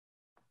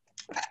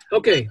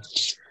Okay,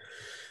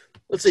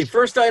 let's see.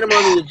 First item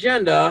on the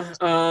agenda,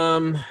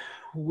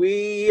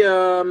 we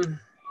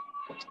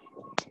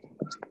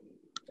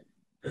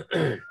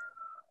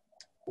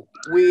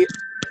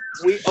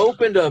we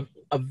opened a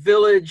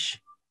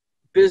village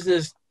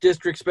business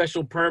district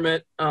special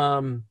permit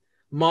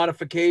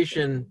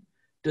modification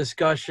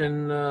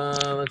discussion.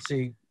 Let's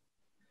see,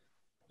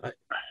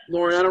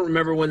 Lauren, I don't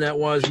remember when that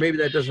was. Maybe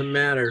that doesn't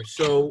matter.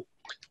 So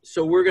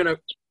we're gonna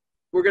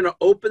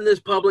open this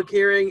public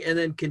hearing and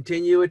then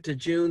continue it to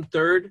June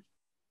 3rd.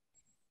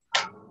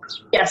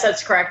 Yes,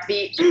 that's correct.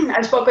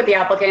 I spoke with the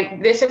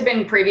applicant. This had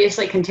been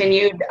previously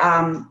continued,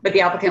 but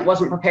the applicant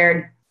wasn't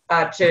prepared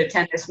to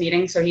attend this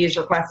meeting, so he is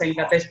requesting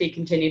that this be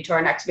continued to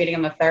our next meeting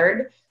on the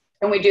 3rd.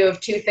 And we do have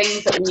two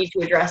things that we need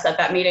to address at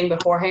that meeting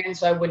beforehand,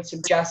 so I would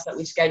suggest that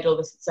we schedule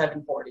this at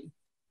 7:40.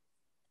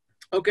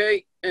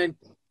 Okay, and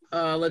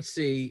let's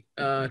see.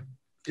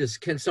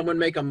 Can someone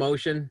make a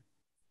motion?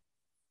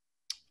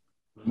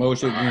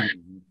 Motion.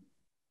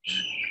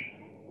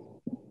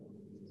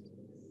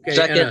 Okay,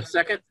 Second. and a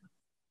second?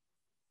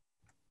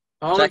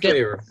 All Second. in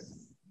favor?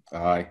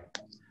 Aye.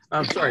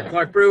 I'm sorry,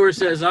 Clark Brewer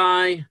says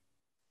aye.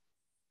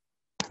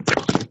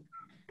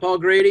 Paul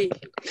Grady?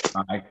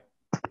 Aye.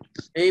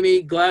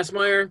 Amy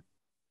Glassmeyer?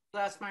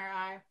 Glassmeyer,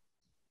 aye.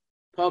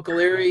 Paul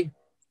Caleri?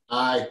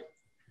 Aye.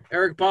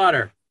 Eric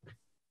Potter?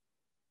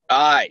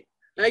 Aye.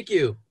 Thank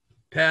you.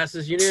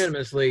 Passes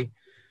unanimously.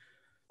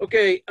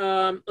 Okay,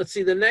 let's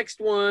see. The next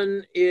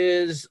one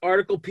is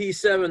Article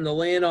P7, the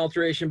land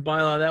alteration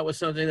bylaw. That was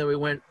something that we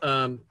went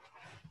on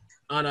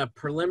a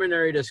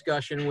preliminary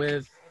discussion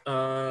with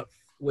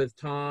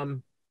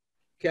Tom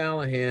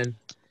Callahan.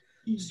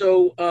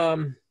 So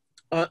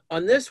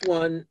on this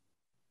one,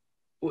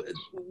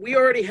 we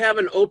already have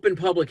an open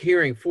public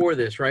hearing for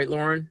this, right,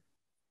 Lauren?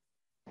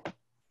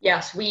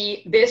 Yes,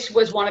 this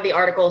was one of the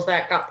articles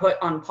that got put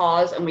on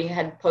pause, and we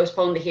had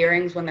postponed the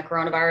hearings when the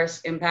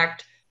coronavirus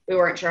impact. We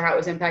weren't sure how it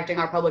was impacting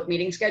our public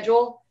meeting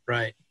schedule.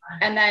 Right.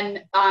 And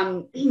then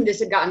this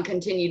had gotten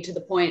continued to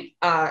the point,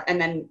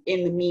 and then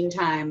in the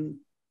meantime,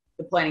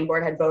 the planning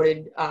board had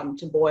voted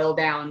to boil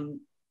down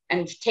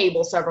and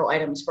table several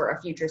items for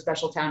a future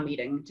special town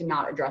meeting to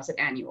not address it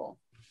annual.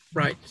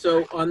 Right.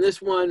 So on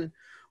this one,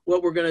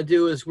 what we're going to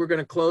do is we're going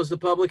to close the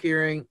public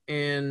hearing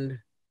and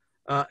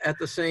at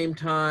the same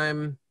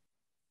time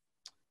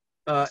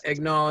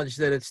acknowledge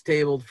that it's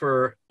tabled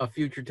for a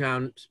future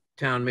town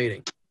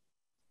meeting.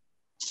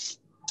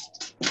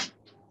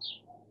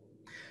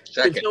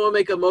 Second. Can someone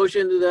make a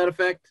motion to that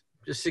effect?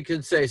 Just you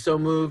could say so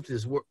moved.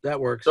 That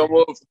works. So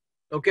moved.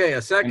 Okay,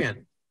 a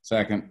second.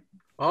 Second.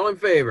 All in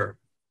favor?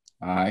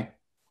 Aye.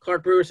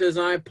 Clark Brewer says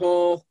aye.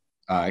 Paul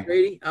Aye.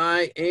 Grady?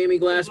 Aye. Amy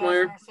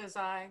Glassmeyer? Says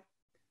aye.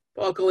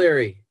 Paul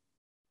Caleri?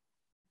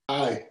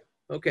 Aye.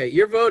 Okay,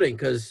 you're voting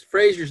because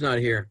Fraser's not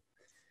here.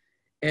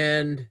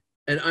 And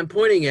I'm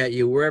pointing at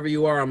you wherever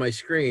you are on my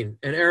screen.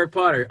 And Eric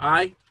Potter,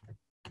 aye?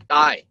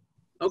 Aye.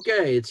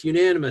 Okay, it's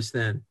unanimous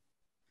then.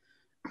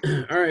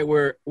 All right,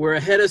 we're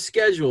ahead of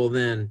schedule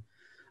then.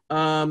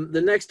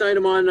 The next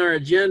item on our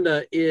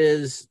agenda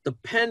is the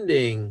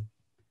pending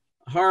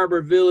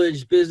Harbor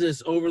Village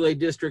Business Overlay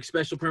District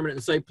Special Permit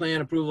and Site Plan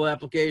Approval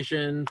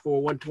Application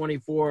for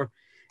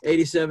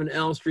 12487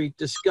 Elm Street.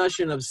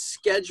 Discussion of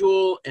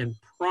schedule and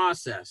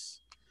process.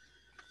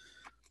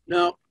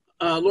 Now,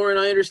 Lauren,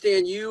 I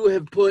understand you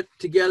have put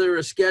together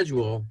a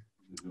schedule,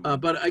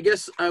 but I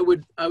guess I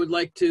would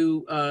like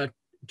to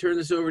turn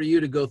this over to you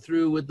to go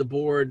through with the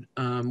board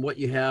what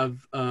you have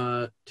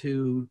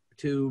to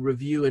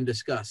review and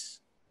discuss.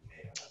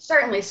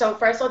 Certainly. So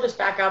first, I'll just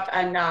back up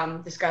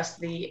and discuss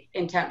the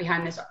intent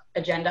behind this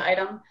agenda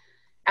item.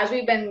 As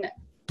we've been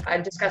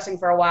discussing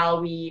for a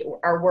while,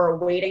 we're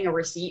awaiting a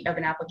receipt of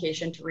an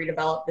application to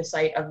redevelop the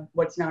site of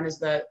what's known as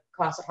the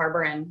Cohasset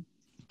Harbor Inn.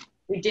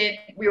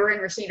 We were in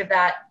receipt of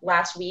that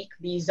last week.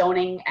 The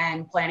zoning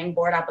and planning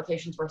board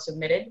applications were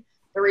submitted.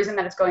 The reason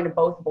that it's going to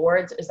both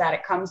boards is that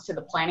it comes to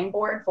the planning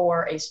board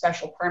for a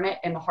special permit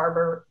in the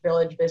Harbor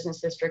Village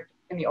Business District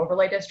in the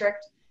overlay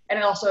district. And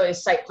it also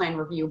is site plan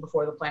review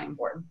before the planning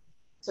board.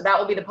 So that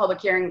will be the public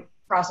hearing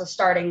process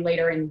starting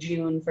later in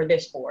June for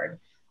this board.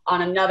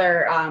 On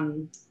another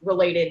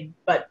related,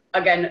 but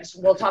again,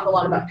 we'll talk a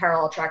lot about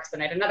parallel tracks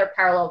tonight. Another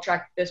parallel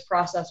track this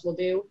process will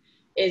do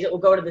is it will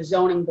go to the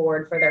zoning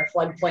board for their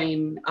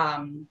floodplain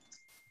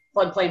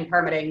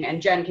permitting,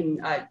 and Jen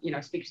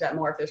can speak to that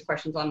more if there's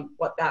questions on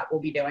what that will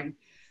be doing.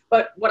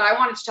 But what I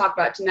wanted to talk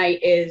about tonight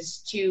is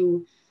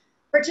to,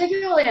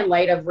 particularly in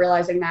light of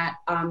realizing that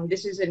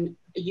this is a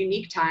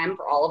unique time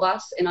for all of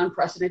us, an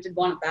unprecedented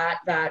one at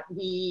that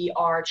we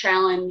are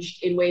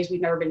challenged in ways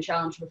we've never been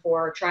challenged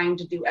before, trying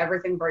to do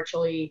everything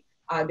virtually.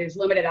 There's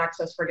limited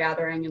access for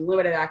gathering and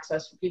limited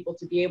access for people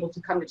to be able to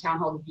come to town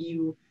hall to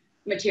view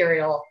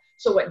material.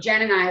 So what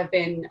Jen and I have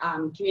been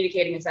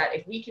communicating is that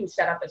if we can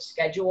set up a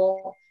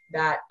schedule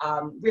that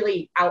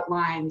really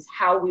outlines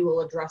how we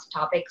will address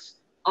topics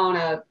on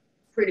a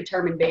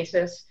predetermined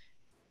basis,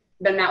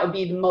 then that would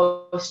be the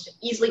most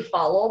easily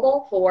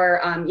followable for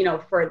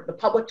the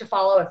public to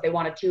follow if they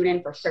want to tune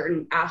in for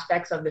certain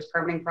aspects of this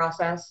permitting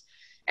process.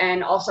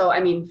 And also, I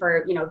mean,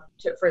 for, you know,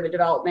 for the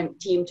development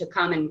team to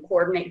come and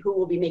coordinate who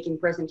will be making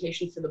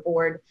presentations to the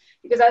board,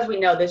 because as we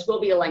know, this will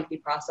be a lengthy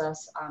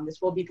process.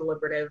 This will be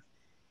deliberative.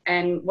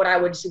 And what I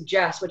would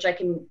suggest, which I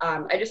can,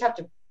 I just have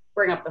to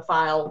bring up the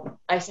file.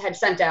 I had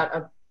sent out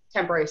a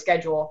temporary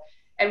schedule,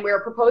 and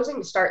we're proposing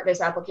to start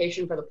this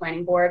application for the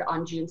planning board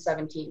on June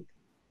 17th.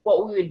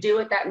 What we would do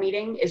at that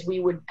meeting is we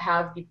would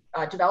have the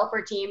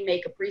developer team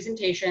make a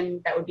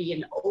presentation that would be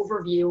an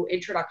overview,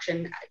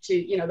 introduction to,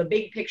 you know, the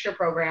big picture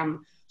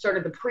program, sort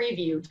of the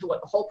preview to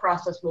what the whole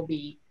process will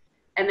be.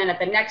 And then at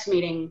the next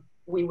meeting,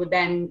 we would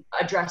then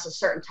address a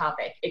certain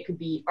topic. It could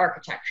be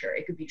architecture,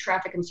 it could be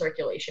traffic and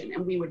circulation,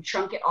 and we would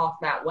chunk it off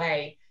that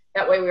way.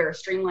 That way we were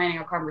streamlining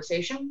our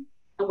conversation.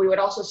 And we would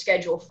also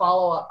schedule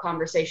follow-up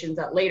conversations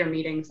at later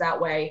meetings. That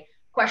way,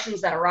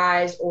 questions that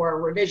arise or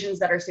revisions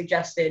that are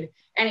suggested,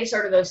 any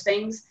sort of those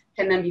things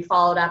can then be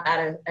followed up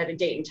at a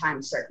date and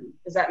time certain.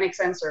 Does that make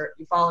sense, or are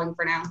you following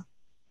for now?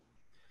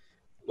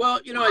 Well,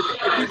 you know,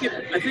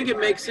 I think it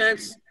makes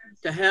sense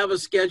to have a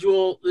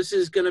schedule. This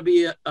is going to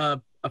be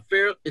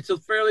it's a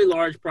fairly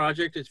large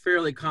project. It's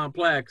fairly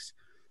complex.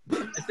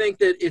 I think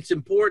that it's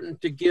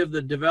important to give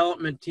the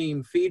development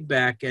team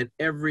feedback at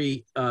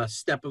every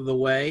step of the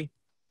way,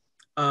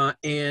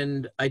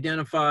 and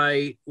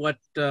identify what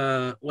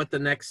the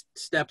next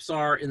steps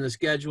are in the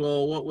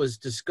schedule, what was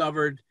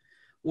discovered,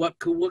 what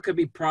could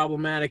be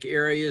problematic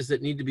areas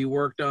that need to be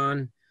worked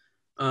on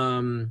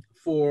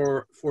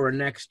for a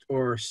next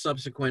or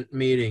subsequent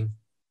meeting.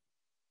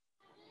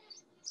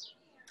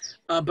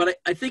 But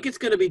I think it's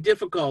going to be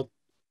difficult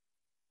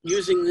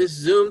using this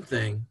Zoom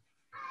thing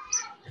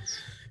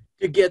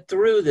to get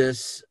through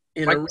this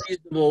in a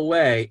reasonable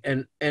way.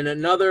 And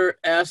another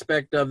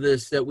aspect of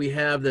this that we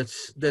have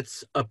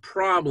that's a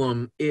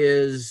problem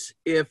is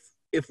if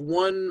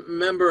one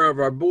member of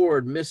our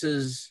board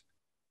misses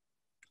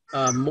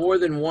more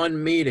than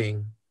one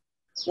meeting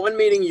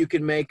you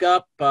can make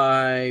up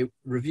by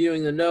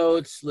reviewing the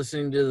notes,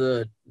 listening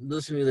to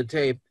the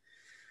tape.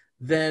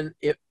 Then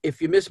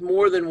if you miss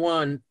more than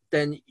one,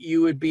 then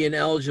you would be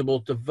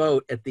ineligible to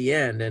vote at the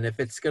end. And if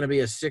it's going to be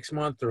a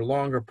 6-month or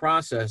longer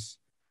process,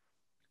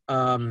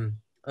 that's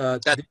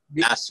a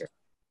disaster.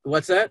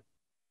 What's that?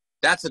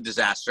 That's a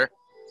disaster.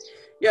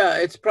 Yeah,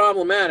 it's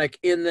problematic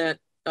in that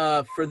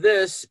for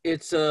this,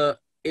 it doesn't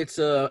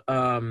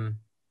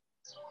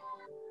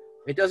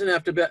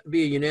have to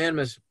be a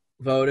unanimous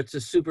vote. It's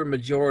a super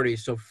majority.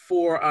 So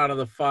 4 out of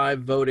the 5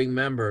 voting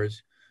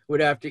members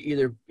would have to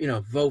either, you know,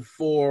 vote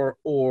for,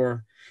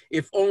 or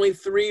if only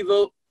 3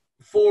 vote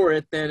for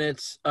it, then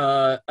it's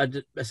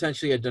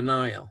essentially a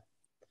denial.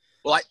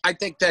 Well, I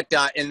think that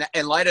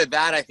in light of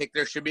that, I think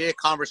there should be a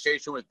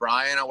conversation with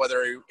Brian on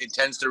whether he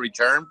intends to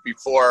return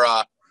before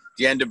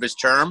the end of his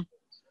term.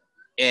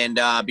 And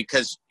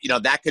because, you know,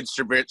 that could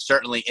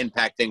certainly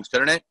impact things,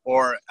 couldn't it?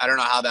 Or I don't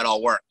know how that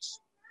all works.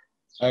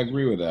 I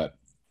agree with that.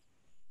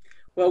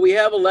 Well, we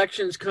have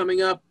elections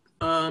coming up.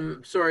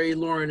 Sorry,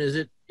 Lauren,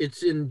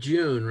 it's in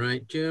June,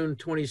 right? June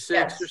 26th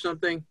Yes. or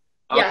something?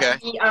 Yes,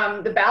 Okay.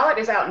 the ballot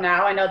is out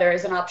now. I know there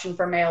is an option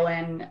for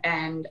mail-in,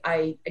 and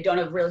I don't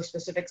have really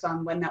specifics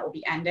on when that will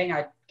be ending.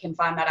 I can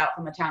find that out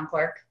from the town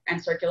clerk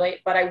and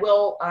circulate. But I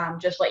will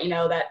just let you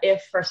know that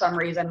if for some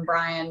reason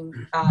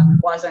Brian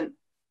wasn't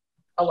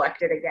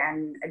elected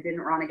again,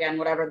 didn't run again,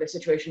 whatever the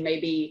situation may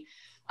be,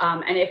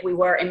 and if we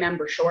were a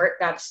member short,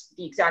 that's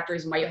the exact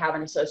reason why you have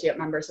an associate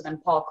member. So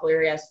then Paul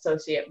Cleary as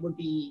associate would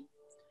be,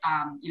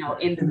 you know,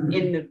 in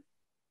the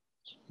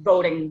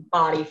voting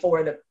body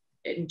for the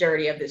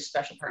entirety of this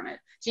special permit.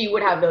 So you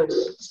would have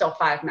those still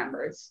 5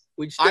 members.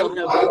 We'd still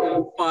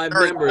have 5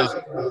 members.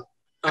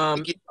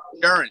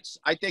 Insurance.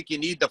 I think you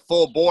need the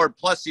full board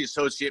plus the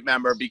associate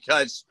member,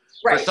 because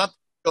Right. for something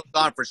that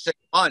goes on for 6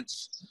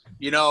 months,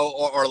 you know,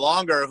 or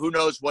longer, who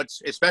knows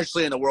what's,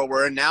 especially in the world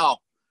we're in now,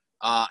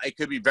 it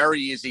could be very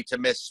easy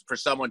for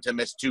someone to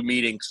miss 2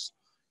 meetings.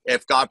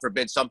 If God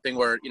forbid something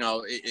where, you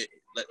know,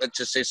 let's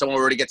just say someone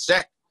were to get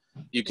sick,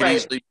 you can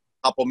easily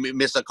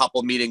miss a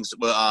couple meetings.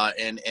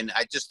 And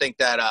I just think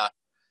that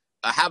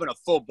having a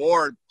full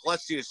board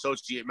plus the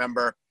associate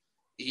member,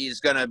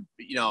 he's going to,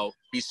 you know,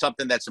 be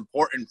something that's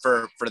important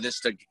for this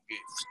to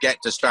get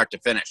to start to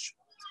finish.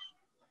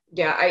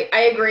 Yeah,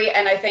 I agree.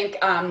 And I think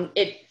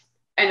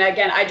and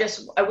again,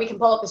 we can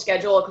pull up the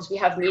schedule because we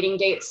have meeting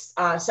dates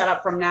set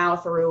up from now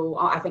through,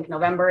 I think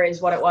November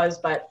is what it was.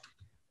 But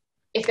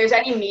if there's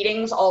any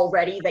meetings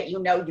already that you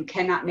know you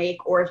cannot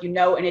make, or if you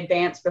know in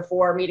advance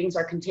before meetings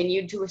are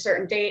continued to a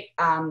certain date,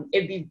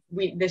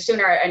 the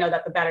sooner I know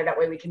that the better. That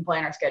way we can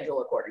plan our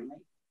schedule accordingly.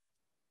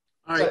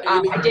 All right, So,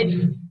 Amy,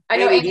 I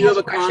know Amy, do you have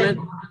a question.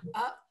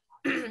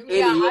 comment?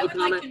 Yeah, you have I a would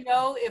like comment? to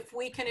know if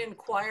we can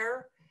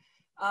inquire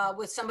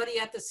with somebody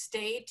at the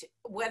state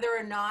whether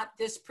or not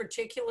this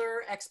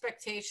particular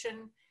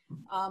expectation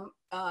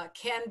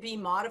can be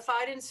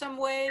modified in some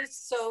ways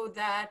so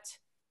that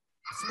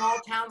small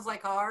towns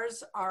like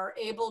ours are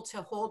able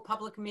to hold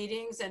public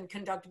meetings and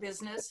conduct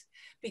business.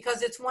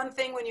 Because it's one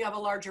thing when you have a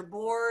larger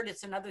board,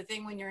 it's another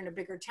thing when you're in a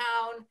bigger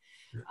town.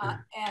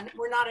 and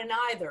we're not in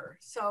either.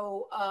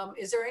 So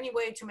is there any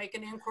way to make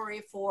an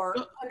inquiry for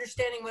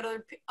understanding what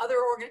other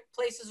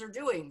places are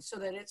doing so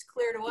that it's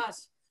clear to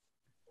us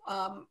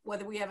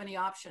whether we have any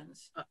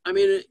options? I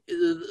mean,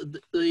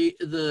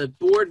 the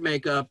board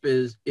makeup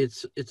is,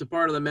 it's a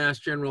part of the Mass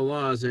General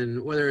laws,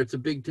 and whether it's a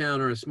big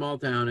town or a small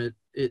town,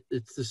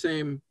 it's the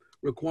same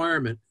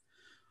requirement.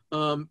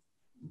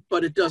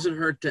 But it doesn't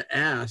hurt to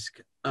ask.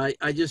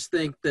 I just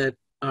think that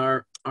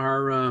our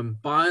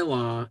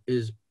bylaw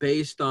is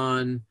based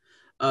on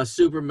a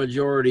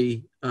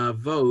supermajority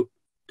vote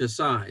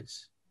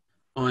decides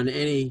on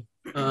any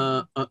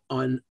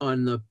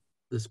on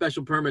the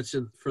special permits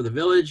for the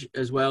village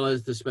as well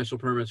as the special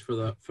permits for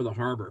the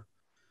harbor.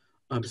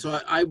 So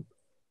I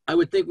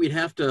would think we'd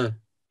have to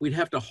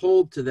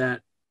hold to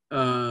that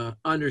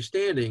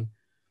understanding.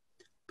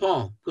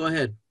 Paul, go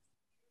ahead.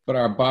 But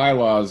our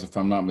bylaws, if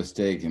I'm not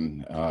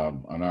mistaken,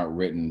 are not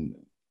written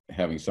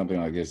having something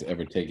like this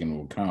ever taken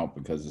into account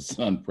because it's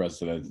an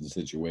unprecedented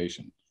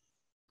situation.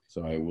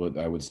 So I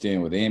would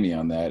stand with Amy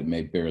on that. It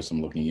may bear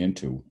some looking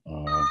into.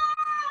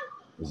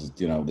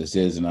 This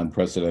is an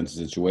unprecedented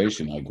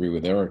situation. I agree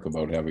with Eric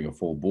about having a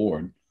full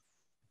board,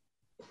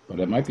 but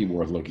it might be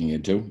worth looking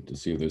into to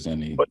see if there's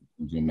any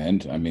to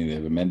amend. I mean,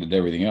 they've amended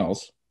everything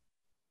else.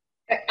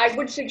 I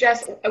would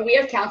suggest we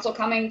have council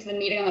coming to the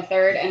meeting on the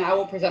 3rd, and I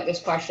will present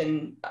this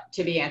question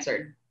to be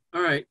answered.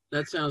 All right,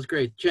 that sounds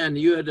great. Jen,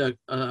 you had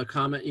a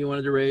comment you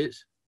wanted to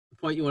raise, a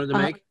point you wanted to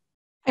make?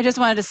 I just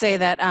wanted to say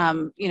that,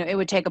 it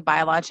would take a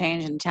bylaw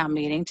change in town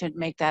meeting to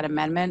make that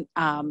amendment,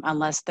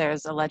 unless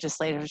there's a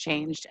legislative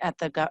change at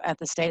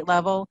the state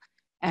level.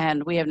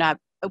 And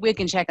we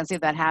can check and see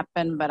if that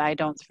happened, but I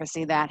don't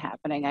foresee that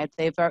happening.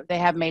 They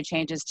have made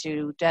changes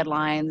to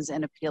deadlines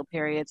and appeal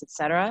periods, et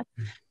cetera.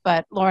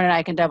 But Lauren and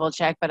I can double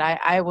check, but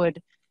I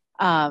would,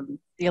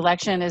 the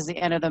election is the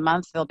end of the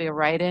month. There'll be a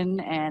write-in.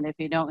 And if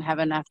you don't have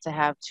enough to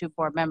have 2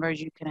 board members,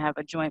 you can have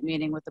a joint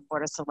meeting with the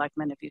Board of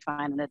Selectmen if you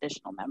find an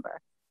additional member.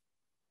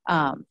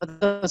 But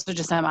those are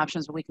just some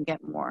options where we can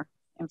get more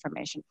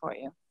information for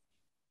you.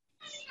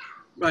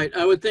 Right.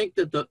 I would think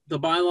that the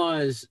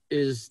bylaw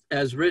is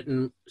as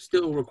written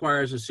still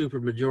requires a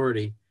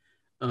supermajority,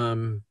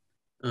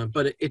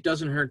 but it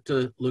doesn't hurt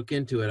to look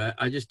into it.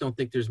 I just don't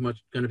think there's going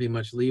to be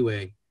much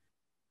leeway.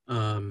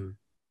 Go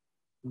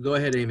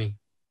ahead, Amy.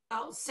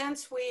 Well,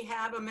 since we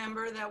have a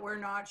member that we're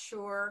not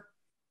sure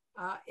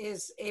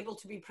is able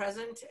to be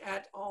present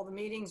at all the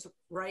meetings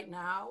right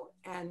now,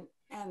 and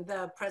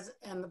the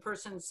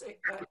person's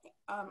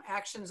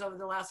actions over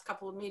the last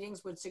couple of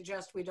meetings would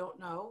suggest we don't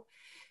know,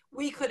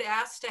 we could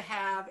ask to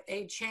have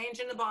a change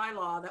in the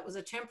bylaw that was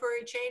a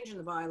temporary change in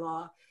the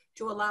bylaw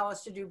to allow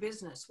us to do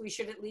business. We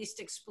should at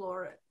least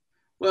explore it.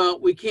 Well,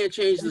 we can't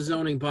change the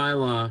zoning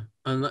bylaw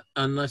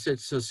unless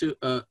it's a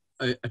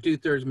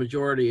 2/3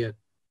 majority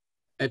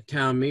at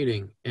town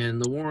meeting,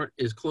 and the warrant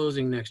is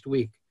closing next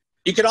week.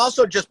 You could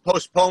also just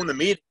postpone the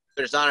meeting.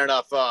 There's not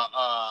enough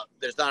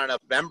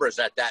members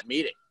at that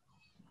meeting.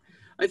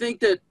 I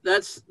think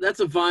that's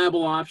a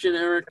viable option,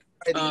 Eric.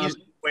 The easiest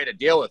way to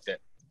deal with it.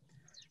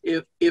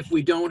 If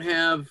we don't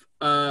have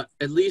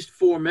at least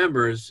 4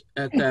 members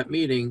at that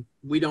meeting,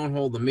 we don't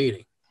hold the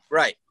meeting.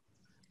 Right.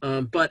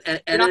 But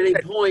at any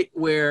point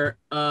where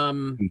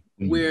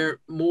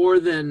more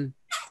than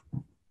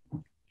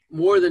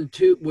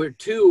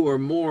 2 or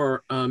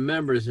more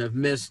members have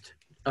missed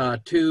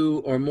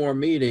 2 or more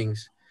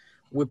meetings,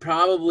 we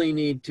probably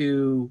need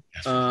to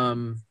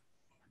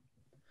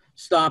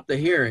stop the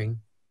hearing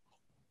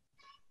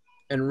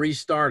and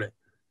restart it.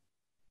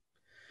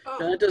 Oh.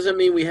 Now, that doesn't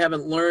mean we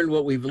haven't learned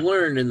what we've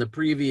learned in the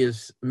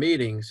previous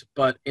meetings,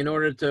 but in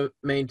order to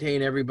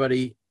maintain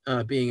everybody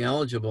being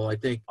eligible, I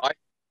think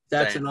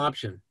that's an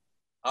option.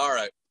 All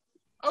right.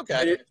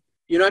 Okay.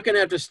 You're not going to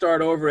have to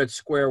start over at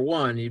square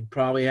one. You'd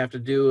probably have to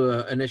do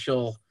an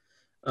initial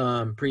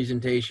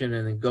presentation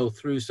and then go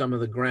through some of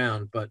the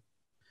ground. But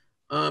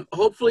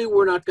hopefully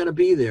we're not going to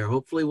be there.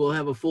 Hopefully we'll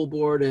have a full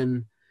board,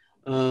 and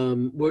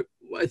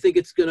I think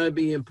it's going to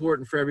be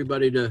important for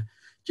everybody to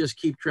just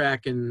keep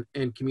track and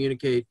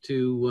communicate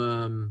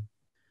to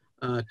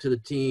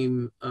the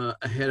team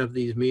ahead of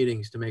these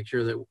meetings to make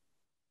sure that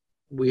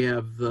we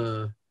have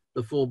the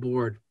full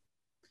board.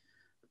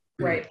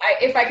 Right.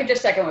 If I could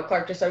just second what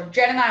Clark just said,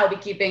 Jen and I will be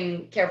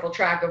keeping careful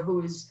track of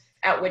who's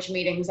at which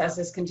meetings as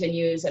this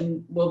continues,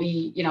 and we'll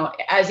be,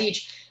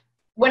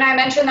 when I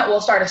mentioned that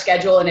we'll start a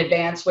schedule in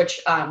advance,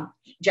 which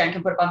Jen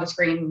can put up on the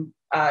screen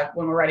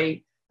when we're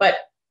ready, but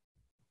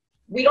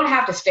we don't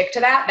have to stick to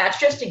that. That's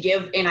just to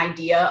give an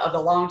idea of the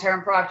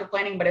long-term proactive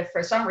planning. But if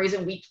for some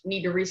reason we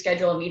need to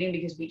reschedule a meeting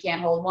because we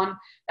can't hold one,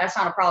 that's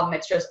not a problem.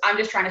 It's just, I'm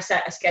just trying to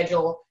set a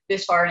schedule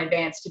this far in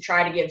advance to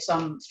try to give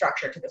some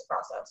structure to this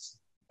process,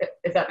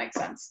 if that makes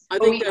sense. I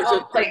but think we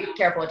all pay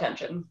careful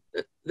attention.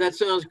 That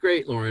sounds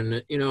great,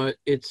 Lauren.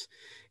 It's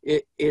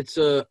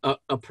a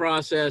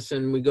process,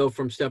 and we go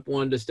from step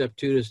 1 to step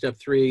 2 to step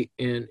 3.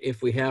 And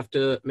if we have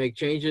to make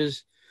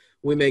changes,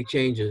 we make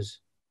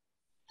changes.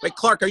 Wait,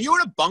 Clark, are you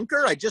in a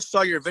bunker? I just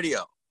saw your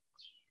video.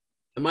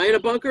 Am I in a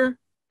bunker?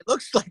 It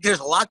looks like there's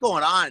a lot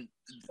going on.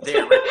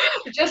 there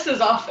Just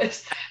his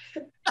office.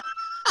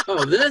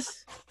 Oh,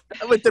 this?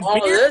 with the All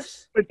of beard,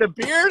 this? with the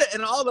beard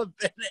and all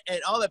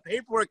the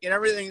paperwork and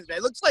everything.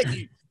 It looks like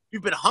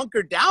you've been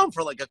hunkered down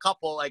for like a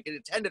couple, like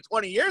 10 to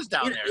 20 years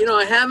down there. You know,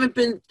 I haven't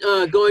been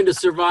going to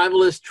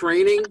survivalist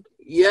training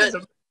yet.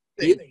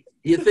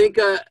 You think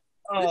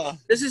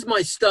this is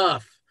my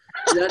stuff?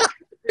 That's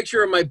a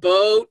picture of my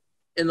boat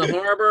in the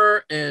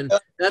harbor, and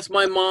that's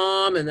my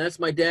mom, and that's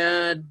my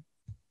dad.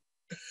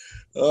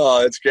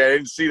 Oh, that's great. I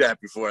didn't see that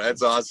before.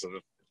 That's awesome.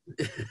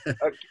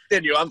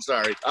 Continue. I'm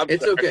sorry.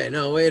 It's okay.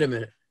 No, wait a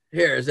minute.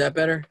 Here, is that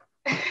better?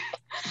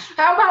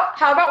 How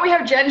about we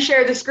have Jen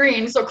share the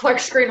screen so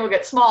Clark's screen will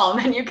get small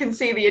and then you can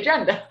see the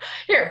agenda.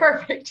 Here,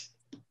 perfect.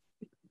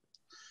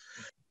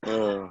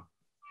 So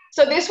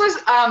this was,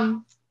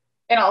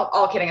 and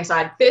all kidding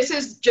aside, this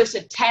is just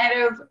a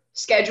tentative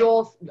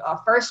schedule,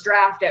 first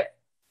draft at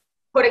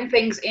putting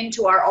things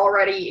into our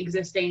already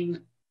existing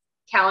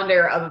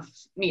calendar of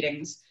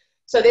meetings.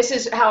 So this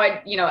is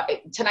how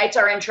tonight's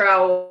our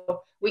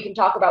intro. We can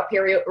talk about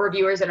peer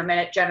reviewers in a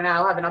minute. Jen and I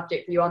will have an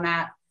update for you on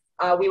that.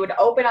 We would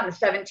open on the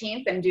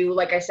 17th and do,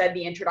 like I said,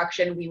 the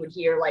introduction. We would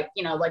hear like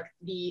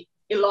the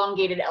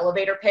elongated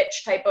elevator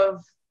pitch type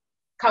of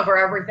cover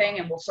everything,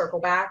 and we'll circle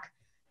back.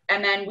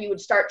 And then we would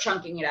start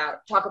chunking it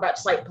out, talk about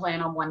site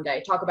plan on one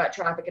day, talk about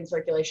traffic and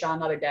circulation on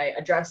another day,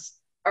 address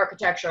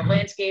architecture and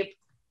landscape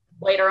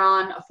later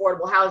on,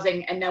 affordable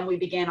housing, and then we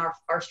begin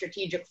our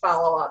strategic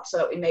follow-up so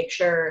that we make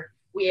sure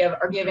we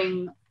are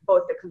giving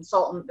both the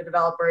consultant, the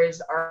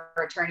developers, our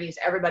attorneys,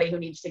 everybody who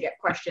needs to get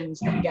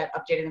questions and get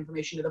updated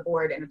information to the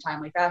board in a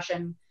timely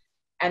fashion.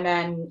 And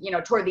then,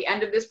 toward the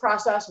end of this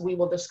process, we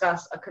will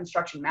discuss a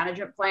construction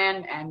management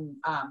plan and,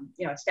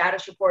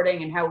 status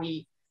reporting and how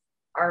we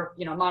are,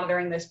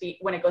 monitoring this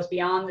when it goes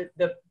beyond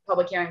the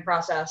public hearing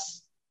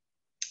process.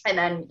 And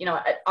then,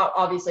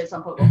 obviously at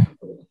some point we'll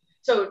conclude.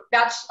 So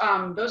that's,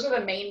 those are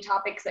the main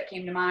topics that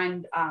came to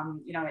mind,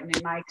 and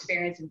in my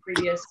experience in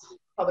previous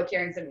public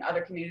hearings in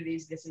other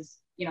communities, this is,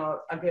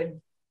 a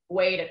good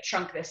way to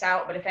chunk this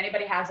out. But if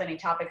anybody has any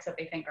topics that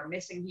they think are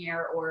missing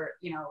here or,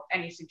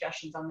 any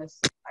suggestions on this,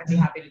 I'd be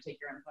happy to take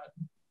your input.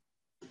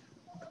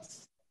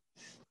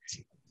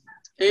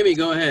 Amy,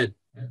 go ahead.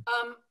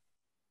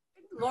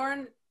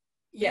 Lauren,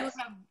 yes.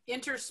 You have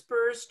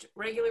interspersed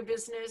regular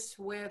business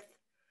with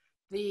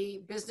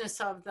the business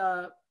of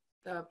the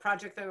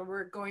project that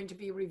we're going to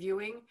be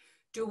reviewing.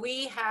 Do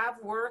we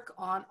have work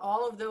on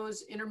all of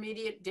those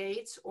intermediate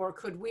dates, or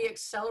could we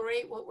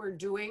accelerate what we're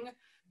doing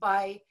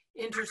by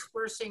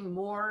interspersing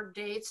more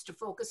dates to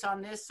focus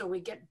on this so we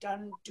get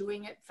done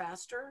doing it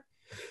faster?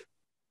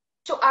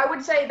 So I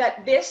would say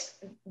that this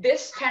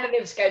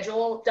tentative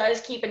schedule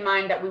does keep in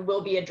mind that we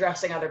will be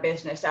addressing other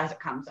business as it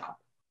comes up.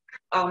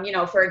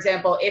 For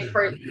example, if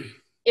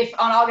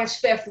on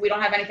August 5th we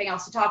don't have anything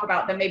else to talk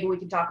about, then maybe we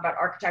can talk about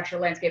architecture,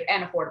 landscape,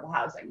 and affordable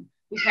housing.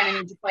 We kind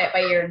of need to play it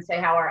by ear and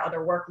say how our other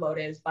workload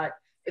is. But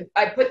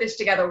I put this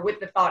together with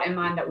the thought in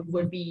mind that we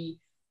would be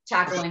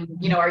tackling,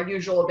 our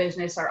usual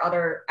business, our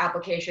other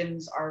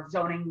applications, our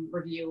zoning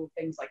review,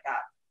 things like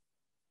that.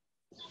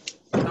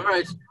 All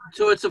right.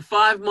 So it's a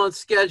 5-month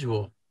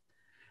schedule.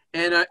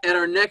 And at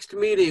our next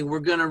meeting, we're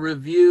going to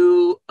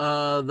review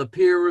the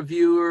peer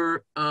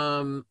reviewer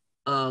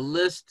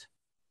list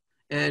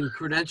and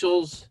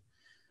credentials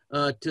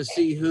to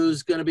see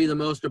who's going to be the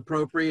most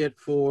appropriate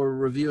for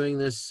reviewing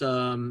this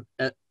and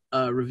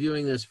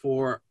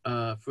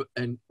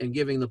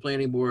giving the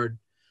planning board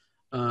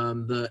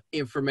the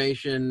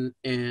information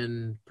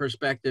and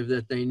perspective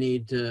that they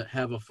need to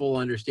have a full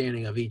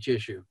understanding of each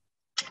issue.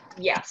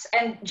 Yes,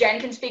 and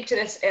Jen can speak to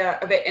this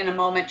a bit in a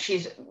moment.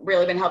 She's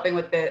really been helping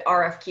with the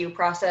RFQ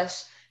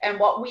process. And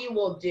what we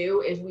will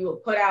do is we will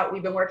put out,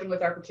 we've been working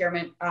with our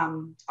procurement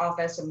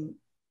office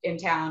in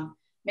town,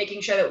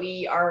 making sure that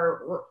we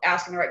are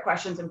asking the right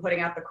questions and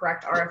putting out the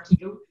correct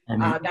RFQ,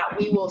 that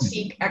we will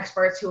seek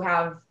experts who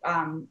have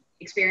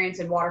experience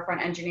in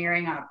waterfront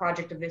engineering on a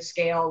project of this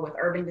scale with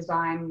urban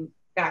design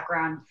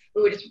background.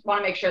 We would just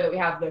want to make sure that we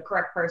have the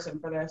correct person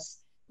for this.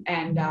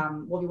 And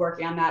we'll be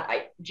working on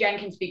that. Jen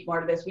can speak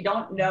more to this. We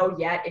don't know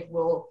yet if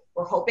we're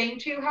hoping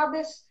to have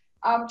this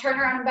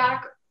turnaround and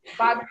back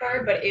by the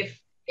 3rd, but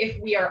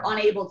if we are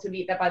unable to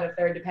meet that by the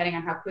 3rd, depending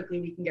on how quickly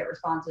we can get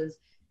responses,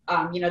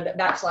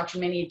 that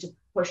selection may need to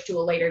push to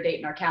a later date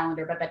in our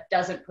calendar, but that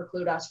doesn't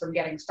preclude us from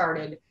getting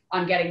started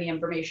on getting the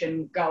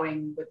information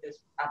going with this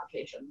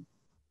application.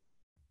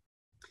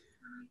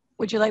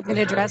 Would you like me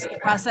to address the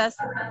process?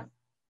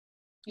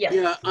 Yes.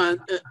 Yeah,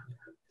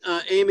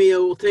 Amy,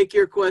 we'll take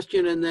your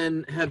question and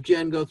then have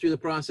Jen go through the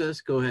process.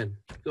 Go ahead.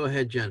 Go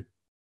ahead, Jen.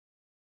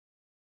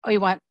 Oh,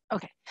 you want?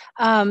 Okay.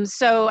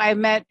 So I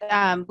met,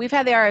 we've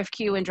had the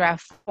RFQ in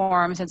draft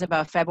form since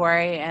about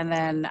February, and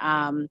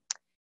then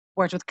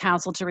worked with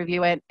council to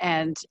review it,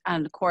 and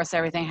of course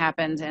everything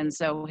happened, and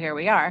so here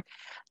we are.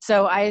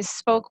 So I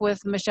spoke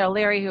with Michelle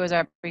Leary, who is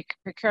our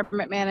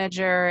procurement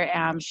manager.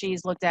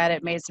 She's looked at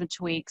it, made some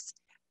tweaks.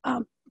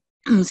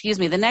 Excuse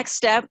me. The next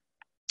step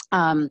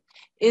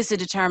is to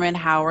determine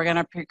how we're going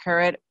to procure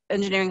it.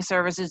 engineering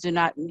services do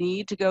not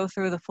need to go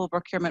through the full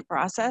procurement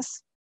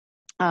process.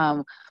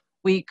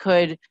 We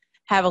could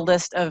have a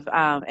list of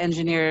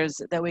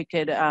engineers that we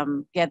could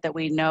get that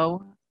we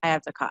know. I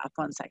have to cough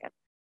 1 second.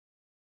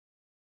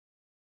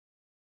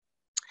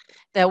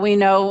 That we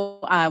know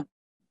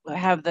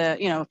have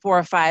the 4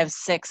 or 5,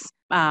 6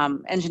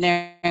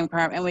 engineering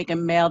firm, and we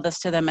can mail this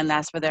to them and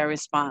ask for their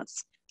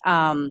response.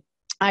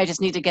 I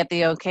just need to get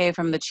the okay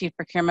from the chief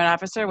procurement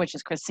officer, which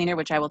is Chris Senior,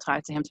 which I will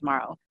talk to him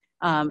tomorrow.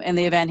 In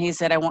the event he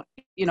said,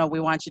 we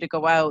want you to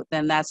go out,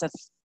 then that's a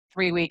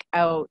 3-week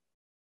out,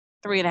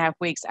 3.5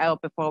 weeks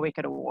out before we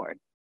could award.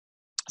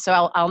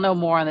 So I'll know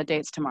more on the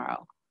dates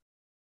tomorrow.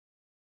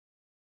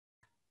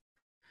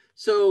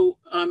 So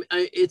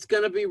it's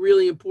going to be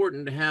really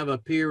important to have a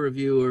peer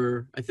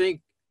reviewer, I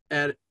think,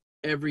 at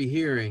every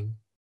hearing,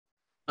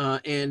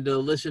 and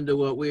listen to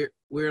what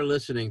we're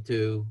listening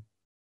to,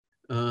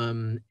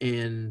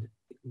 and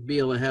be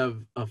able to have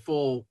a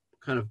full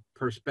kind of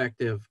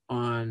perspective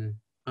on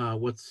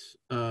what's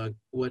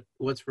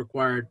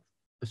required,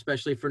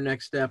 especially for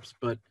next steps,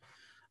 but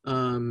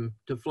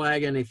to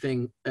flag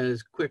anything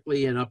as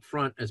quickly and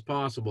upfront as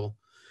possible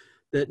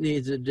that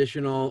needs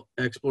additional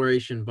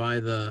exploration by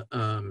the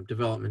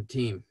development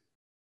team.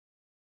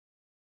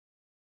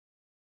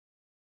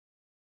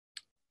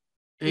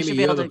 Amy,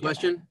 you have a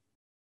question?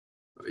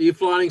 Are you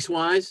flaunting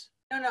SWIs?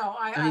 No.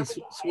 I mean,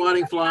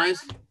 swatting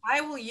flies?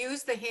 I will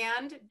use the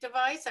hand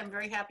device. I'm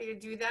very happy to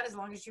do that as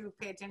long as you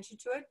pay attention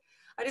to it.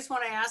 I just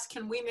want to ask,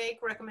 can we make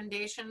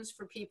recommendations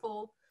for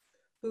people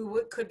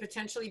who could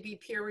potentially be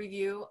peer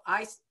review?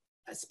 I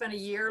spent a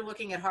year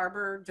looking at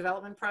harbor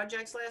development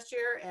projects last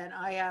year, and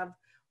I have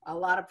a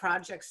lot of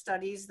project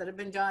studies that have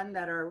been done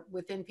that are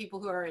within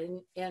people who are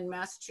in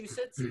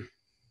Massachusetts.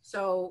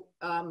 So,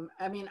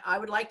 I mean, I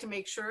would like to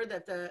make sure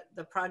that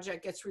the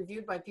project gets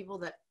reviewed by people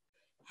that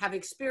have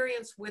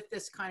experience with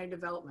this kind of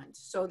development,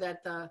 so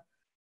that the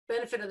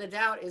benefit of the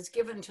doubt is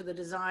given to the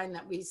design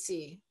that we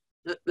see.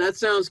 That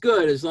sounds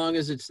good, as long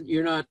as it's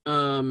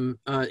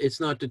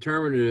not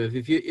determinative.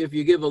 If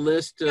you give a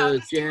list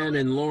to Jen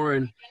and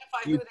Lauren,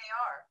 identify who they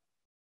are.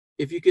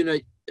 If you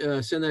can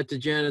send that to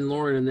Jen and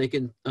Lauren, and they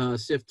can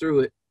sift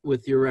through it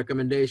with your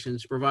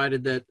recommendations,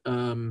 provided that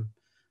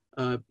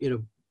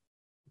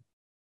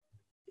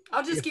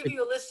I'll just give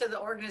you a list of the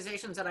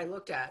organizations that I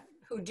looked at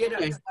who did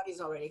Okay. studies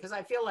already, because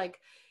I feel like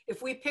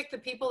if we pick the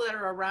people that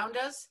are around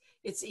us,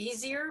 it's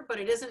easier, but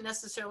it isn't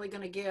necessarily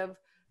going to give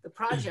the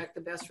project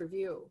the best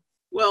review.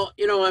 Well,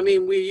 I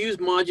mean, we used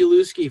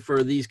Modulewski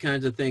for these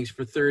kinds of things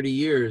for 30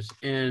 years,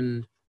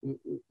 and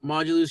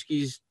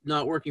Modulewski's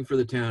not working for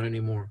the town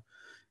anymore.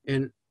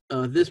 And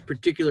this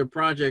particular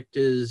project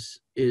it's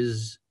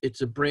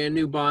a brand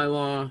new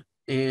bylaw,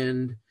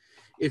 and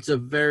it's a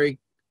very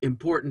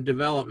important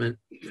development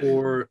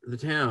for the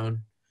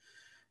town.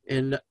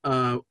 And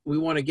we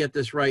want to get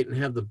this right and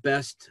have the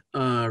best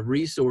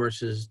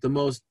resources, the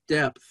most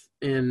depth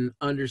in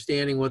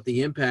understanding what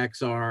the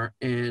impacts are,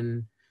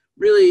 and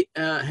really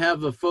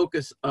have a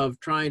focus of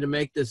trying to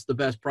make this the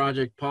best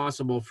project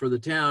possible for the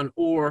town,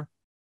 or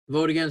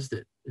vote against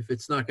it if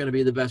it's not going to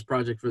be the best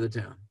project for the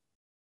town.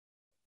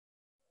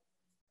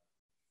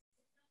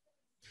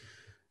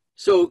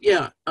 So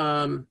yeah,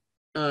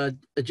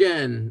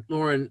 Jen,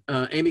 Lauren,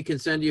 Amy can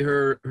send you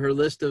her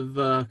list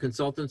of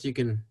consultants. You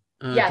can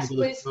yes,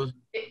 please.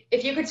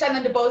 If you could send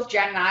them to both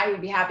Jen and I,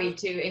 we'd be happy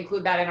to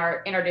include that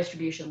in our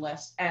distribution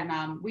list.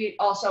 And we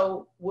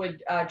also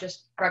would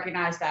just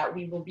recognize that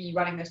we will be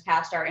running this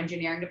past our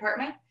engineering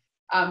department,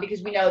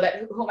 because we know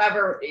that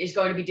whomever is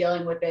going to be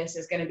dealing with this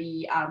is going to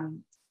be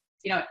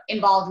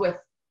involved with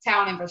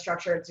town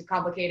infrastructure. It's a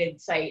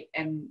complicated site,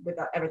 and with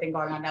everything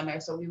going on down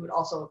there, so we would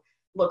also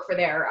look for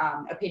their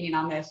opinion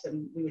on this,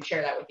 and we would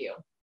share that with you.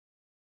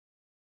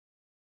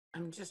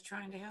 I'm just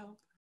trying to help.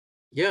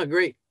 Yeah,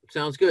 great.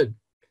 Sounds good.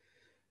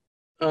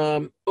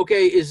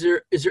 Okay, is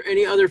there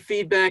any other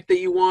feedback that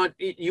you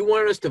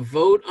wanted us to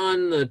vote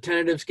on the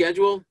tentative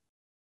schedule?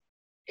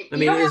 I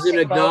mean, is it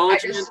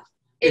acknowledgement?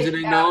 Is it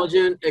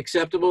acknowledgement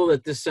acceptable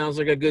that this sounds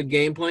like a good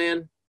game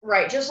plan?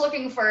 Right, just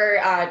looking for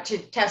to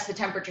test the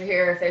temperature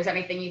here, if there's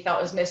anything you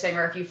felt was missing,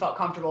 or if you felt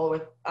comfortable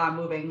with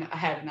moving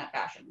ahead in that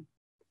fashion.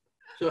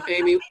 So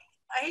Amy,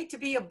 I hate to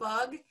be a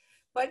bug,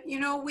 but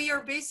we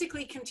are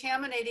basically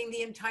contaminating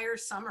the entire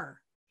summer.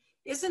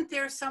 Isn't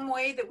there some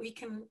way that we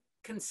can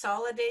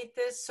consolidate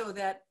this so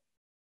that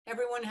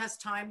everyone has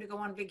time to go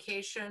on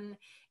vacation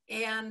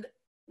and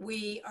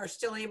we are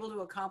still able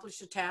to accomplish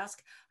the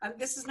task?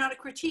 This is not a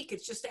critique.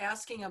 It's just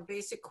asking a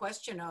basic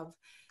question of,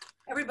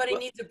 everybody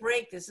needs a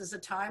break. This is a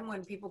time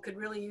when people could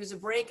really use a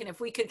break. And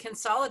if we could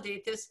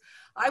consolidate this,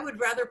 I would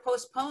rather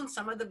postpone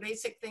some of the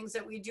basic things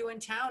that we do in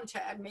town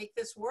to make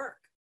this work.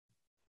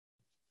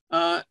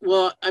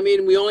 well, I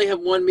mean, we only have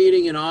one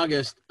meeting in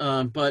August,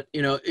 but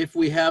if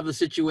we have a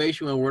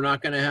situation where we're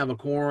not going to have a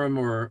quorum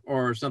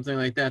or something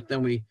like that,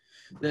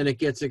 then it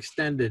gets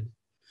extended,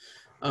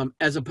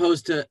 as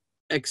opposed to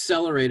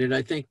accelerated.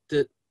 I think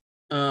that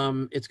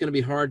it's going to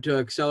be hard to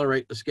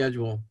accelerate the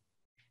schedule.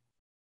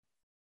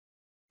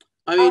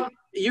 I mean,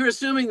 you're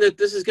assuming that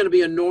this is going to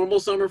be a normal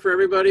summer for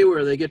everybody,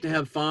 where they get to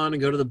have fun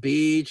and go to the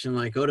beach and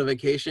like go to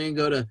vacation,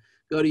 go to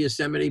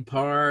Yosemite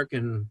Park,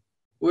 and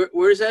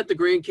where's that? The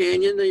Grand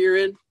Canyon that you're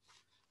in?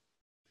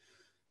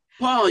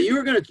 Paul, you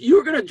were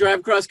gonna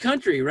drive cross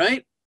country,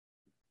 right?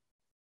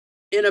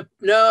 It's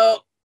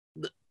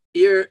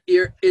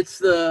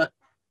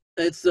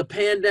the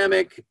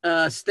pandemic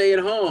stay at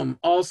home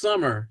all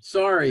summer.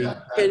 Sorry.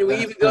 Yeah, Can we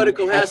even go to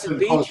Cohasset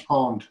Beach?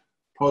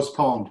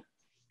 Postponed.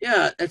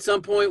 Yeah, at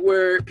some point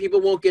where people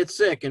won't get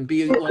sick and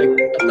be like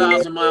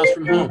 1,000 miles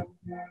from home.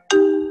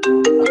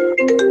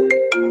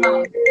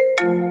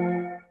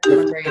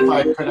 If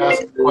I could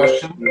ask a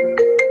question.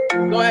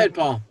 Go ahead,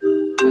 Paul.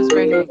 Who's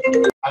ringing?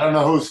 I don't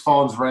know whose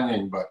phone's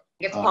ringing, but.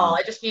 It's Paul.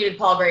 I just muted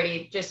Paul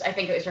Grady. I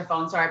think it was your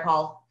phone. Sorry,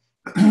 Paul.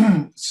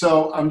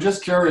 So I'm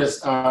just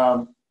curious,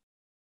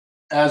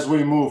 as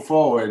we move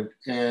forward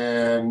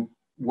and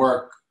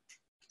work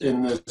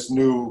in this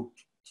new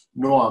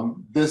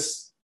norm,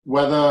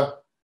 whether,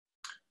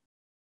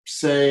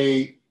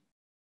 say,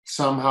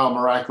 somehow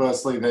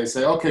miraculously they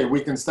say, okay,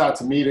 we can start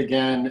to meet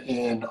again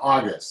in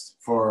August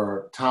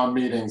for town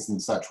meetings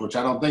and such, which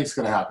I don't think is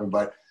going to happen.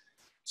 But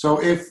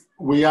so if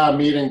we are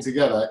meeting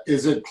together,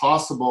 is it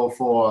possible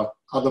for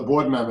other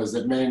board members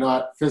that may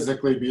not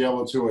physically be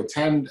able to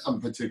attend a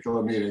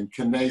particular meeting,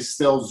 can they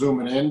still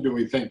Zoom it in? Do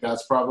we think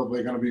that's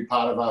probably going to be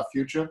part of our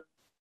future?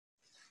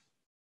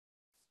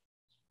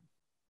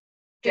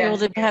 It will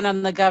depend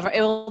on the governor. It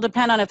will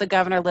depend on if the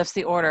governor lifts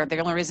the order. The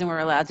only reason we're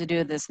allowed to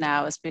do this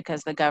now is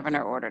because the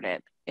governor ordered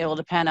it. It will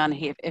depend on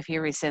if he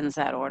rescinds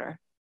that order.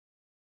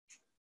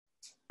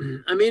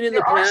 I mean, in the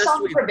There are past,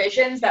 some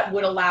provisions that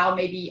would allow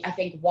maybe, I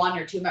think, 1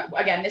 or 2.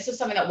 Again, this is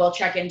something that we'll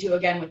check into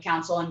again with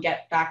council and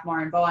get back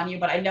more info on you.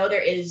 But I know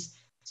there is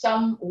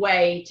some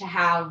way to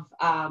have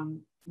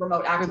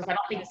remote access. I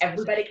don't think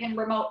everybody can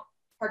remote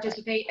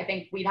participate. I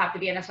think we'd have to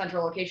be in a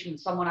central location.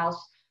 Someone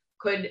else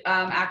could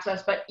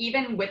access. But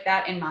even with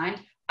that in mind,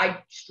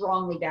 I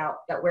strongly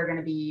doubt that we're going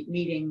to be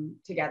meeting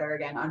together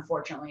again,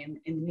 unfortunately, in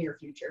the near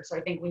future. So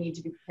I think we need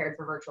to be prepared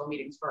for virtual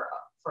meetings for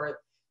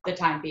the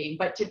time being.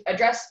 But to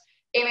address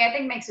Amy, I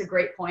think makes a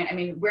great point. I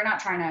mean, we're not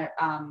trying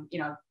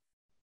to,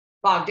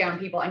 bog down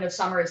people. I know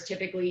summer is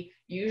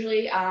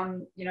usually,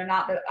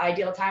 not the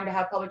ideal time to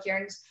have public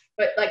hearings,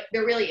 but like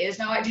there really is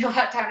no ideal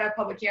time to have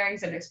public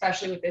hearings. And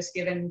especially with this,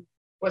 given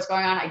what's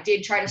going on, I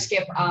did try to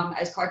skip,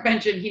 as Clark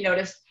mentioned, he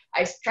noticed,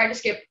 I tried to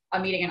skip a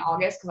meeting in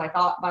August because I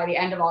thought by the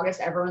end of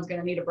August, everyone's going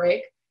to need a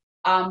break.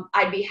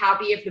 I'd be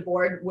happy if the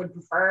board would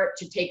prefer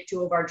to take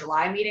 2 of our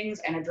July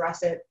meetings and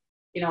address it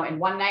in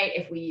one night,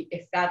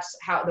 if that's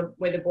how the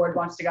way the board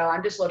wants to go.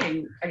 I'm just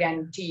looking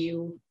again to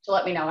you to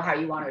let me know how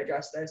you want to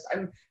address this.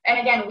 And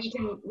again,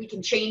 we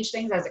can change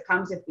things as it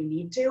comes if we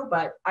need to,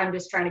 but I'm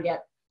just trying to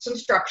get some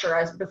structure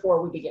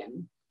before we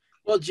begin.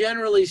 well,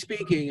 generally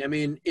speaking, I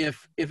mean,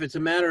 if it's a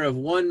matter of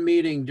one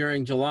meeting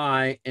during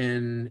July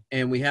and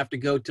we have to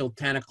go till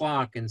 10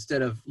 o'clock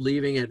instead of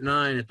leaving at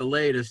 9 at the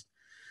latest,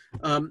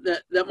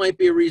 that might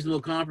be a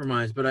reasonable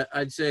compromise. But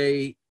I'd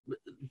say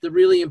the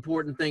really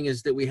important thing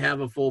is that we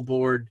have a full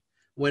board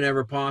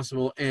whenever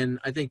possible. And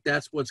I think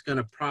that's what's going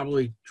to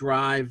probably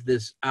drive the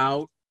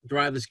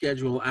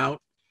schedule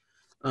out.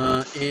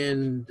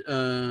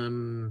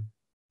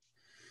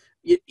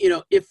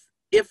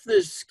 If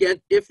there's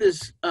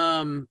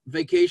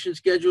vacation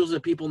schedules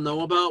that people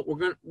know about,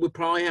 we'll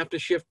probably have to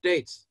shift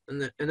dates,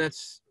 and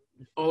that's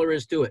all there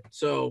is to it.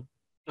 So,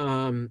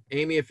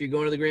 Amy, if you're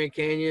going to the Grand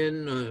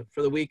Canyon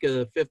for the week of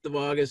the 5th of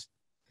August,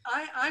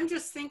 I'm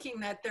just thinking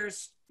that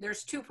there's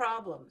 2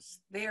 problems.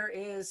 There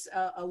is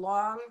a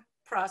long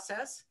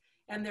process,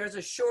 and there's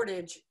a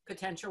shortage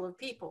potential of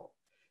people.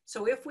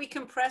 So if we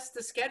compress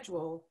the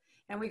schedule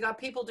and we got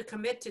people to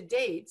commit to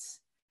dates,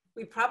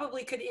 we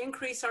probably could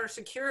increase our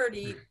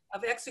security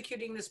of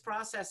executing this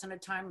process in a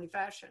timely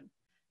fashion.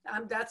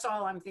 That's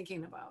all I'm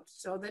thinking about,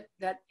 so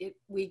that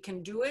we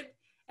can do it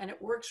and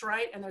it works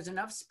right, and there's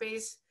enough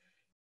space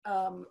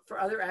for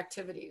other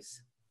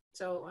activities.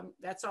 So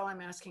that's all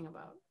I'm asking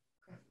about.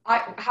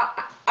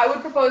 I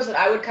would propose that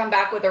I would come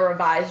back with a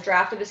revised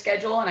draft of the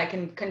schedule, and I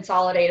can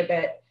consolidate a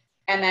bit,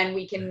 and then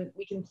we can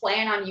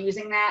plan on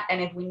using that.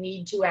 And if we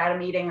need to add a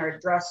meeting or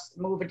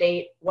move a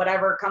date,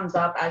 whatever comes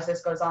up as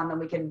this goes on, then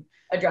we can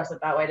address it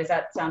that way. Does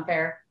that sound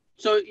fair?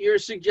 so you're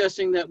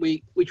suggesting that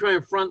we try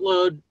and front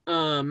load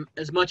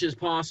as much as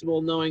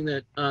possible, knowing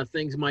that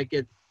things might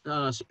get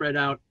spread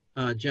out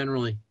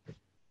generally.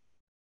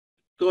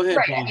 Go ahead,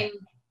 Right. Paul. I mean,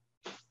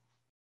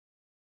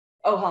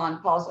 hold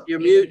on, pause. You're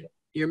mute.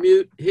 You're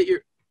mute. Hit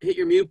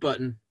your mute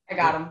button. I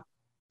got him.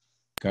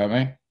 Got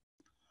me?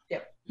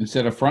 Yep.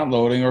 Instead of front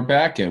loading or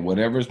back end,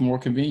 whatever's more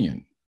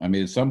convenient. I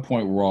mean, at some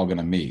point, we're all going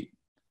to meet.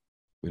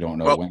 We don't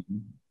know when.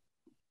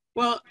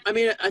 Well, I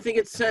mean, I think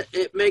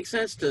it makes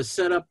sense to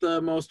set up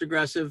the most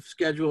aggressive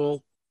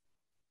schedule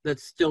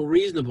that's still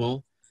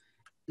reasonable,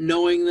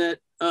 knowing that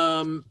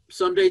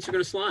some dates are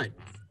going to slide,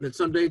 that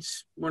some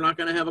dates we're not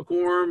going to have a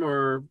quorum,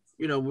 or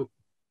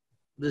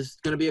there's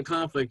going to be a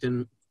conflict,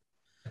 and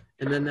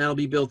then that'll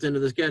be built into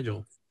the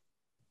schedule.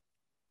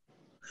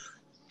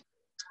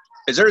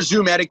 Is there a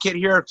Zoom etiquette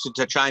here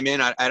to chime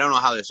in? I don't know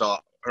how this all.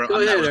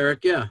 Go ahead, Eric.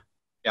 Yeah.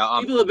 Yeah.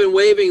 People have been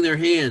waving their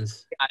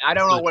hands. I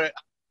don't know what.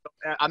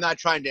 I'm not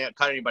trying to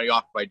cut anybody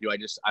off if I do.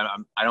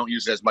 I don't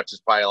use it as much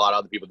as probably a lot of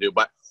other people do.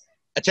 But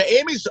to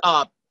Amy's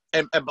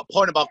and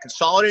point about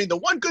consolidating, the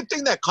one good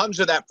thing that comes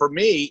of that for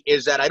me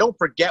is that I don't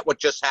forget what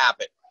just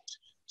happened.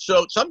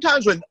 So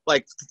sometimes when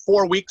like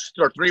 4 weeks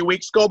or 3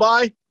 weeks go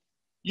by,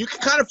 you can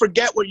kind of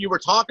forget what you were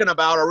talking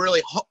about or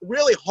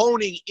really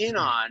honing in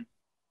on,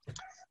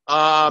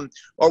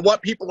 or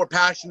what people were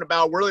passionate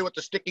about, really what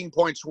the sticking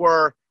points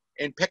were,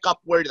 and pick up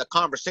where the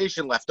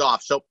conversation left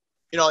off. So,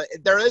 you know,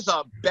 there is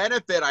a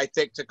benefit, I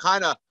think, to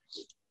kind of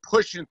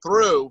pushing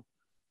through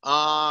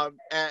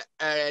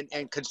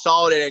and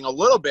consolidating a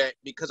little bit,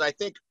 because I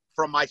think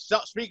from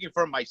myself, speaking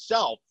for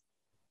myself,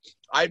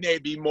 I may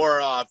be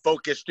more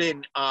focused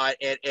in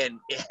and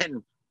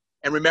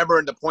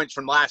remembering the points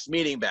from last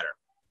meeting better.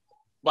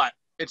 But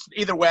it's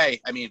either way.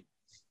 I mean,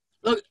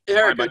 look,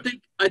 Eric,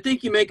 I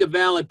think you make a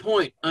valid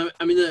point.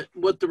 I mean,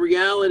 what the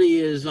reality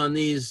is on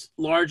these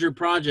larger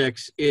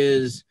projects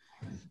is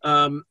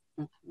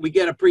we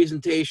get a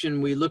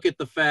presentation, we look at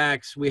the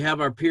facts, we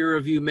have our peer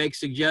review make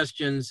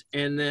suggestions,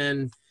 and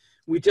then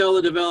we tell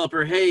the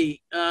developer,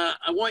 hey,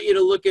 I want you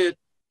to look at,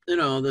 you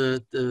know,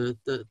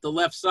 the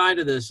left side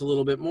of this a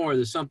little bit more.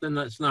 There's something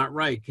that's not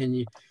right. Can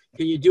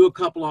you do a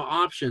couple of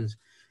options?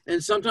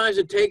 And sometimes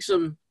it takes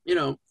them, you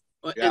know,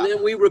 and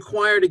then we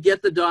require to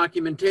get the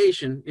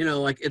documentation, you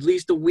know, like at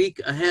least a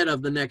week ahead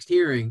of the next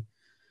hearing.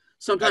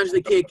 Sometimes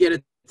they can't get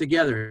it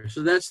together.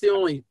 So that's the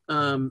only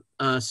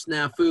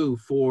snafu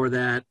for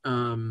that,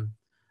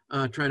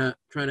 trying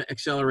to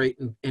accelerate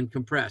and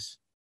compress.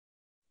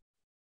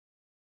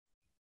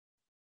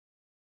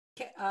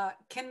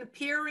 Can the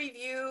peer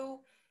review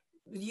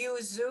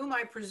use Zoom,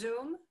 I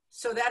presume?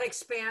 So that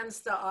expands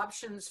the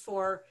options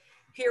for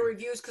peer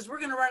reviews, because we're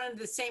going to run into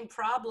the same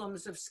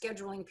problems of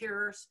scheduling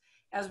peers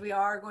as we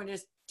are going to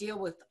deal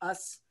with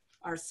us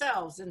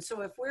ourselves. And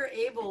so if we're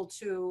able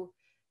to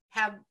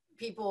have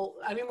people,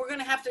 I mean, we're going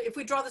to have to, if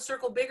we draw the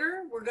circle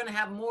bigger, we're going to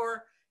have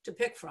more to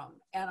pick from.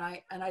 And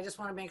I just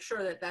want to make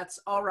sure that that's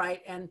all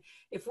right. And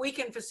if we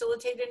can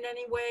facilitate in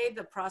any way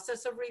the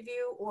process of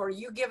review, or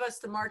you give us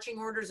the marching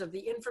orders of the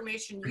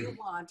information you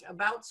want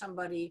about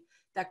somebody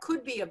that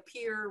could be a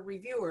peer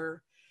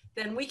reviewer,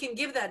 then we can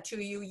give that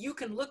to you. You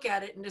can look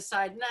at it and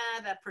decide,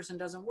 nah, that person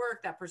doesn't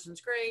work, that person's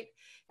great.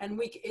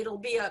 And it'll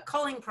be a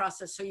culling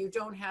process, so you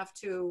don't have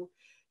to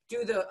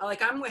do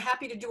I'm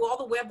happy to do all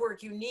the web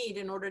work you need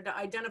in order to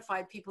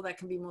identify people that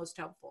can be most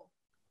helpful.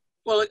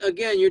 Well,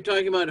 again, you're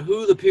talking about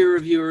who the peer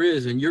reviewer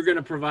is, and you're going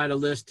to provide a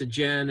list to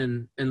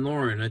Jen and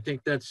Lauren. I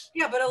think that's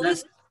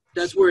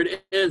where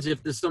it ends.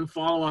 If there's some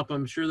follow-up,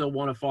 I'm sure they'll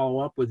want to follow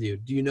up with you.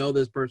 Do you know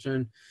this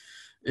person?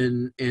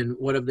 And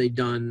what have they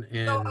done?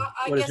 And so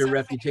what is their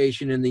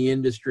reputation in the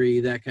industry?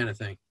 That kind of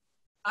thing.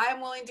 I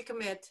am willing to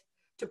commit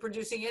to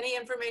producing any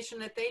information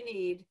that they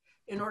need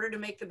in order to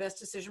make the best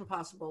decision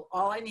possible.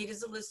 All I need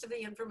is a list of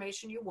the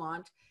information you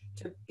want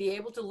to be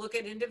able to look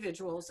at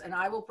individuals, and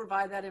I will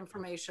provide that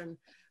information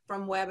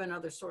from web and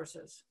other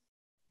sources.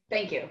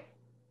 Thank you.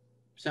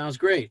 Sounds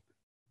great.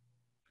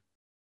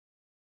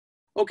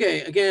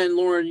 Okay, again,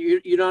 Lauren,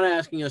 you're not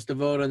asking us to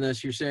vote on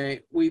this. You're saying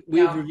we've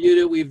reviewed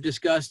it, we've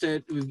discussed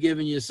it, we've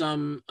given you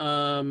some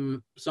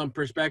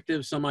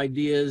perspective, some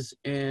ideas,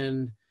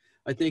 and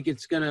I think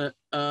it's gonna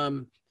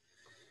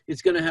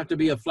have to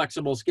be a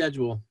flexible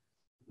schedule,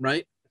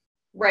 right?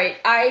 Right.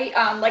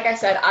 Like I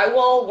said, I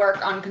will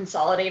work on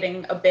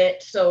consolidating a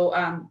bit. So,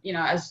 you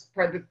know, as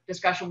per the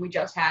discussion we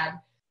just had,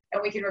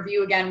 and we can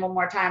review again one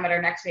more time at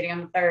our next meeting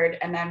on the 3rd,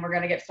 and then we're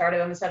going to get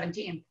started on the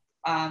 17th.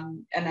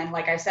 And then,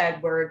 like I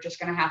said, we're just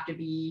going to have to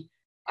be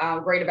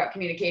great about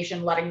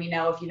communication, letting me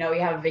know if you know you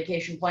have a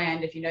vacation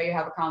planned, if you know you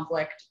have a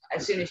conflict,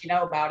 as soon as you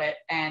know about it.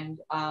 And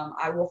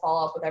I will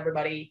follow up with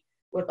everybody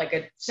with like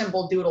a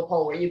simple doodle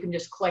poll where you can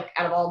just click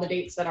out of all the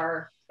dates that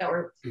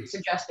we're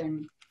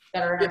suggesting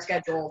that are in our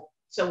schedule,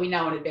 so we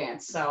know in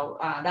advance. So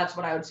that's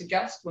what I would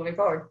suggest moving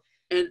forward.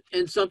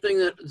 And something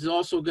that is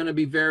also going to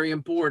be very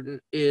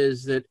important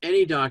is that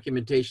any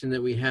documentation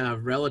that we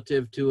have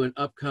relative to an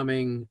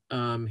upcoming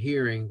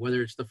hearing,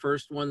 whether it's the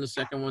first one, the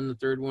second one, the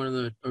third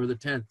one, or the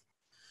 10th,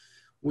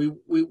 we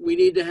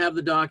need to have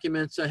the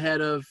documents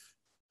ahead of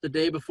the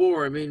day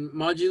before. I mean,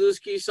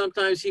 Modulewski,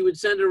 sometimes he would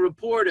send a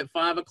report at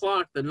 5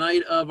 o'clock the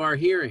night of our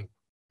hearing,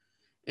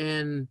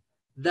 and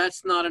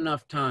that's not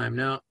enough time.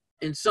 Now,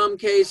 in some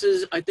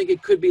cases, I think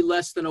it could be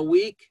less than a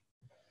week.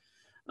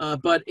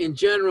 But in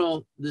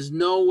general, there's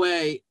no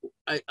way,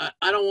 I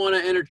don't want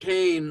to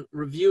entertain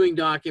reviewing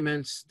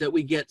documents that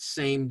we get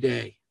same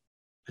day.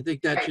 I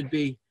think that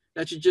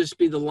should just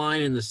be the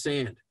line in the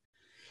sand.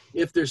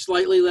 If they're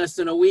slightly less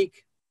than a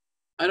week,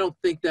 I don't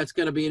think that's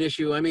going to be an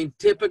issue. I mean,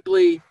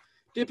 typically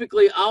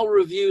I'll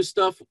review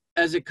stuff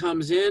as it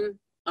comes in,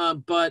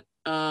 but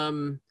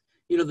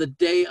you know, the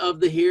day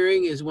of the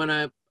hearing is when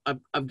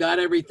I've got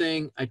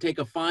everything. I take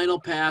a final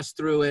pass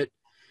through it,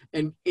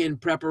 and in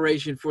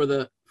preparation for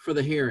the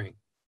hearing.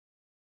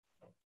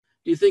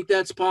 Do you think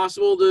that's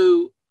possible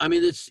to I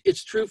mean,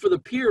 it's true for the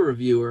peer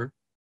reviewer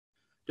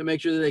to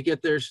make sure that they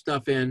get their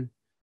stuff in,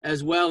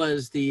 as well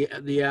as the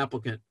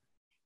applicant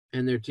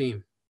and their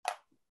team.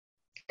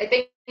 I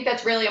think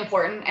that's really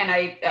important, and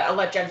I'll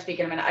let Jen speak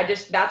in a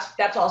minute.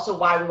 That's also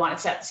why we want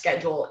to set the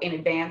schedule in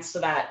advance, so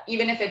that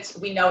even if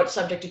we know it's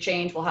subject to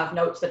change, we'll have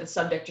notes that it's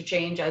subject to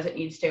change as it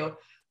needs to.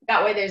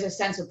 That way, there's a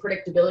sense of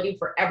predictability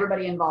for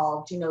everybody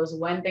involved who knows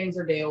when things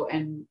are due.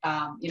 And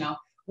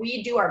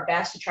we do our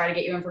best to try to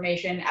get you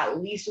information at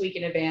least a week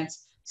in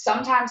advance.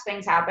 Sometimes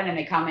things happen and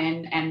they come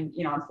in, and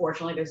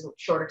unfortunately, there's a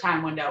shorter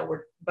time window.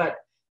 But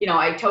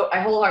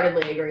I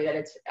wholeheartedly agree that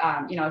it's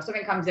if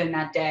something comes in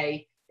that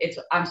day,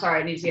 I'm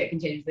sorry, I need to get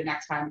continued to the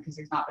next time because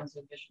there's not been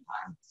sufficient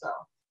time. So,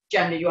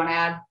 Jen, did you want to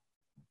add?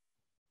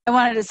 I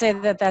wanted to say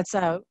that that's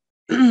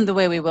the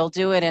way we will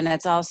do it, and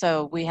it's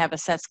also, we have a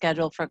set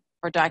schedule for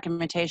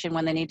documentation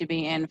when they need to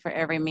be in for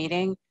every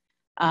meeting,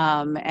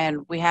 and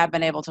we have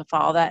been able to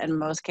follow that in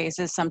most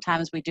cases.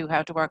 Sometimes we do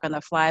have to work on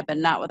the fly, but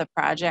not with a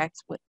project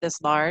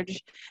this large.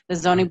 The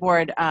zoning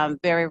board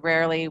very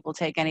rarely will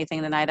take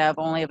anything the night of,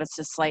 only if it's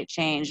a slight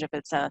change. If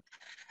it's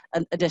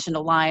an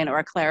additional line or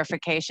a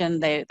clarification,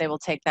 they will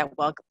take that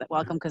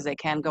welcome because they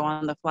can go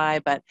on the fly.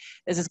 But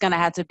this is going to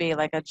have to be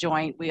like a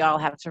joint. We all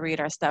have to read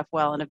our stuff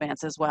well in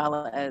advance, as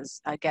well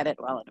as get it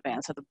well in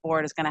advance. So the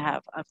board is going to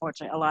have,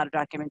 unfortunately, a lot of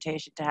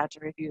documentation to have to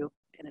review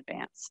in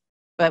advance.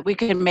 But we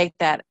can make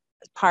that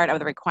part of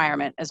the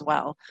requirement as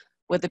well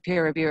with the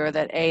peer reviewer,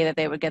 that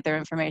they would get their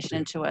information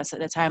into us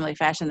in a timely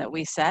fashion that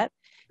we set,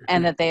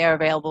 and that they are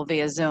available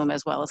via Zoom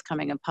as well as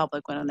coming in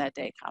public when that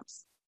day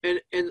comes. And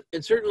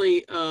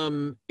certainly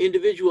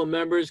individual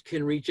members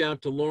can reach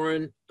out to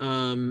Lauren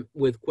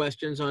with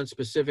questions on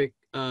specific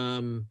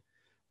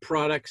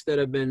products that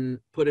have been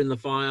put in the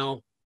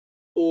file,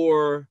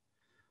 or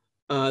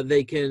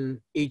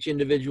each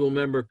individual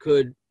member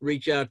could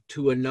reach out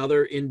to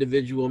another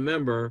individual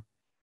member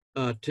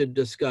to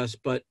discuss,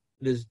 but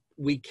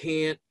we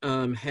can't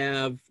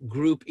have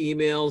group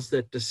emails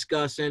that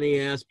discuss any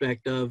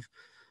aspect of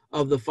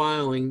the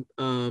filing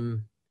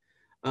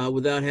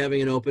without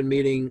having an open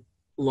meeting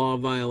law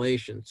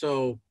violation.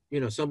 So,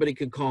 somebody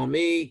could call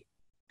me,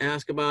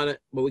 ask about it,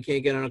 but we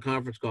can't get on a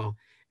conference call.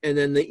 And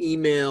then the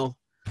email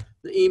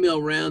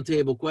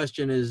roundtable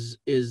question is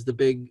the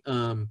big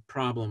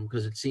problem,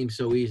 because it seems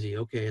so easy.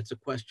 Okay, it's a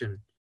question.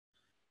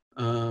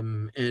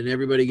 And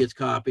everybody gets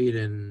copied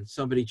and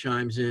somebody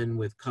chimes in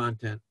with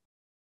content.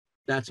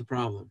 That's a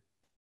problem.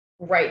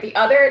 Right. The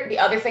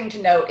other thing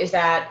to note is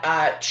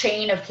that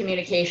chain of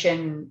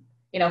communication.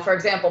 For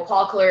example,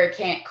 Paul Cleary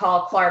can't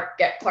call Clark,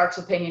 get Clark's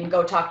opinion,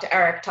 go talk to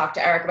Eric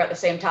about the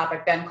same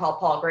topic, then call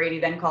Paul Grady,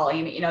 then call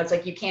Amy. It's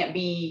like you can't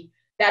be,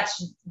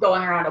 that's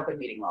going around open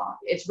meeting law.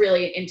 It's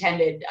really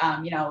intended,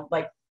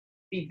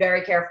 be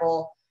very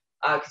careful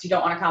because you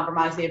don't want to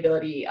compromise the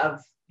ability of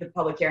the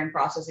public hearing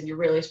process, and you're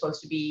really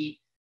supposed to be,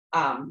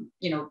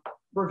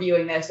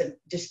 reviewing this and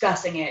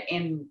discussing it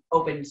in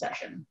open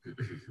session.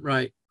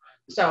 Right.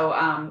 So,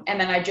 and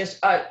then I just,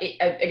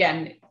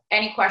 again,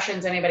 any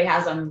questions anybody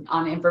has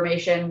on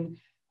information,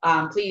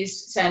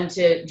 please send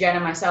to Jen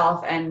and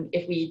myself. And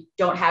if we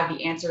don't have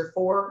the answer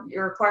for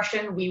your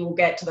question, we will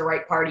get to the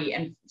right party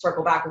and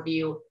circle back with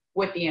you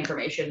with the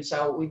information.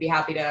 So we'd be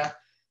happy to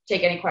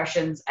take any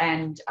questions.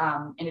 And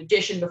in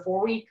addition,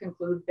 before we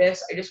conclude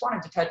this, I just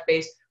wanted to touch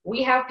base.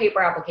 We have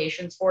paper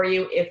applications for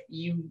you. If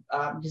you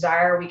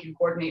desire, we can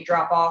coordinate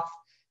drop off.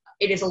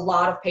 It is a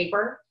lot of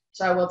paper.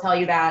 So I will tell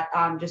you that,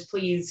 just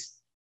please,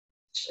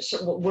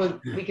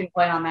 we can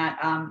plan on that.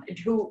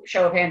 Who,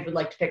 show of hands, would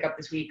like to pick up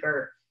this week,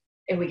 or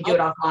if we can do it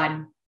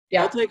offline?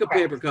 Yeah, I'll take a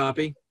paper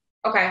copy.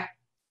 Okay,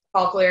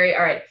 Paul Cleary.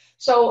 All right.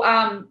 So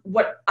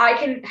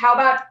how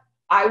about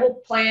I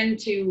will plan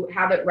to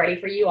have it ready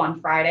for you on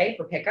Friday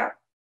for pickup,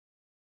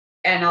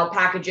 and I'll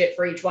package it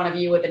for each one of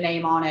you with a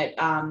name on it.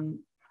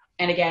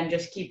 And again,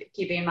 just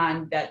keeping in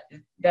mind that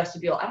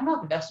vestibule, I don't know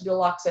if the vestibule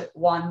locks at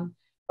 1,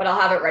 but I'll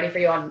have it ready for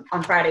you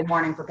on Friday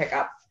morning for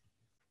pickup.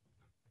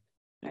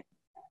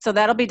 So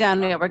that'll be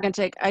done. We're going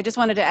to I just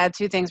wanted to add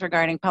 2 things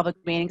regarding public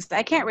meetings.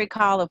 I can't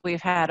recall if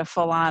we've had a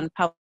full-on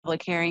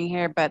public hearing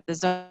here, but the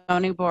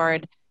zoning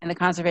board and the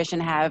conservation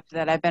have,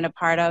 that I've been a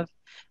part of.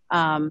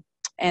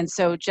 And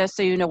so just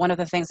so you know, one of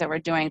the things that we're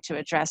doing to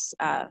address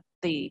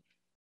the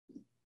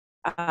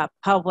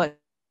public,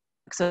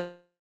 so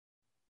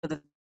that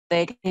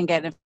they can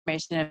get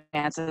information in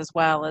advance, as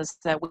well as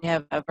that we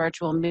have a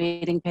virtual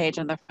meeting page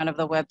on the front of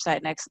the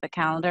website next to the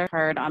calendar,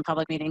 heard on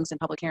public meetings and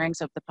public hearings,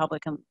 so if the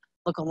public can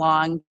look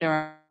along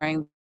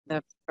during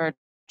the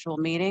virtual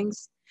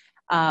meetings.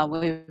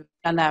 We've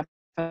done that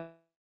for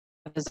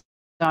the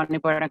zoning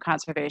board and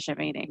conservation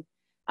meeting.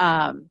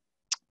 My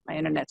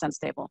internet's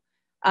unstable.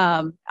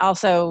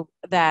 Also,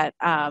 that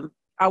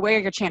aware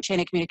your chain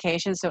of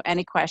communication. So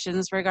any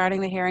questions regarding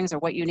the hearings or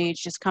what you need,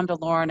 just come to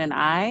Lauren and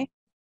I,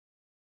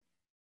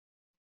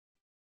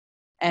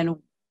 and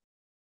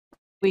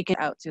we can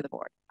out to the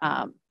board,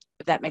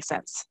 if that makes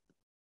sense.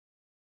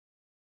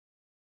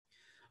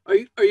 Are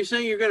you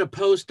saying you're going to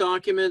post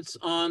documents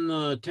on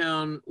the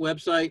town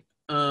website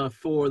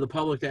for the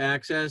public to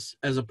access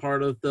as a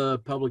part of the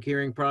public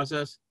hearing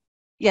process?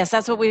 Yes,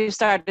 that's what we've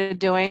started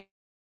doing,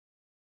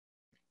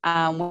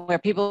 where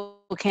people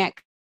can't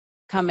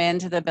come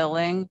into the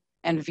building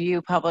and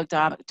view public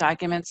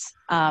documents.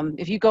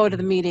 If you go to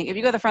the meeting, if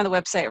you go to the front of the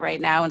website right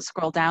now and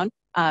scroll down,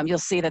 you'll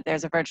see that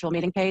there's a virtual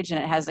meeting page,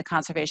 and it has the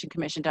Conservation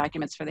Commission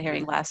documents for the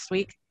hearing last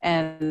week.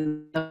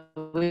 And the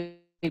week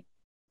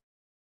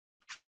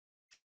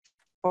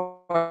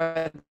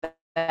before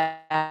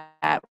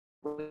that,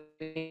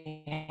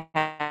 we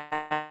had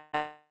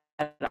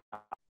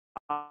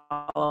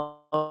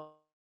all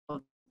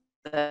of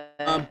the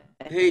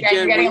Hey, Jen, Jen,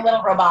 you're getting a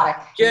little robotic.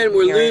 Jen,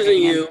 we're hearing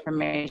losing you.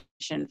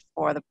 information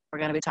for the, we're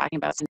going to be talking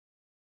about.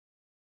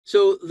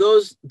 So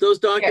those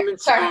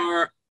documents sorry.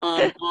 are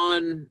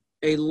on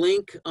a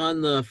link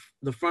on the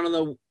front of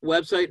the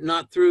website,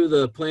 not through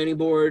the planning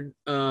board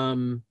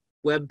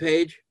web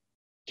page?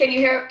 Can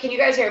you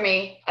guys hear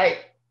me?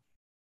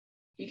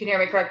 You can hear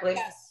me correctly?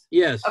 Yes.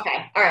 Yes.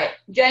 Okay, all right.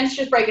 Jen's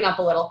just breaking up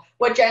a little.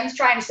 What Jen's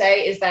trying to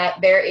say is that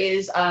there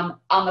is,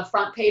 on the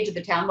front page of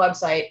the town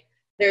website,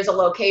 there's a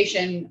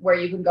location where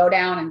you can go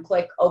down and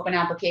click open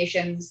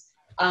applications.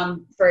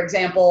 For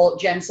example,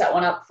 Jen set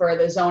one up for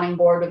the zoning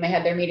board when they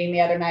had their meeting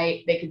the other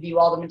night. They could view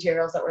all the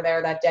materials that were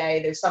there that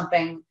day. There's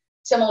something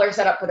similar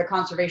set up for the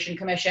Conservation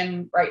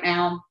Commission right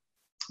now.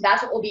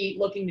 That's what we'll be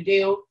looking to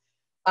do.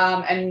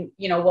 And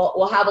you know,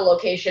 we'll have a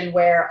location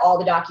where all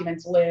the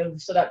documents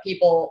live so that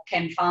people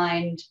can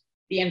find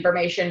the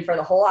information for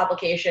the whole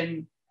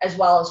application as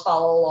well as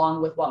follow along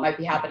with what might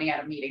be happening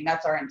at a meeting.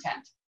 That's our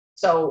intent.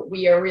 So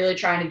we are really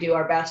trying to do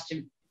our best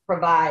to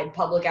provide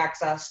public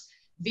access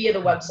via the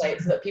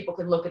website so that people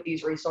can look at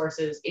these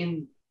resources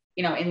in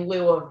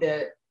lieu of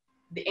the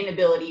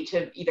inability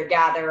to either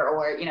gather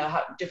or,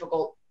 have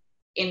difficult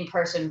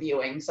in-person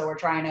viewing. So we're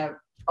trying to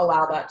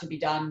allow that to be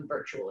done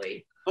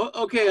virtually.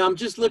 Okay, I'm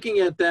just looking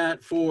at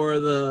that for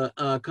the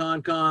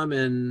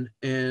Concom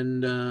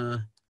and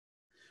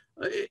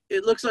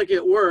it looks like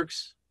it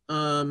works.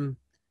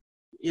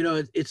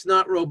 It's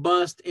not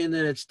robust in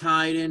that it's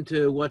tied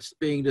into what's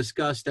being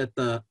discussed at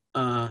the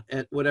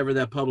at whatever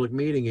that public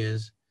meeting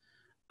is,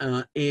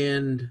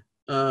 and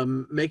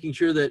making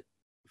sure that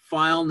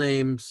file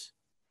names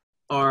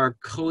are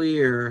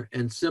clear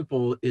and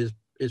simple is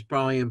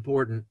probably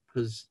important,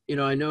 because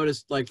I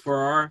noticed, like,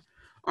 for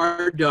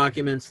our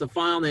documents, the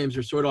file names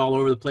are sort of all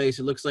over the place.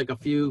 It looks like a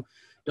few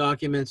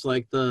documents,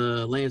 like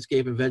the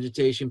landscape and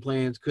vegetation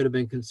plans, could have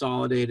been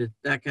consolidated,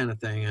 that kind of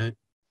thing.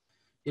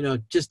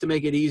 Just to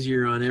make it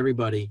easier on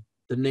everybody.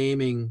 The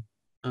naming,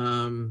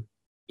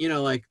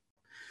 like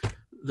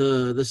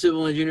the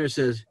civil engineer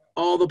says,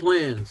 all the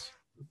plans,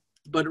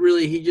 but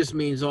really he just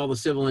means all the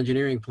civil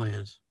engineering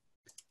plans.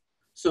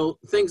 So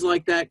things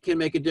like that can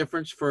make a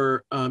difference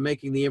for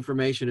making the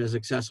information as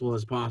accessible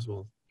as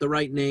possible. The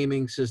right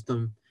naming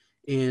system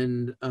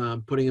and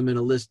putting them in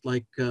a list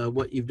like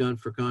what you've done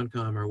for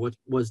Concom or what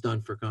was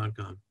done for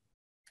Concom.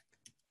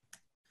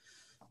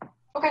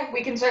 Okay,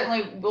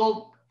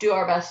 we'll do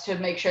our best to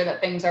make sure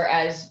that things are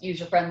as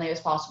user-friendly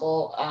as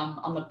possible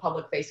on the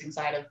public-facing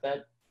side of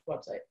the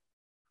website.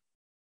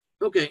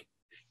 Okay.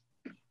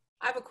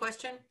 I have a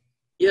question.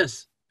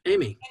 Yes,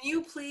 Amy. Can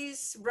you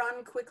please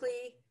run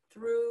quickly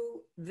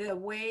through the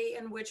way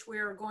in which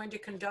we're going to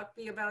conduct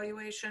the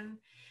evaluation?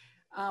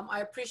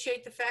 I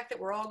appreciate the fact that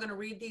we're all going to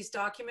read these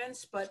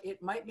documents, but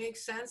it might make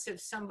sense if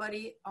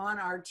somebody on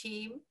our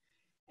team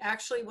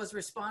actually was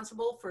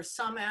responsible for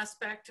some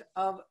aspect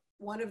of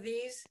one of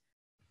these,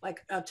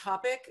 like a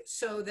topic,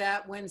 so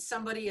that when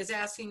somebody is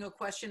asking a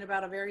question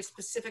about a very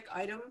specific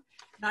item,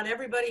 not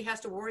everybody has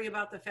to worry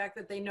about the fact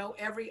that they know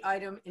every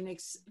item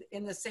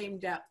in the same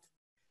depth.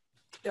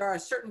 There are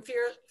certain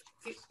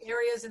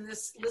areas in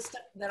this list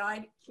that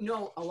I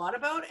know a lot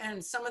about,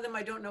 and some of them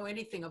I don't know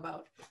anything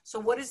about. So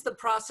what is the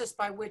process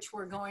by which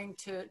we're going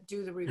to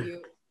do the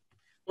review?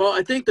 Well,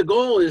 I think the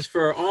goal is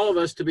for all of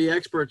us to be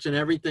experts in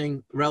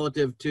everything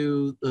relative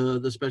to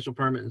the special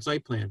permit and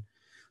site plan.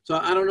 So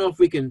I don't know if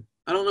we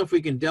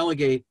can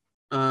delegate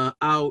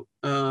out,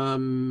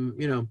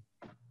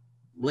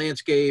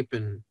 landscape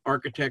and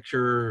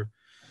architecture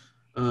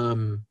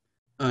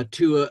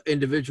to an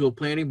individual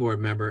planning board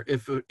member.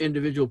 If an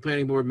individual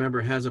planning board member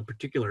has a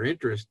particular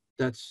interest,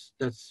 that's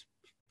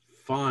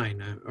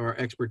fine, or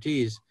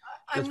expertise,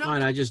 that's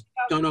fine. I just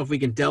don't know if we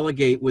can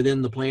delegate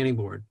within the planning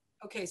board.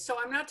 Okay, so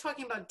I'm not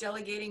talking about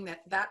delegating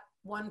that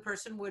one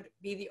person would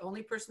be the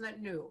only person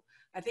that knew.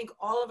 I think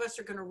all of us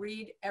are going to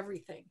read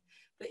everything.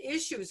 The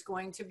issue is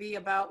going to be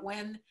about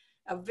when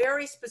a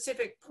very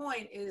specific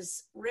point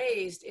is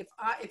raised.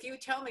 If you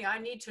tell me I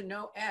need to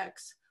know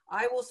X,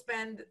 I will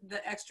spend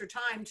the extra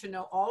time to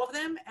know all of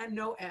them and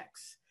know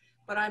X.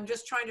 But I'm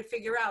just trying to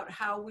figure out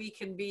how we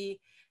can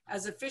be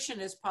as efficient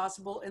as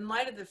possible in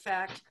light of the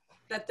fact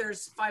that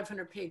there's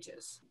 500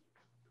 pages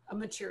of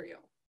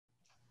material.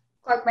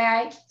 Clark, may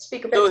I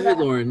speak a bit? Go to ahead,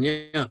 that? Lauren.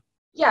 Yeah.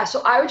 Yeah,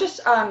 so I would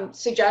just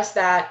suggest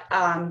that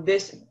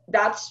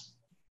that's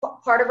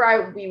part of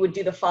why we would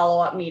do the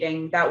follow-up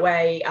meeting. That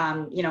way,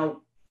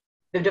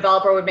 the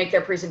developer would make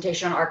their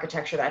presentation on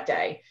architecture that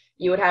day.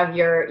 You would have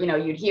your,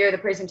 you'd hear the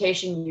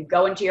presentation, you'd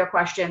go into your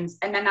questions,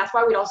 and then that's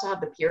why we'd also have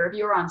the peer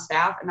reviewer on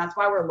staff, and that's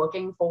why we're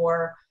looking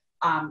for,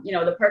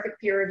 the perfect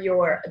peer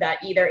reviewer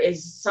that either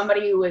is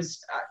somebody who is,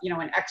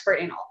 an expert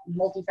in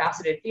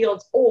multifaceted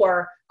fields,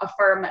 or a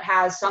firm that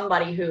has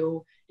somebody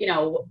who,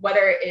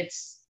 whether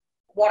it's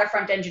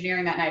waterfront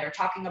engineering that night or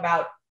talking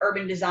about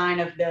urban design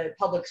of the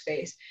public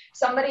space,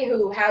 somebody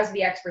who has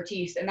the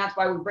expertise, and that's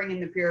why we bring in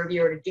the peer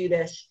reviewer to do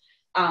this.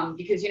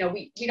 Because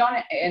we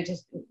don't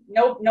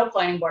no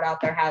planning board out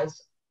there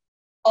has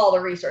all the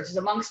resources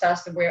amongst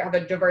us. We have a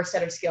diverse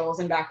set of skills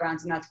and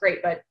backgrounds, and that's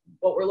great. But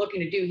what we're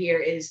looking to do here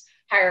is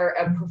hire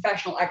a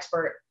professional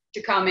expert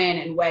to come in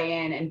and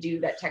weigh in and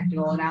do that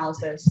technical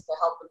analysis to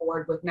help the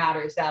board with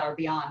matters that are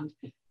beyond,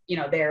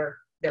 their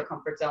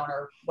comfort zone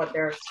or what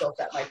their skill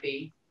set might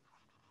be.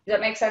 Does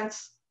that make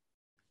sense?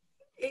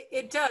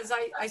 It does.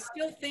 I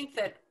still think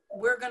that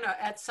we're going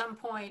to at some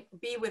point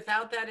be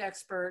without that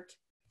expert,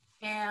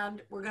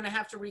 and we're going to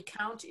have to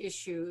recount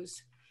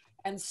issues.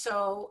 And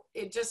so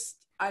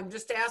I'm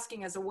just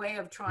asking as a way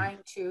of trying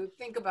to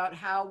think about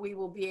how we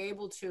will be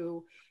able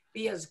to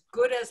be as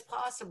good as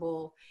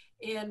possible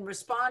in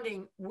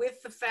responding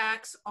with the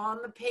facts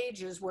on the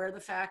pages where the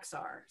facts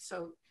are.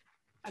 So,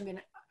 I mean,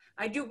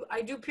 I do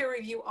peer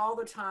review all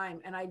the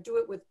time, and I do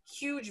it with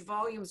huge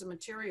volumes of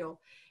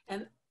material.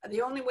 And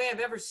the only way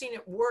I've ever seen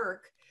it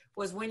work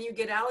was when you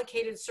get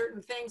allocated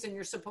certain things and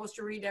you're supposed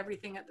to read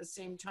everything at the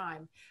same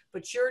time.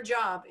 But your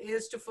job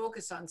is to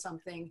focus on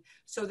something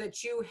so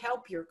that you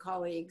help your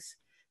colleagues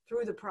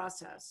through the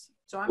process.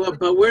 So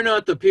but we're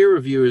not the peer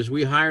reviewers.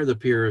 We hire the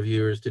peer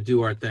reviewers to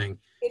do our thing.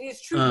 It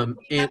is true. But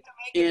we have to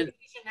make a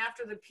decision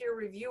after the peer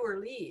reviewer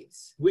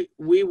leaves. We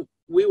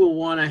will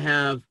want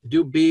to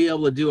be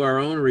able to do our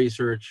own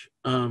research.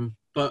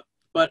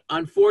 But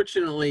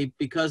unfortunately,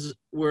 because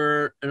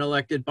we're an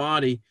elected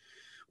body,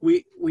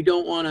 we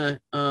don't want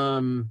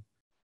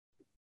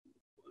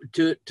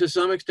to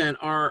some extent,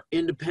 our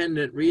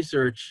independent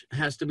research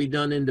has to be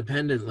done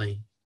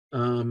independently.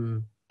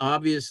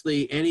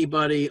 Obviously,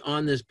 anybody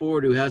on this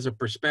board who has a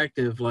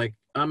perspective, like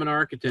I'm an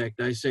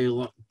architect, I say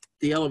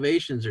the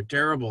elevations are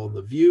terrible.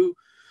 The view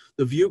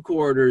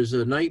corridor is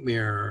a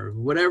nightmare, or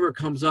whatever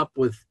comes up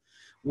with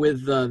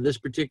this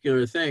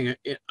particular thing.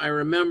 I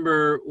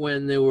remember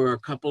when there were a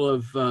couple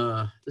of,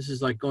 this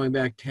is like going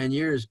back 10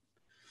 years,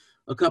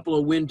 a couple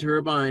of wind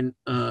turbine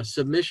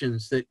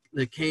submissions that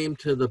came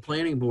to the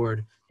planning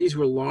board. These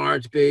were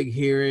large, big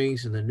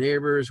hearings, and the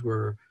neighbors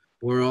were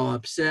all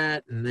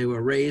upset, and they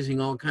were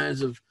raising all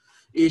kinds of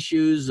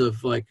issues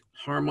of like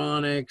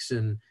harmonics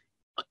and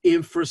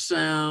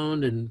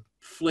infrasound and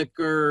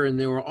flicker, and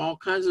there were all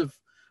kinds of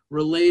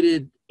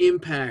related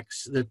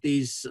impacts that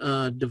these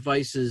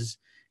devices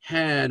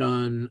had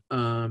on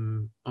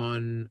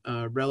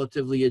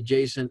relatively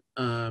adjacent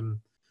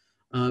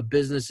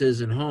businesses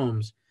and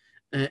homes.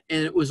 And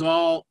it was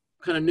all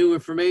kind of new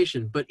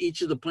information, but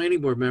each of the planning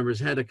board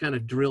members had to kind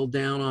of drill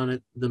down on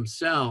it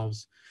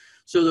themselves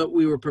so that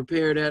we were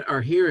prepared at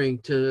our hearing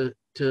to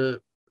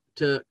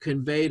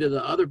convey to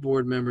the other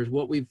board members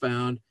what we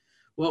found,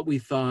 what we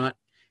thought,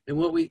 and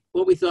what we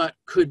thought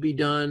could be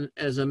done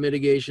as a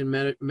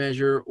mitigation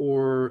measure,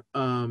 or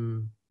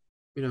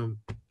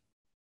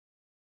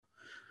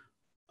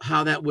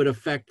how that would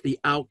affect the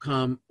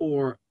outcome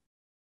or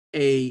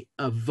a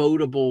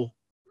votable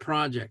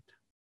project.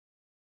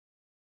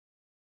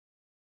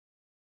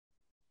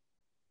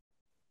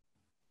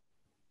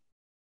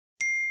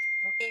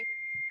 Okay.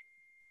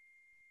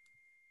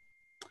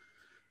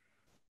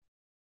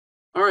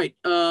 All right.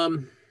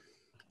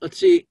 Let's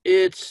see.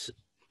 It's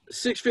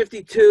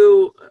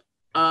 6:52.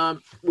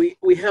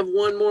 We have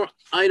one more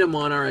item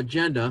on our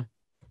agenda,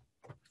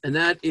 and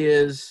that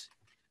is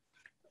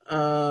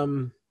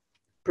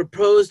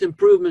proposed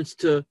improvements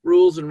to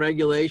rules and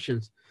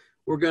regulations.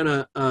 We're going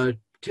to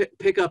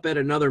pick up at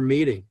another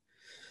meeting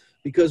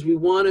because we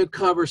want to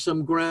cover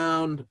some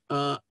ground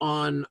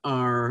on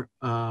our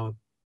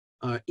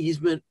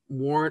easement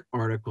warrant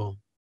article.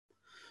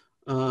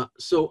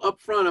 So up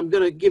front, I'm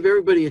going to give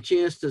everybody a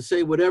chance to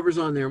say whatever's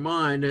on their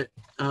mind.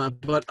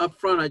 But up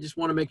front, I just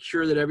want to make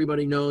sure that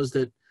everybody knows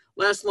that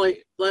last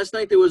night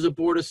there was a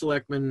Board of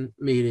Selectmen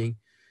meeting.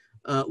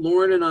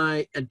 Lauren and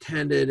I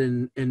attended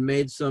and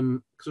made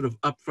some sort of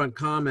upfront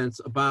comments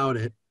about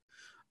it.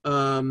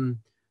 The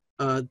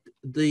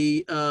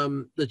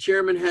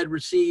chairman had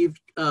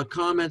received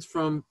comments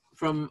from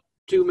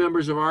two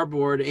members of our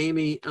board,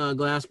 Amy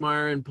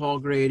Glassmeyer and Paul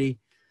Grady,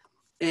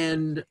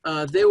 and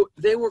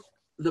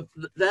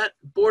that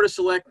Board of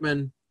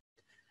Selectmen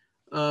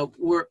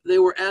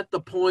were at the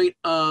point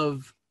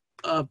of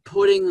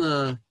voting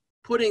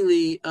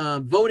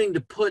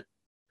to put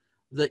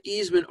the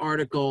easement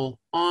article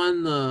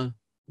on the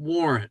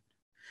warrant.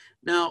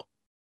 Now,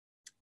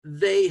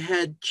 they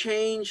had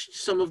changed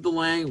some of the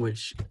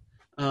language.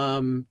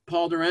 Paul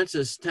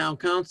Durensis, town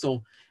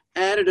council,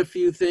 added a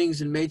few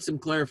things and made some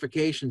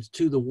clarifications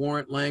to the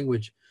warrant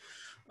language.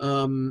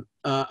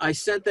 I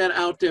sent that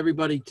out to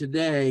everybody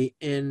today,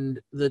 and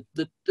the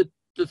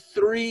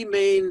three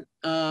main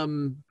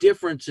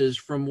differences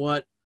from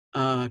what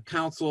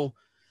council,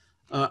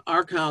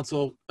 our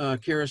council,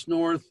 Karis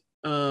North,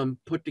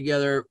 put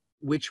together,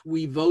 which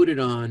we voted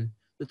on.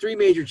 The three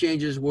major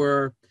changes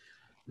were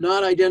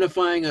not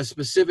identifying a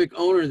specific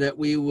owner that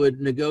we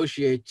would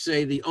negotiate,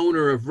 say the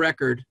owner of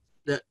record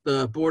that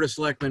the Board of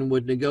Selectmen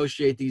would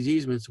negotiate these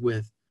easements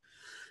with,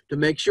 to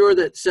make sure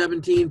that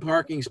 17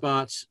 parking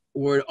spots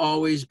would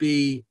always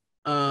be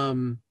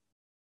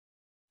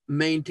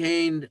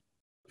maintained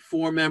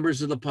for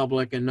members of the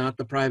public and not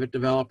the private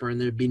developer, and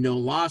there'd be no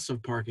loss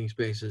of parking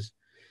spaces,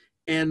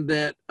 and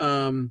that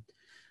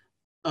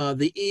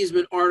the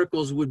easement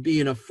articles would be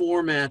in a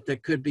format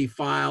that could be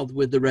filed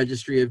with the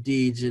Registry of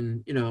Deeds,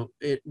 and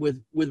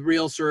with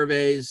real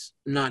surveys,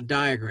 not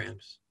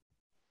diagrams,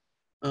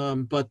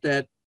 but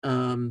that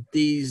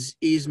these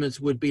easements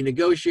would be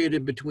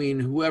negotiated between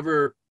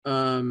whoever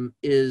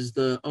is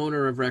the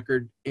owner of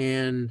record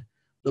and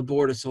the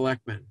Board of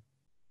Selectmen.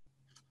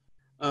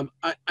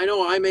 I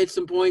know I made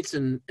some points,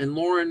 and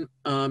Lauren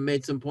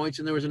made some points,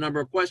 and there was a number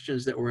of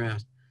questions that were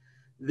asked.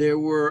 There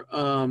were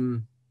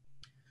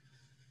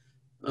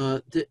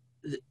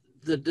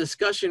the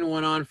discussion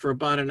went on for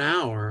about an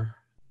hour,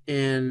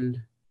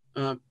 and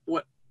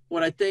what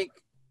I think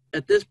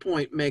at this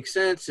point makes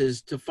sense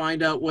is to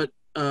find out what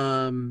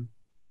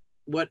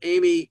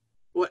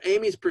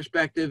Amy's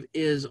perspective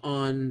is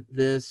on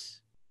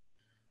this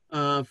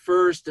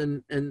first,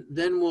 and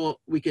then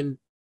we can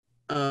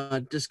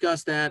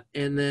discuss that,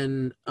 and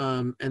then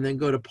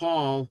go to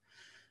Paul,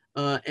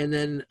 and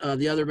then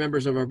the other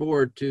members of our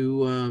board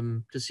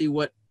to see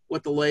what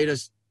the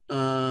latest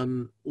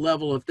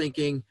level of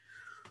thinking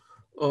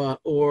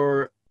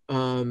or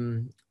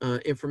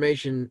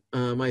information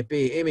might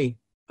be. Amy,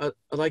 I'd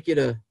like you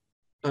to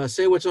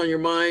say what's on your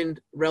mind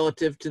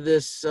relative to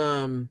this,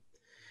 and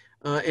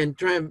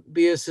try and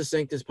be as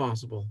succinct as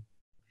possible.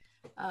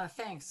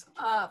 Thanks.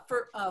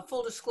 For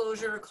full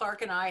disclosure,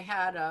 Clark and I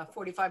had a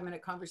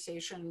 45-minute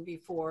conversation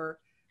before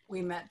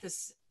we met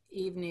this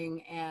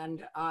evening,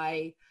 and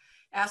I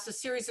asked a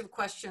series of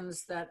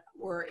questions that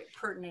were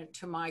pertinent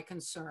to my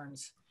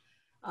concerns.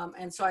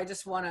 And so I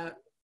just want to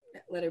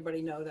let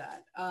everybody know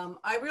that.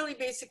 I really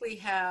basically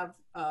have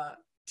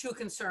two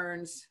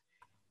concerns.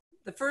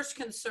 The first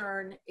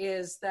concern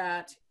is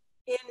that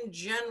in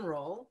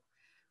general,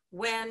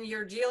 when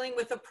you're dealing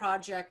with a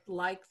project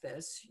like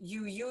this,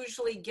 you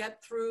usually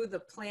get through the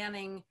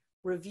planning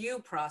review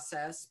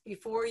process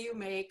before you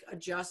make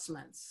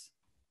adjustments.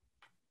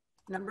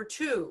 Number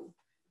two,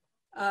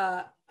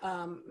 Mr.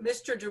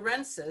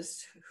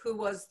 Durensis, who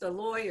was the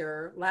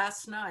lawyer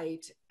last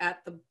night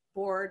at the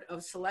Board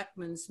of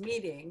Selectmen's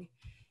meeting,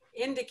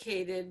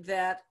 indicated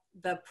that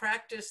the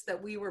practice that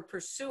we were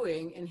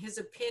pursuing, in his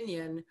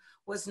opinion,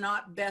 was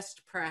not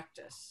best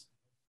practice.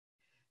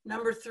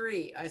 Number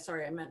three, I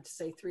meant to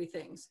say three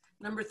things.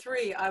 Number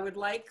three, I would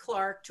like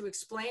Clark to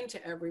explain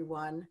to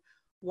everyone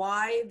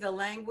why the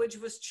language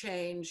was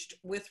changed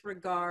with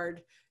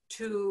regard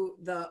to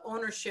the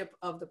ownership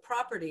of the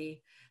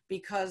property,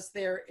 because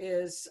there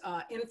is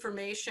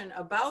information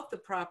about the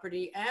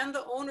property and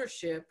the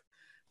ownership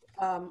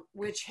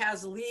which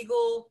has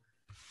legal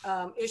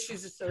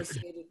issues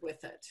associated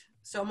with it.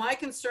 So my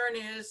concern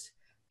is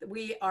that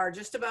we are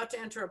just about to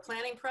enter a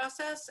planning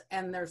process,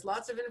 and there's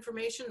lots of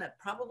information that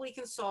probably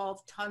can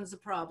solve tons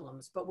of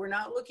problems, but we're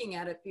not looking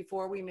at it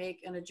before we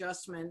make an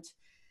adjustment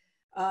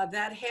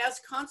that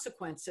has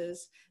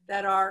consequences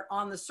that are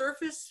on the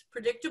surface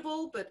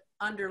predictable, but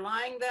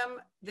underlying them,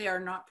 they are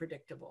not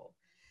predictable.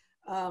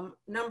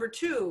 Number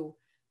two,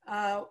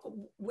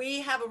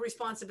 we have a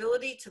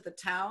responsibility to the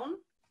town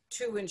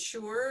to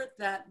ensure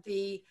that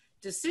the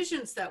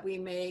decisions that we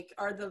make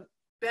are the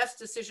best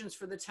decisions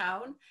for the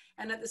town,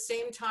 and at the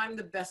same time,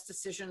 the best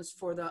decisions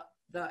for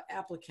the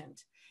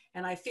applicant.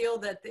 And I feel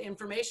that the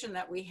information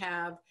that we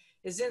have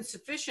is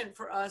insufficient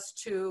for us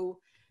to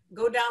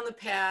go down the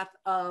path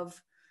of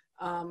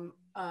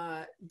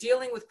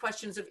dealing with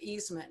questions of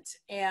easement.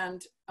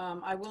 And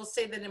I will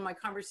say that in my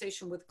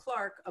conversation with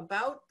Clark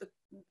about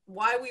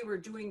why we were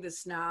doing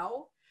this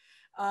now,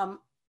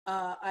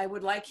 I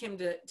would like him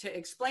to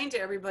explain to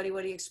everybody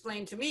what he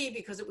explained to me,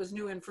 because it was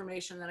new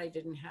information that I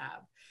didn't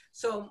have.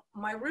 So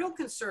my real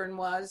concern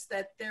was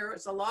that there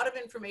is a lot of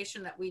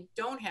information that we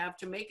don't have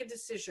to make a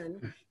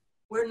decision.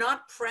 We're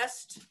not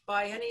pressed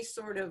by any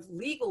sort of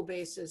legal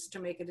basis to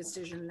make a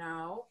decision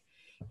now.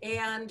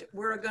 And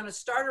we're going to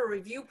start a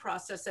review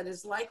process that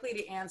is likely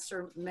to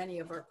answer many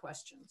of our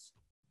questions.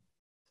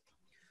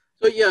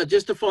 So yeah,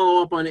 just to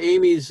follow up on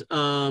Amy's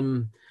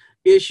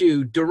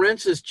issue,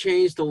 Durensis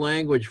changed the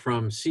language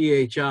from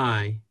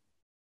CHI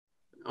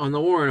on the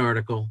Warren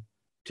article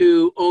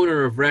to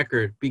owner of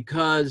record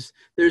because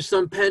there's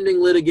some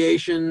pending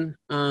litigation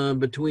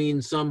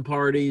between some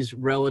parties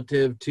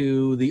relative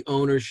to the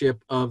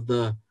ownership of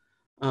the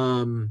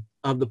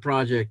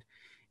project.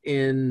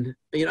 And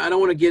I don't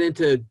want to get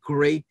into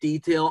great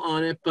detail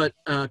on it, but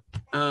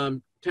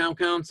town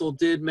council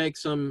did make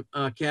some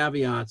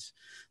caveats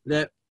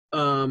that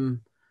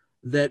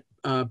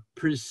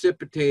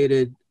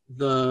precipitated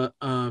the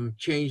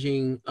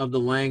changing of the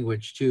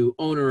language to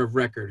owner of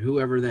record,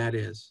 whoever that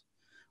is.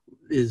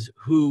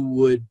 who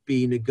would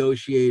be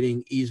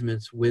negotiating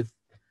easements with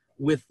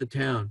the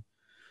town.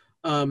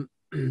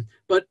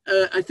 But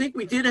I think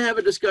we did have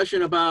a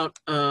discussion about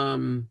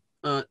the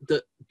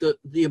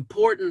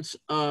importance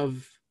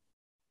of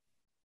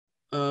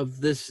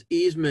this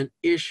easement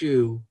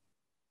issue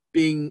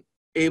being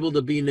able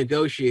to be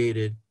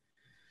negotiated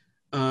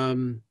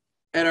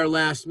at our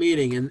last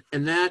meeting,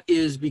 and that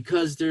is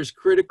because there's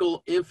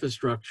critical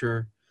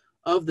infrastructure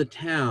of the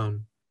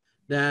town.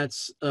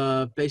 That's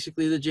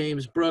basically the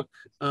James Brook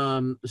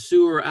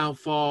sewer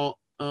outfall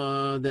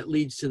that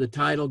leads to the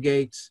tidal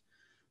gates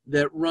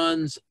that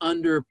runs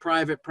under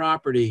private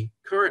property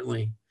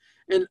currently.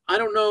 And I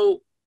don't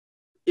know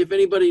if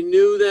anybody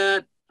knew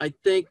that. I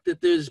think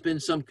that there's been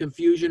some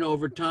confusion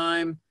over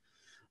time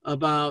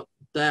about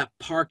that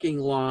parking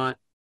lot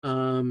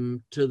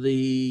to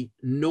the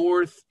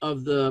north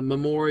of the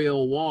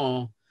memorial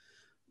wall.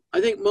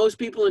 I think most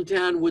people in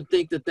town would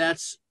think that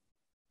that's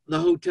the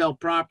hotel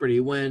property,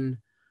 when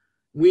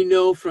we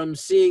know from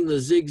seeing the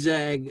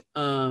zigzag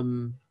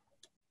diagram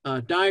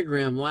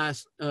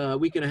last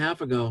week and a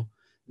half ago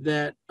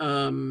that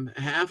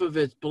half of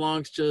it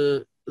belongs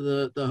to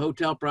the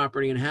hotel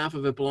property and half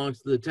of it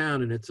belongs to the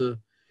town, and it's a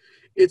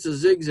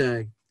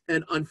zigzag.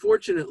 And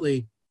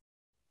unfortunately,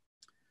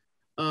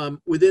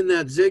 within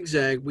that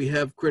zigzag, we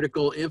have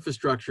critical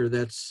infrastructure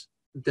that's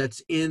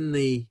in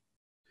the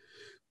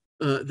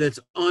that's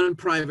on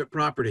private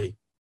property,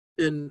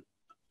 and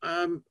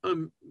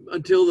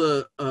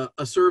until a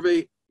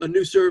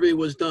new survey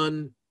was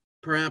done,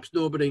 perhaps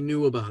nobody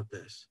knew about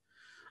this.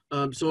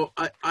 So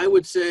I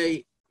would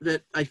say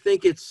that I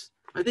think it's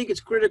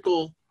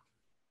critical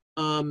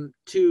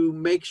to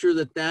make sure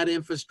that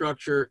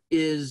infrastructure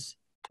is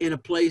in a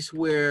place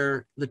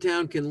where the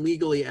town can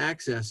legally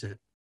access it.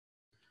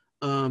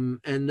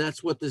 And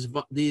that's what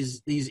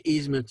these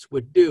easements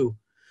would do.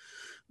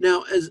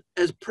 Now,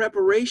 as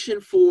preparation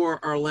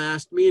for our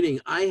last meeting,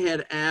 I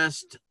had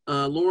asked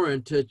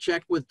Lauren to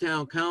check with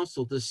town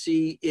council to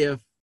see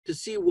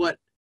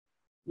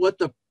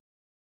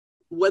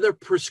whether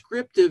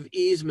prescriptive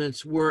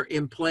easements were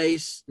in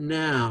place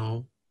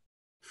now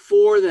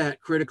for that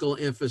critical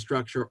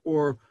infrastructure,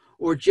 or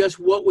just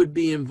what would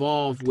be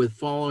involved with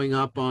following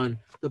up on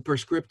the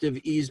prescriptive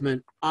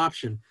easement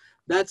option.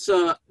 That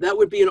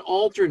would be an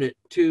alternate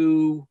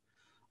to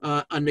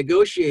a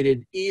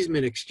negotiated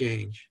easement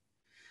exchange.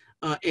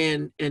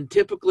 And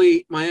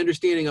typically my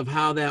understanding of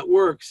how that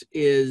works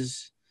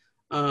is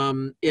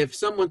if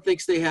someone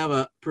thinks they have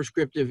a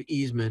prescriptive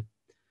easement,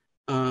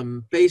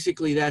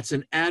 basically that's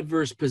an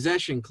adverse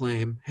possession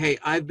claim. Hey,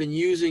 I've been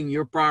using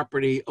your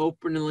property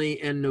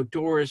openly and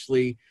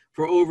notoriously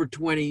for over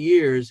 20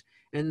 years,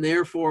 and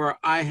therefore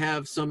I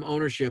have some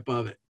ownership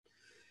of it.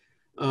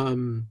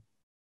 And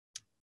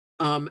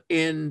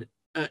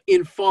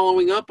in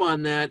following up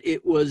on that,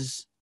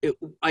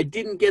 I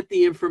didn't get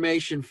the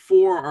information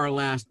for our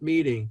last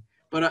meeting,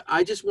 but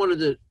I just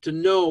wanted to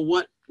know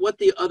what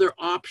the other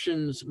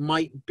options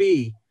might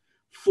be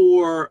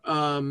for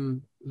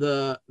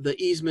the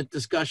easement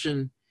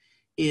discussion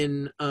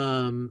and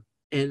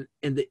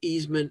the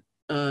easement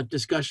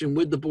discussion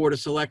with the Board of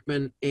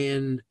Selectmen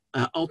and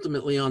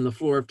ultimately on the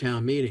floor of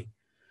town meeting.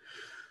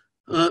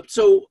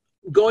 So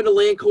going to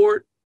land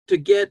court to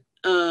get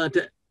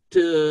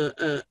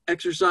to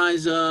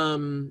exercise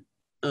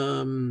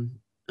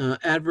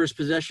adverse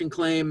possession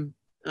claim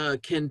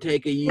can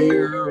take a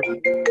year,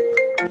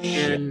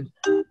 and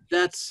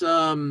that's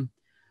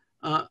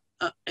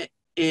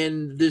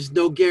and there's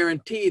no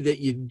guarantee that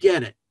you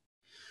get it.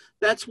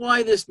 That's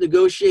why this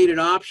negotiated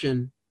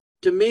option,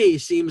 to me,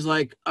 seems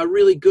like a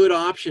really good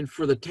option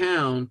for the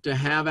town to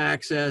have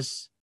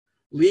access,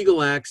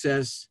 legal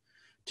access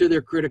to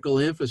their critical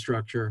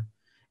infrastructure,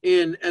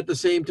 and at the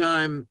same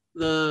time,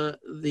 the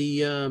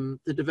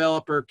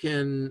developer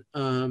can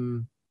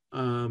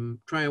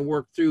try and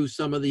work through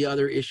some of the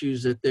other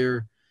issues that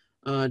their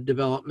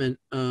development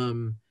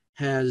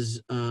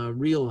has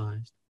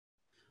realized.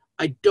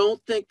 I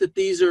don't think that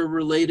these are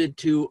related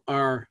to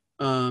our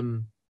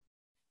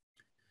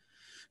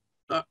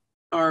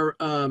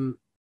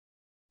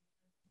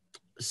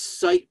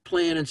site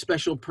plan and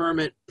special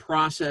permit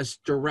process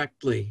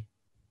directly.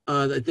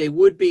 That they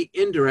would be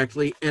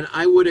indirectly, and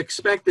I would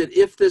expect that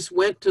if this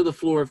went to the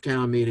floor of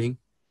town meeting,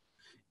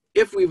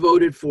 if we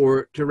voted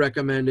to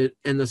recommend it,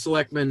 and the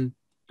selectmen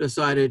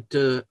decided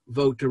to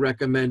vote to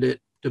recommend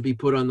it to be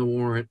put on the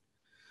warrant,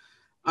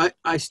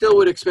 I still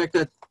would expect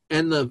that,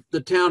 and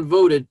the town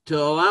voted to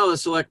allow the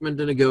selectmen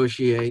to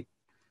negotiate.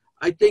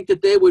 I think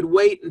that they would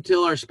wait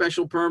until our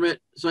special permit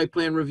site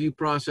plan review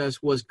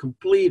process was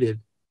completed,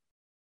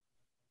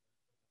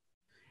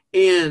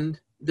 and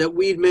that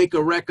we'd make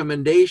a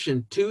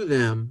recommendation to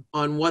them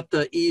on what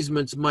the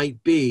easements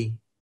might be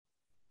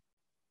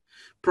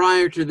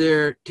prior to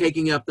their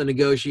taking up the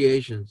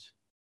negotiations.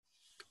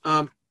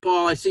 Paul,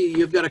 I see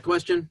you've got a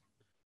question.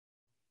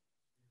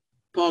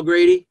 Paul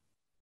Grady.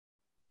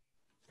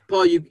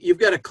 Paul, you've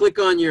got to click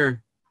on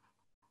your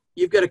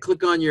mute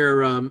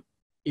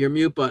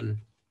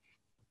button.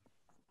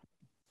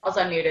 I was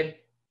unmuted.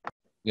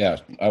 Yeah,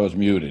 I was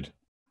muted.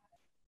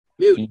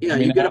 Mute. Can you Yeah, hear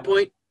me you got a now?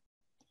 point?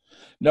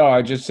 No,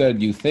 I just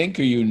said you think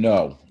or you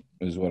know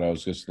is what I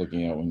was just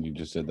looking at when you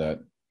just said that.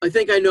 I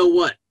think I know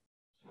what.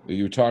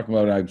 You were talking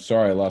about, I'm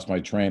sorry, I lost my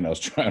train. I was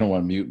trying to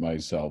unmute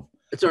myself.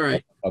 It's all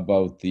right.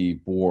 About the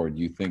board,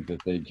 you think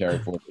that they carry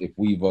forward if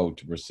we vote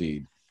to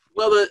proceed?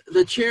 Well,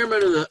 the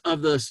chairman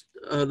of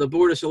the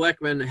Board of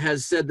Selectmen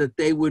has said that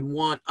they would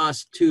want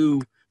us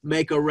to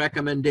make a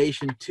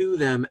recommendation to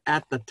them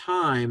at the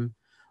time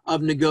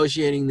of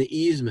negotiating the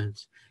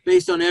easements,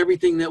 based on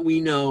everything that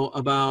we know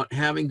about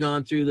having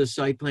gone through the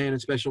site plan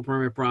and special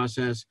permit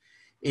process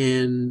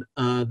and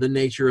the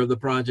nature of the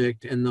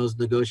project and those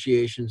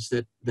negotiations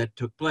that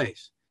took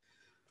place.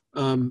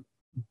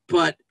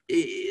 But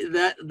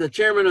that the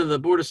chairman of the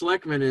Board of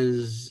Selectmen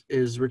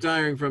is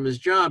retiring from his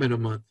job in a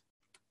month.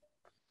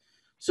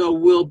 So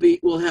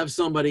we'll have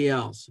somebody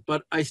else,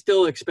 but I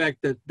still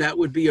expect that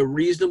would be a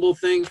reasonable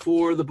thing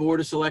for the Board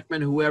of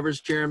Selectmen,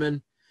 whoever's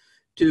chairman,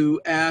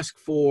 to ask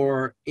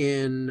for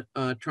in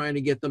trying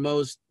to get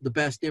the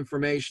best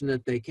information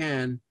that they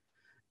can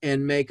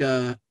and make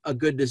a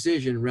good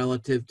decision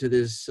relative to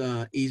this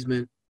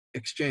easement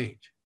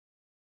exchange.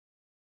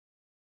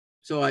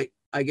 So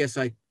I guess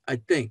I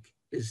think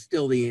is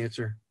still the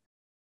answer.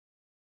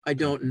 I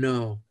don't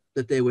know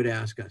that they would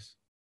ask us.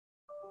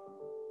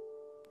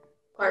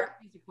 Clark.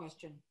 Easy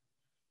question.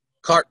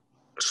 Clark,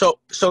 so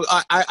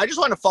I just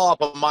want to follow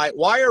up on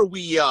why are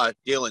we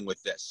dealing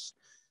with this?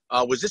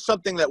 Was this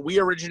something that we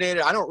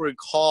originated? I don't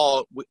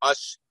recall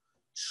us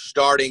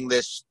starting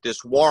this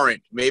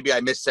warrant. Maybe I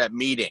missed that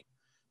meeting,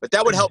 but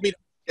that would help me to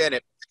understand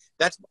it.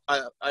 That's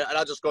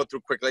I'll just go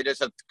through quickly. I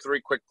just have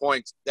 3 quick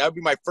points. That would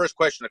be my first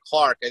question to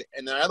Clark,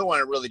 and the other one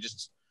are really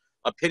just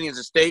opinions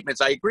and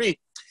statements. I agree,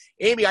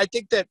 Amy. I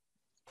think that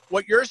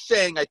what you're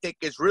saying, I think,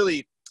 is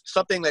really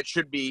something that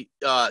should be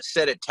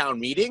said at town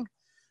meeting.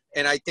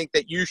 And I think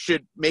that you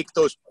should make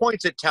those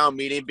points at town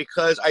meeting,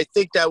 because I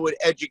think that would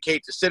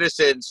educate the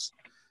citizens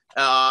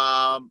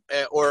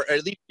or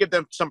at least give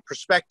them some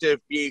perspective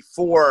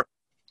before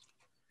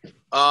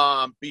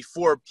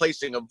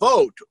placing a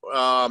vote.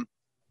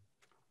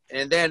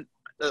 And then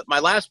my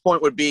last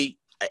point would be,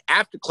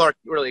 after Clark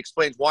really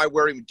explains why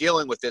we're even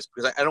dealing with this,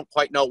 because I don't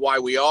quite know why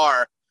we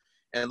are,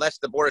 and unless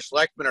the Board of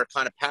Selectmen are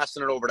kind of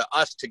passing it over to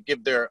us to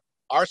give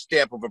our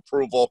stamp of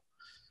approval,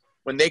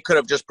 when they could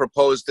have just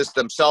proposed this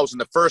themselves in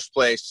the first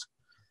place.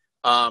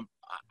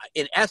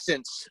 In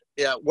essence,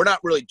 we're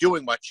not really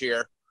doing much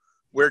here.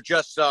 We're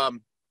just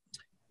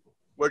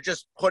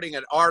putting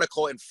an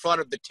article in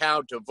front of the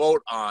town to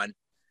vote on,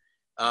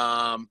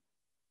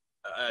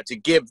 to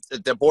give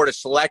the Board of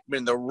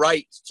Selectmen the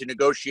right to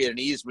negotiate an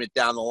easement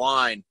down the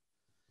line.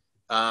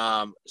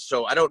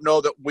 So I don't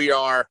know that we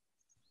are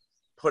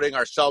putting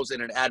ourselves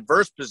in an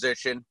adverse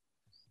position.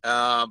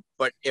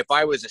 But if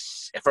I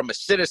was from a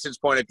citizen's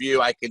point of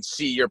view, I can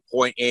see your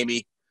point,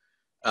 Amy.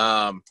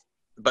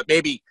 But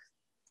maybe,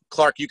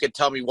 Clark, you could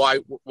tell me why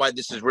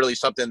this is really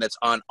something that's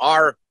on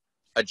our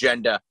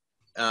agenda,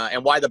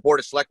 and why the Board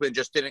of Selectmen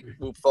just didn't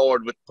move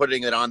forward with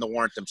putting it on the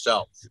warrant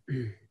themselves.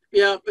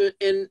 Yeah,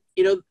 and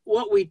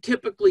what we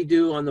typically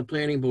do on the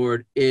planning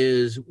board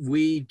is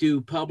we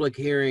do public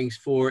hearings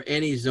for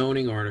any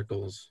zoning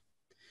articles.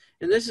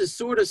 And this is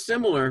sort of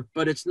similar,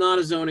 but it's not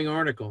a zoning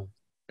article.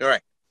 All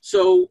right.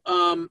 So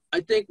I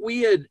think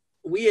we had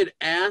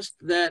asked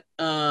that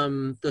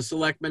the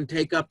selectmen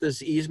take up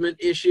this easement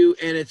issue,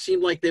 and it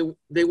seemed like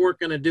they weren't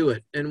going to do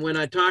it. And when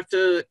I talked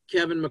to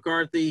Kevin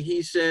McCarthy,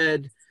 he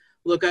said,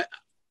 "Look,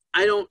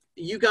 I don't.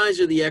 You guys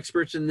are the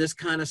experts in this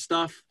kind of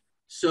stuff.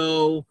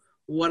 So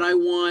what I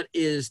want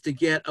is to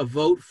get a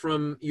vote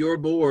from your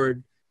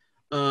board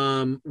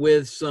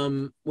based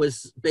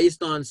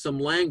on some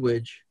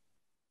language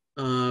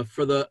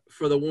for the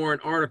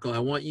warrant article. I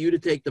want you to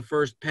take the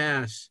first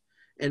pass."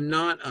 And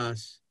not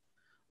us.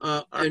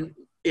 And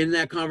in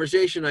that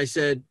conversation, I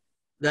said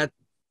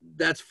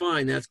that's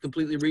fine. That's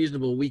completely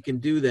reasonable. We can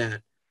do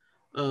that.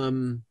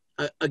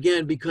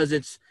 Again, because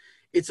it's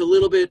a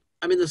little bit.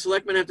 I mean, the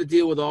selectmen have to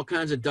deal with all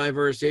kinds of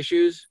diverse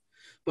issues,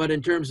 but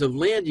in terms of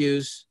land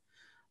use,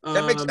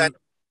 that makes sense.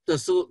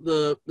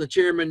 The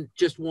chairman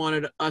just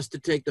wanted us to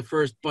take the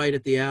first bite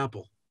at the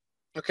apple.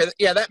 Okay,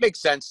 yeah, that makes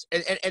sense.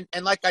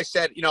 And like I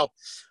said,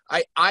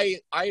 I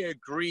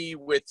agree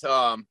with.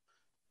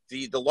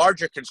 The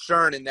larger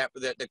concern in that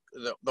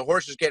the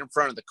horses get in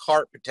front of the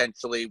cart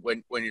potentially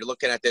when you're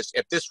looking at this.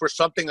 If this were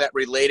something that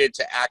related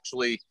to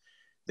actually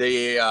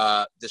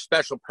the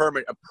special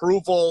permit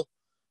approval,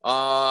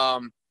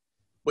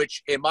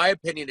 which in my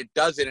opinion it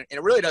doesn't, and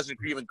it really doesn't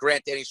even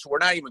grant any. So we're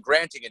not even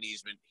granting an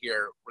easement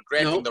here. We're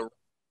granting to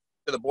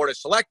the Board of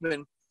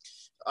Selectmen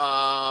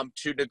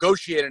to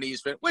negotiate an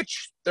easement,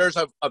 which there's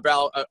a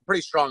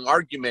pretty strong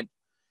argument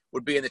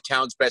would be in the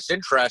town's best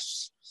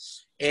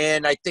interests.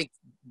 And I think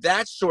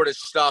that sort of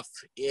stuff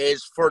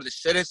is for the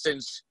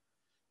citizens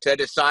to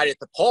decide at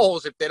the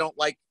polls if they don't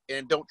like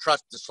and don't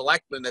trust the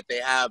selectmen that they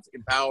have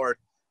in power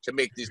to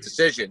make these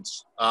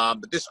decisions.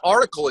 But this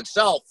article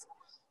itself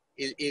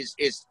is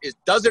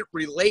doesn't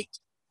relate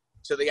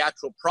to the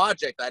actual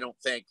project, I don't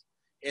think.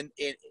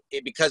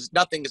 because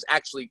nothing is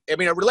actually, I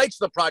mean, it relates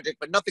to the project,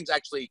 but nothing's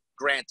actually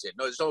granted.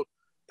 No, there's no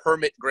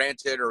permit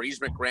granted or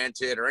easement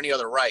granted or any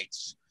other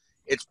rights.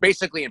 It's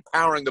basically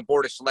empowering the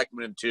Board of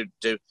Selectmen to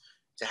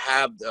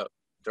have the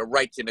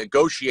right to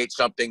negotiate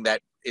something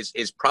that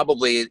is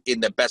probably in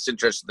the best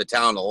interest of the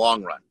town in the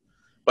long run.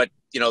 But,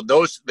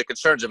 the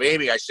concerns of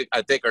Amy, I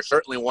think are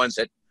certainly ones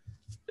that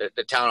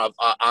the town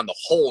on the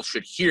whole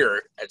should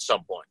hear at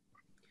some point.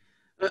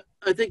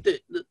 I think that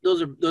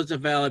those are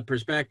valid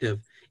perspective.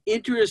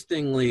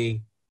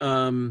 Interestingly,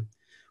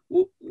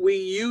 we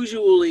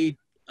usually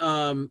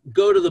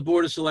go to the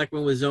Board of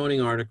Selectmen with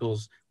zoning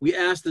articles. We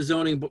ask the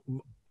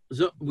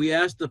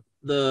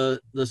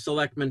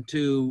selectmen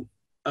to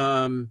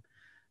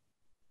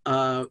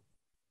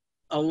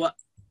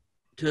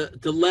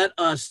let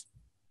us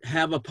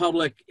have a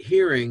public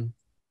hearing,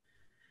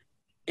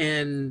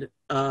 and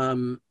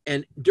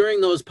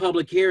during those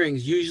public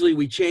hearings, usually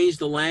we change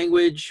the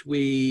language.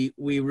 We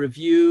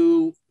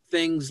review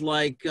things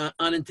like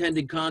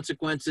unintended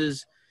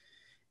consequences,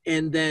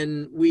 and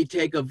then we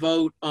take a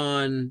vote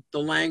on the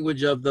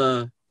language of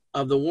the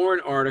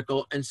warrant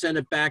article and send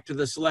it back to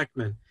the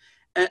selectmen.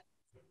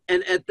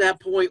 And at that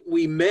point,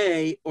 we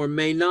may or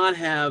may not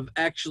have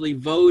actually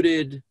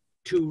voted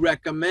to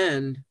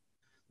recommend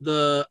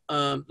the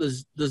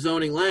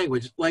zoning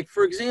language. Like,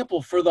 for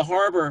example, for the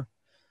Harbor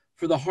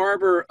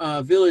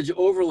Village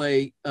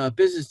Overlay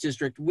Business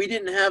District, we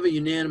didn't have a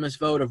unanimous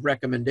vote of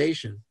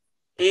recommendation.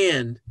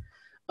 And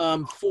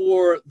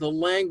for the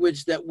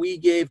language that we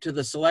gave to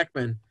the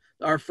selectmen,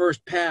 our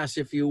first pass,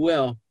 if you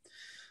will,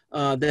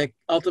 that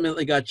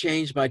ultimately got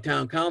changed by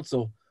town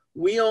council,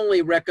 we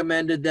only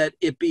recommended that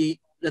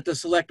that the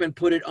selectmen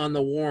put it on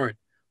the warrant.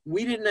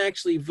 We didn't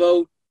actually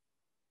vote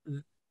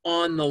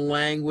on the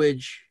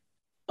language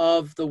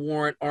of the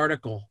warrant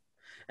article.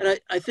 And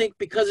I think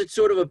because it's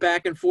sort of a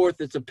back and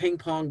forth, it's a ping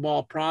pong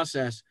ball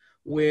process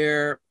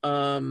where,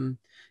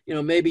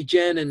 maybe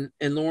Jen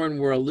and Lauren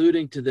were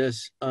alluding to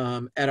this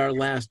at our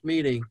last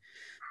meeting,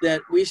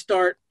 that we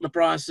start the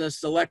process,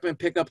 selectmen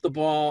pick up the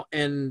ball,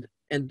 and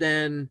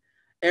then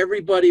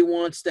everybody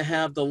wants to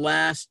have the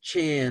last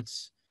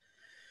chance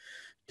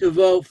to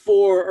vote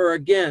for or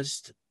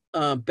against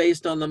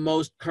based on the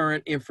most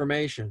current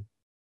information.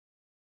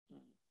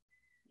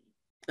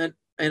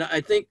 And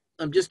I think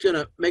I'm just going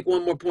to make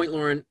one more point,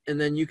 Lauren,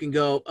 and then you can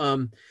go.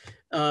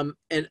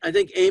 And I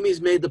think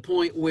Amy's made the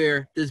point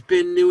where there's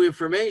been new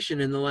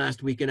information in the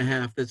last week and a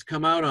half that's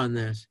come out on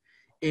this.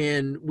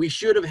 And we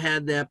should have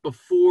had that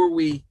before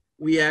we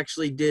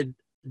actually did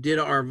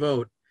our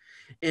vote.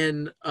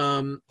 And,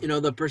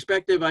 the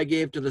perspective I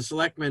gave to the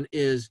selectmen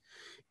is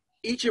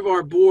each of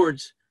our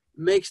boards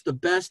makes the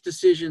best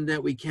decision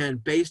that we can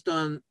based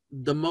on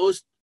the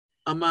most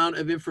amount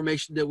of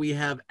information that we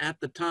have at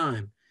the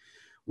time.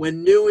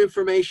 When new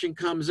information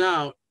comes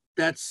out,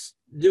 that's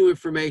new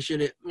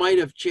information. It might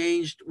have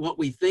changed what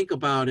we think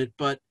about it,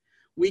 but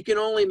we can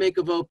only make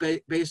a vote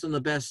based on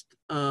the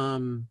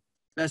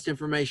best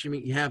information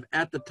we have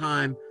at the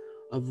time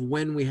of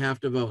when we have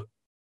to vote.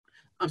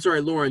 I'm sorry,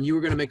 Lauren, you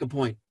were going to make a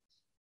point.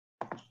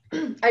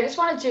 I just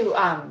wanted to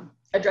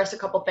address a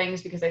couple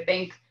things because I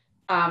think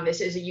this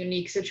is a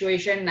unique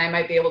situation and I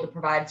might be able to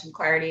provide some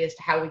clarity as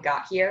to how we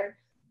got here.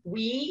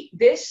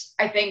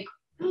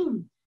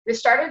 This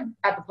started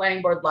at the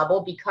planning board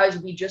level because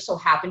we just so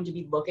happened to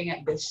be looking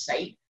at this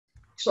site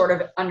sort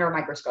of under a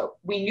microscope.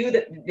 We knew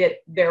that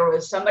there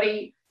was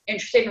somebody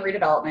interested in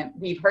redevelopment.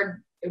 We've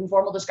heard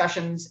informal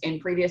discussions in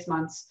previous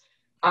months.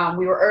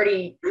 We were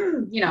already,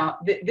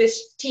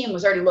 this team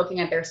was already looking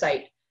at their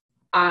site.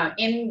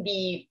 In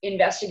the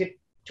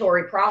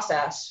investigatory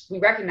process, we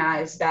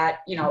recognize that,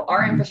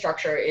 our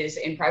infrastructure is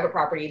in private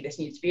property. This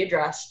needs to be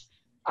addressed.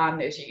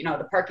 There's,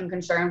 the parking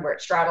concern where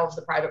it straddles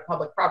the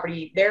private-public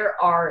property. There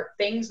are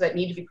things that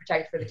need to be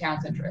protected for the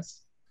town's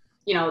interest.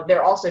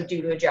 They're also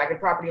due to a jagged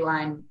property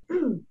line,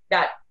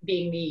 that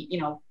being the,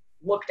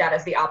 looked at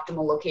as the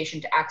optimal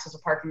location to access a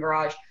parking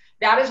garage.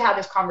 That is how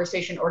this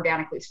conversation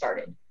organically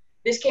started.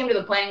 This came to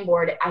the planning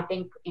board, I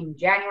think, in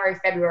January,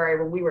 February,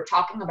 when we were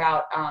talking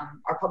about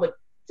our public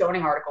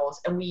zoning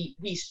articles. And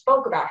we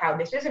spoke about how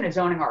this isn't a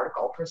zoning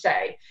article per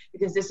se,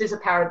 because this is a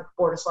power that the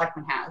Board of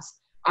Selectmen has.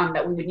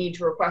 That we would need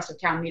to request a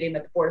town meeting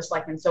that the Board of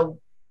Selectmen. So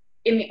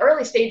in the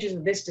early stages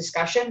of this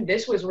discussion,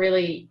 this was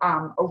really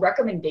a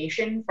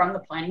recommendation from the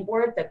planning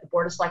board that the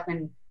Board of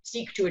Selectmen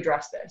seek to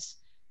address this.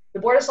 The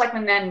Board of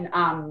Selectmen then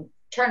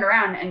turned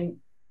around and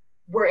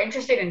were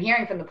interested in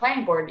hearing from the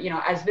planning board,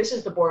 as this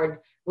is the board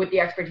with the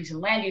expertise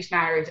in land use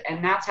matters.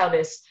 And that's how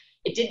it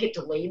did get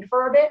delayed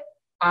for a bit,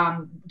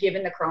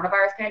 given the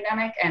coronavirus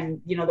pandemic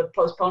and, the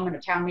postponement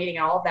of town meeting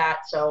and all of that.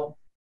 So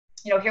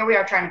here we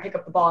are trying to pick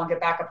up the ball and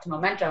get back up to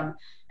momentum.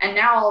 And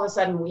now all of a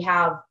sudden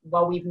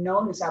we've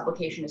known this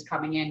application is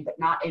coming in, but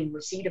not in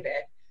receipt of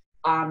it,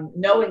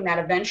 knowing that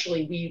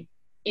eventually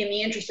in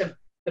the interest of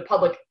the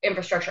public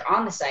infrastructure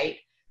on the site,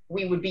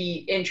 we would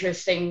be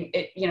interested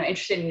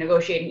in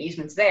negotiating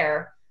easements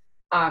there.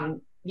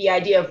 The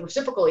idea of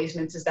reciprocal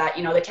easements is that,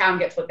 the town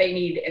gets what they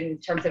need in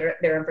terms of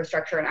their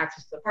infrastructure and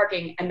access to the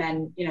parking. And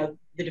then,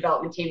 the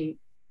development team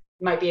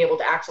might be able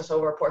to access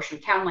over a portion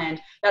of town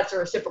land. That's the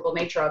reciprocal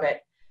nature of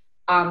it.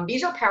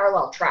 These are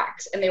parallel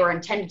tracks, and they were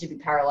intended to be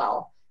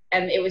parallel.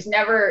 And it was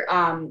never,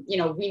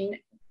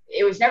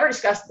 it was never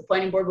discussed that the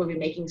planning board would be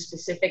making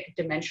specific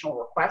dimensional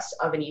requests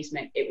of an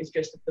easement. It was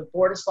just that the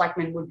Board of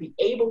Selectmen would be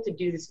able to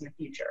do this in the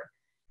future.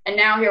 And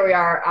now here we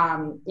are,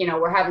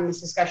 we're having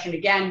this discussion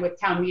again with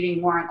town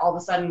meeting warrant. All of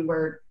a sudden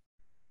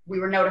we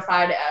were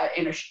notified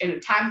in a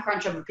time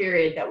crunch of a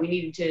period that we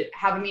needed to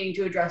have a meeting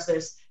to address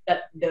this,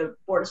 that the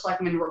Board of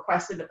Selectmen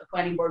requested that the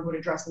planning board would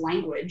address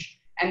language.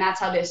 And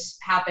that's how this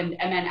happened.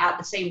 And then at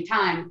the same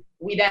time,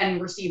 we then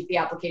received the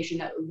application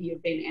that we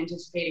have been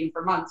anticipating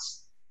for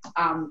months.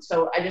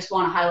 So I just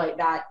want to highlight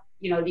that,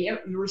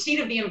 the receipt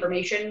of the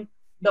information,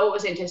 though it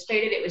was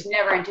anticipated, it was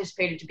never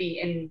anticipated to be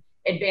in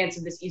advance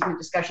of this easement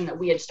discussion that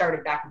we had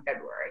started back in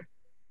February.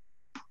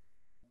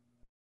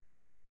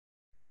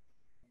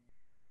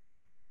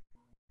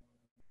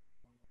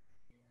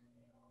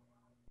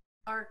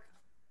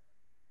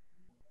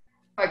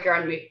 Mark, you're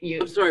on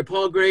mute. I'm sorry,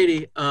 Paul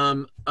Grady.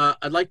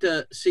 I'd like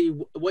to see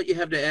what you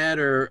have to add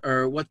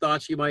or what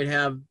thoughts you might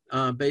have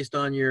based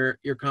on your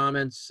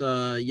comments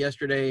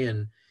yesterday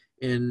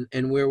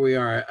and where we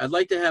are. I'd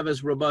like to have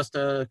as robust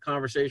a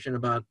conversation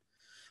about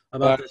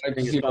this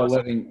thing as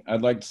possible.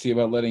 I'd like to see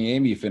about letting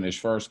Amy finish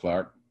first,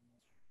 Clark.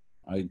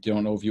 I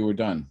don't know if you were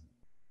done.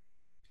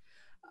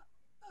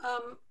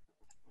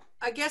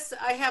 I guess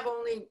I have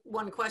only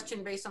one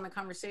question based on the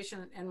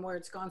conversation and where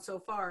it's gone so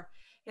far.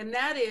 And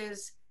that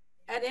is,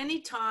 at any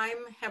time,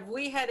 have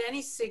we had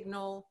any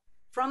signal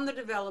from the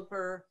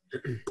developer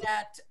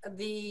that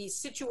the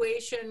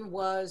situation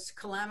was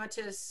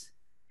calamitous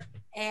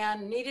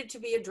and needed to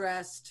be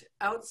addressed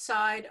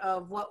outside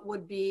of what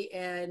would be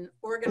an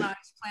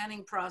organized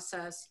planning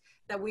process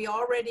that we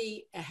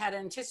already had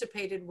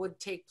anticipated would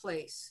take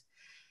place?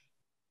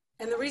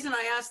 And the reason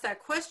I ask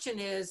that question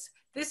is,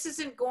 this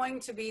isn't going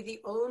to be the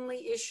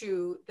only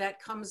issue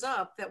that comes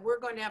up that we're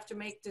going to have to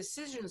make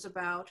decisions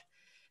about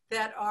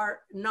that are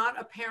not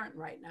apparent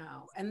right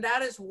now. And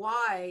that is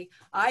why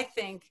I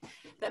think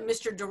that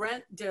Mr.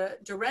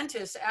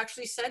 Durentis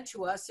actually said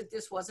to us that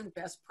this wasn't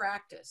best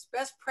practice.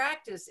 Best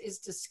practice is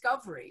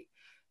discovery,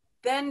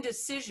 then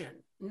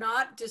decision,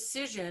 not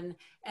decision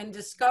and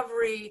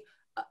discovery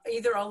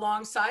either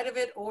alongside of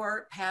it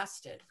or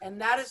past it. And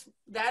that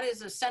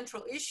is a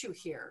central issue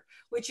here,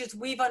 which is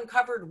we've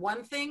uncovered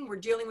one thing. We're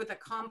dealing with a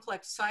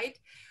complex site.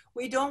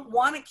 We don't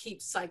want to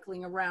keep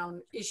cycling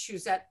around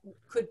issues that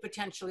could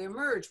potentially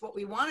emerge. What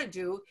we want to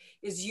do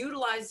is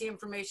utilize the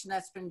information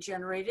that's been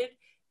generated,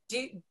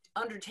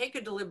 undertake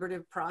a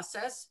deliberative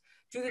process,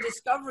 do the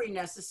discovery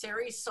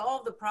necessary,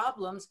 solve the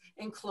problems,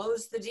 and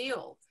close the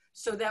deal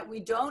so that we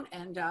don't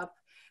end up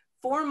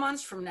 4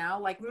 months from now,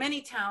 like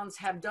many towns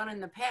have done in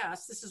the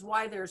past. This is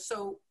why they're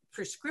so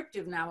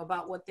prescriptive now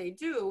about what they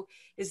do,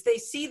 is they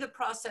see the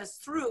process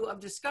through of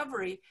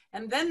discovery,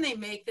 and then they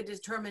make the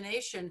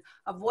determination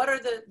of what are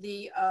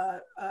the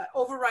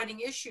overriding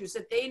issues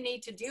that they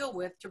need to deal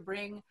with to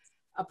bring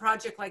a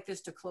project like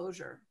this to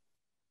closure.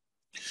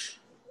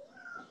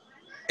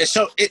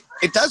 So it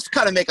does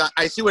kind of make,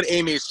 I see what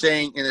Amy is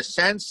saying in the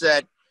sense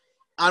that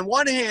on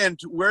one hand,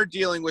 we're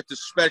dealing with the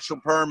special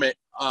permit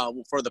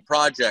for the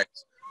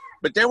project,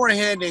 but then we're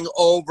handing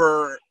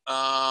over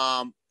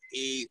a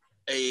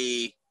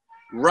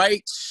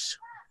rights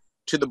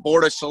to the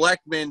Board of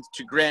Selectmen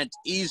to grant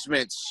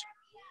easements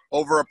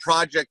over a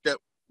project that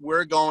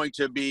we're going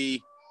to be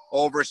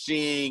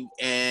overseeing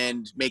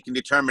and making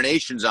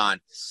determinations on.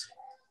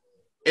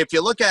 If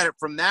you look at it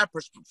from that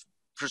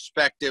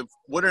perspective,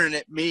 wouldn't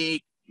it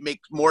make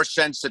more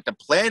sense that the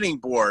planning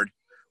board,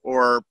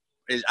 or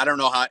I don't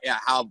know how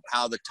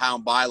the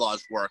town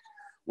bylaws work,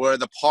 were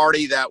the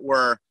party that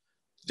were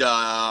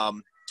the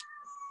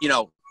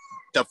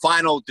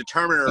final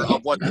determiner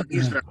of what the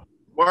easement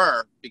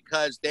were,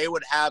 because they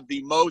would have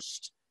the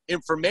most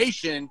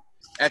information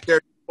at their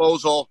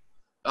disposal,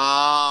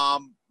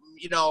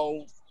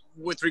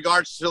 with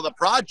regards to the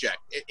project.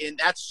 And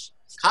that's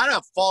kind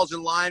of falls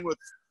in line with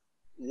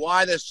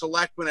why the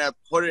selectmen have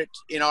put it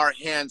in our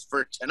hands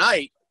for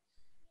tonight,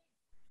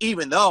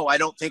 even though I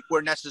don't think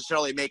we're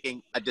necessarily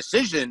making a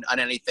decision on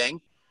anything,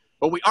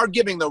 but we are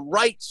giving the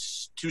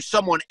rights to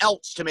someone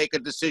else to make a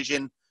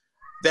decision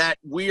that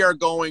we are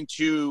going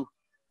to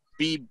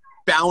be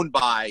bound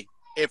by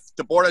if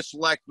the Board of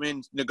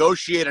Selectmen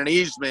negotiate an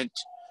easement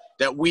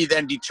that we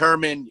then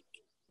determine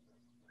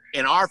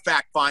in our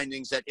fact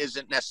findings that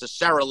isn't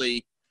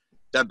necessarily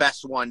the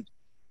best one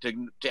to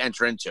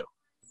enter into.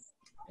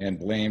 And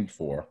blamed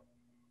for.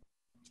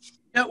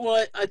 Yeah,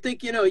 well, I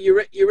think,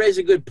 you raise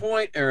a good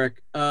point,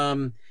 Eric.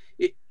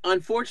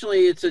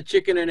 Unfortunately, it's a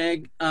chicken and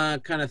egg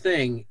kind of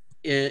thing.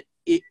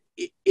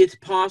 It's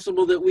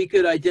possible that we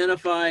could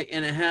identify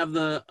and have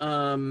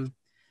the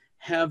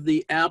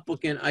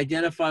applicant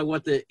identify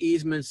what the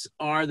easements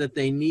are that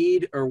they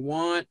need or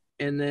want,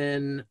 and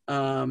then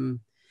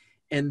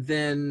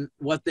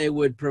what they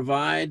would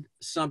provide,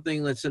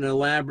 something that's an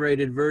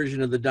elaborated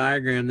version of the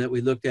diagram that we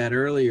looked at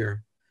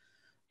earlier.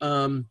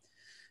 But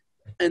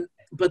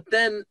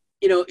then,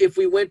 if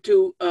we went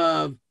to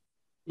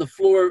the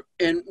floor,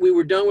 and we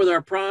were done with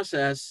our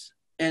process,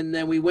 and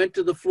then we went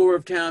to the floor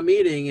of town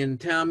meeting,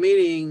 and town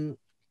meeting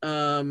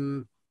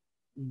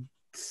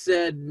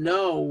said,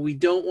 no, we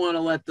don't want to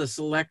let the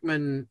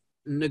selectmen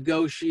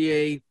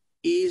negotiate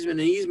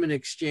easement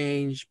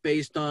exchange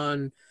based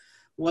on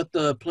what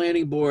the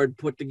planning board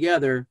put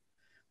together.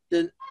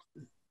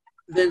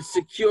 Then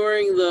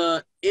securing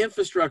the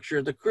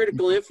infrastructure, the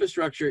critical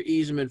infrastructure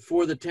easement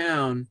for the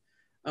town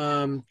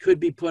could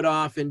be put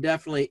off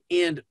indefinitely.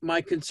 And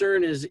my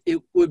concern is it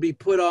would be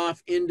put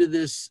off into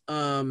this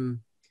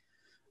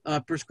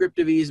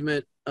prescriptive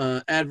easement,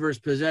 adverse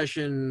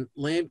possession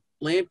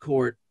land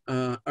court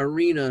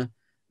arena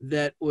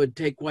that would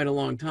take quite a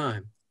long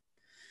time.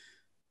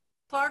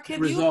 Clark,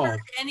 have you heard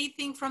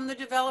anything from the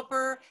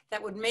developer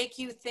that would make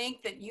you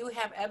think that you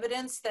have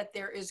evidence that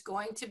there is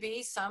going to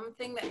be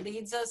something that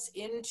leads us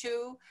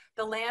into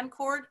the land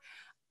court?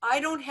 I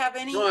don't have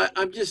any. No,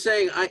 I'm just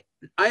saying, I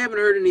haven't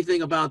heard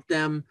anything about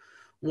them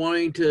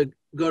wanting to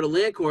go to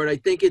land court. I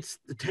think it's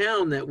the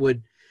town that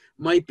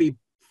might be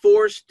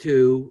forced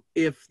to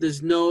if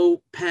there's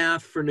no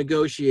path for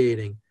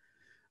negotiating.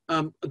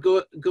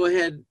 Go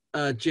ahead,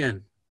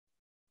 Jen.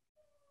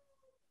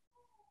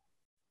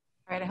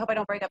 All right, I hope I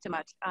don't break up too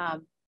much.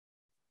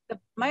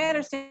 My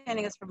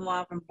understanding is from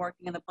law, from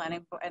working in the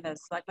planning and the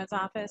selectman's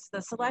office,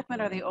 the selectmen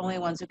are the only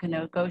ones who can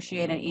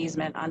negotiate an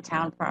easement on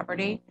town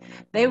property.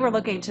 They were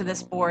looking to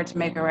this board to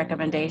make a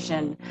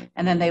recommendation,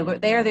 and then they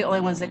are the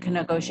only ones that can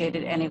negotiate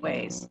it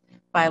anyways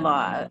by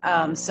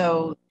law.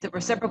 So the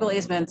reciprocal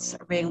easements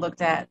are being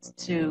looked at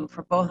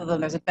for both of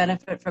them. There's a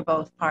benefit for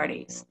both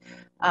parties.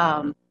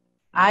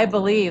 I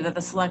believe that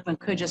the selectmen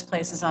could just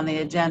place this on the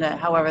agenda.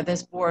 However,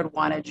 this board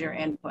wanted your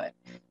input.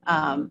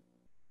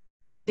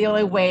 The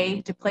only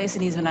way to place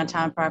an easement on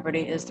town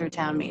property is through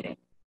town meeting.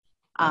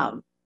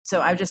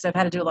 So I've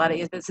had to do a lot of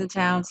easements in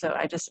town, so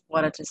I just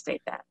wanted to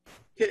state that.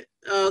 Okay,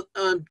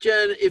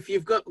 Jen, if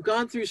you've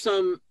gone through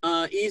some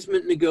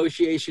easement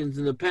negotiations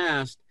in the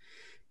past,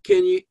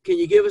 can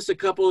you give us a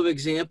couple of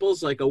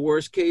examples, like a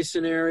worst case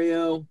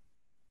scenario?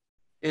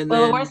 And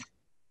well, then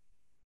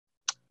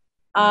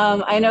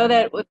I know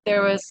that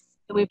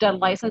we've done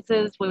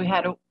licenses.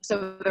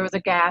 So there was a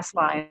gas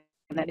line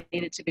that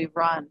needed to be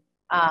run,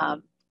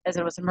 as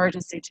it was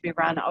emergency to be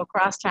run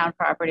across town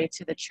property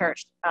to the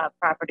church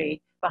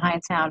property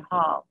behind town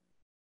hall.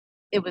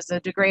 It was a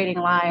degrading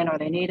line, or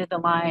they needed the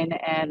line,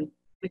 and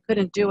we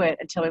couldn't do it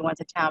until we went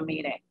to town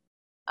meeting.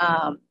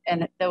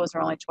 And those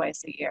were only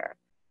twice a year.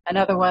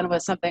 Another one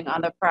was something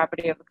on the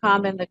property of the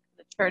common. The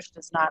church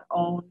does not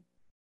own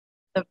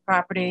the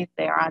property.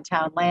 They are on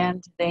town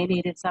land. They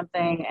needed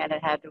something and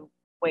it had to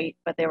wait,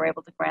 but they were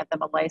able to grant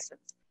them a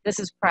license. This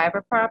is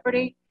private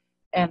property,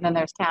 and then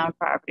there's town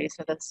property.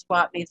 So the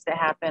swap needs to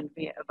happen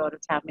via a vote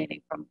of town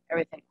meeting from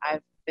everything I've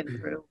been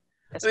through.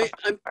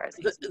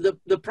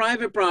 The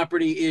private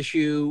property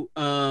issue,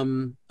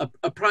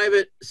 a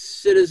private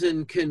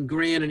citizen can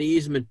grant an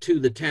easement to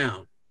the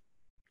town.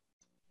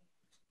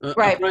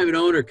 Right. A private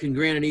owner can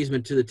grant an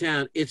easement to the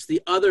town. It's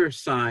the other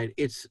side.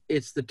 It's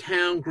the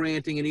town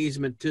granting an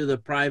easement to the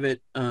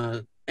private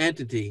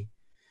entity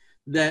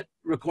that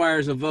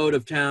requires a vote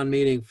of town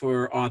meeting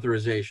for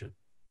authorization.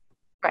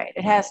 Right.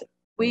 It has.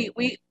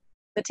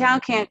 The town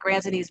can't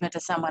grant an easement to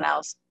someone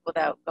else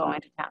without going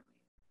to town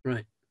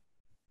meeting.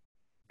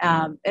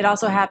 Right. It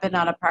also happened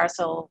on a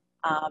parcel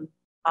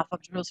off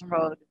of Jerusalem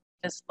Road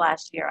just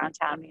last year on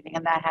town meeting,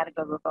 and that had to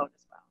go to a vote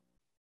as well.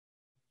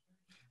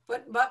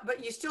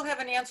 But you still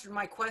haven't answered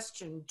my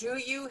question. Do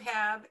you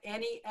have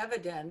any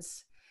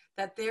evidence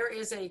that there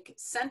is a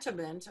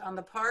sentiment on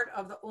the part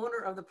of the owner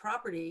of the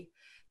property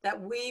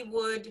that we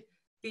would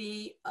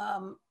be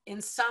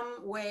in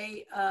some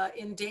way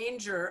in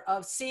danger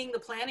of seeing the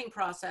planning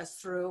process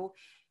through,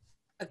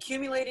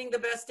 accumulating the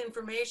best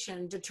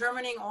information,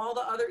 determining all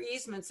the other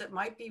easements that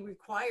might be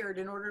required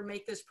in order to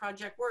make this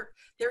project work?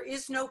 There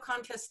is no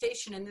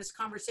contestation in this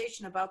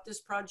conversation about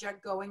this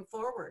project going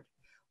forward.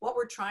 What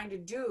we're trying to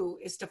do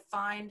is to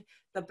find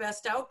the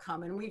best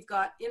outcome, and we've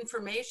got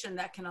information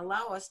that can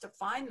allow us to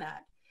find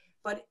that.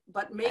 But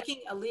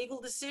making a legal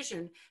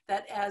decision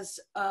that, as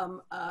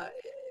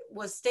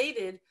was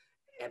stated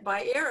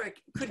by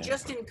Eric, could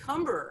just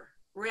encumber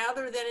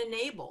rather than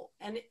enable.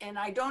 And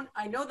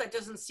I know that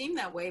doesn't seem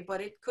that way,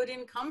 but it could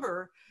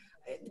encumber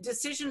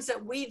decisions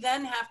that we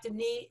then have to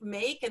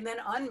make and then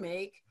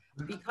unmake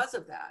because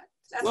of that.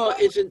 Well,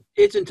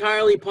 it's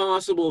entirely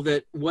possible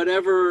that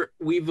whatever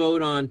we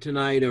vote on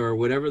tonight, or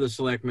whatever the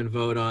selectmen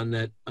vote on,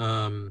 that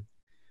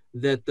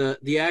that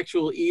the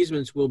actual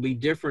easements will be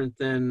different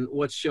than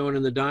what's shown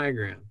in the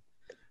diagram,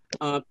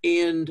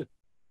 and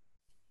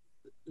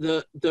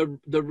the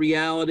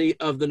reality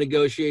of the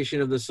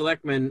negotiation of the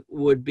selectmen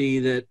would be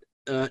that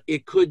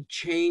it could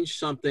change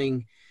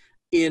something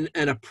in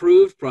an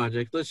approved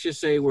project. Let's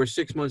just say we're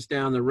 6 months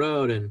down the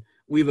road and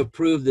we've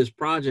approved this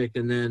project,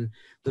 and then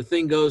the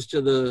thing goes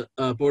to the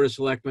Board of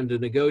Selectmen to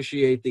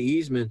negotiate the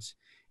easements,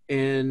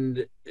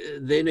 and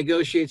they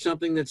negotiate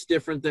something that's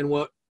different than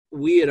what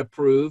we had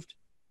approved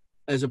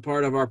as a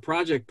part of our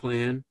project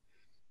plan.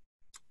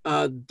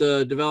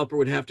 the developer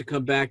would have to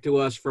come back to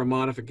us for a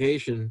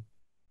modification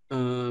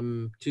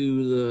to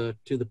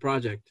the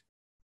project.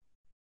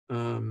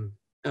 Jen,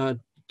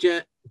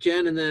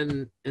 and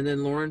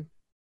then Lauren.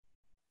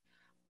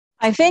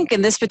 I think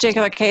in this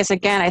particular case,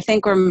 again, I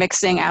think we're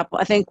mixing up.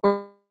 I think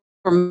we're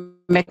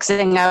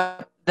mixing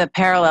up the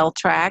parallel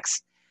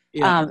tracks.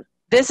 Yeah.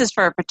 This is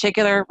for a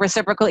particular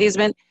reciprocal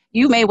easement.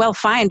 You may well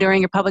find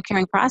during your public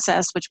hearing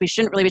process, which we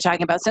shouldn't really be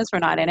talking about since we're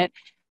not in it,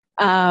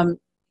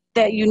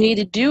 that you need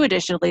to do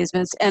additional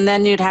easements, and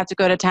then you'd have to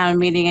go to town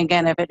meeting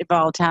again if it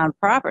involved town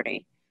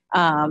property.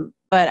 But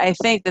I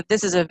think that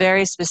this is a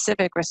very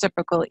specific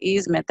reciprocal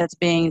easement that's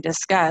being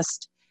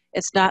discussed.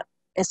 It's not,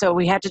 so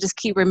we have to just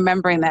keep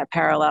remembering that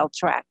parallel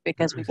track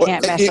because we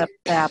can't mess up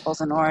the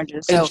apples and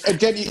oranges. So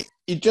Jen,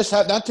 you just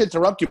have, not to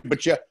interrupt you,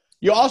 but you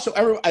also,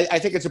 I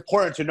think it's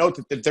important to note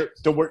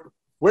that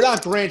we're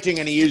not granting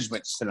any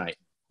easements tonight.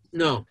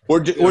 No.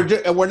 We're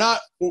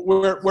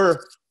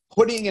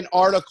putting an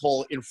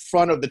article in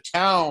front of the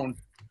town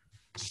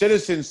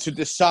citizens to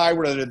decide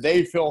whether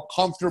they feel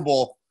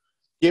comfortable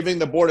giving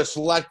the Board of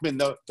Selectmen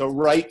the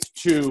right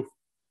to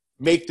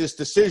make this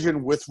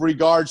decision with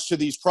regards to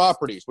these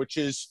properties, which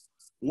is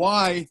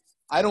why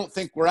I don't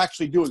think we're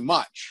actually doing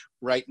much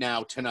right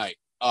now tonight.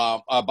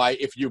 By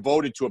if you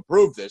voted to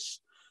approve this,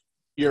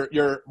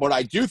 what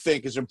I do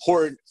think is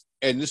important,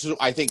 and this is,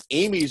 I think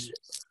Amy's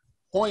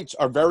points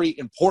are very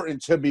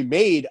important to be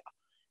made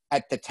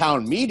at the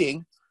town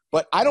meeting,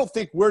 but I don't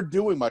think we're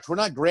doing much. We're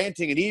not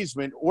granting an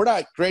easement. We're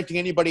not granting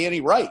anybody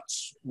any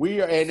rights.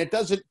 And it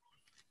doesn't,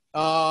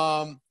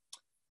 who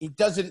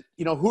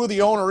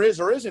the owner is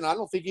or isn't, I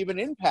don't think even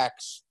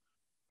impacts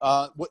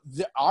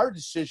our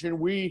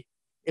decision.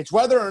 It's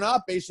whether or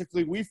not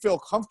basically we feel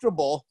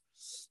comfortable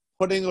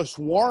putting this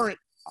warrant,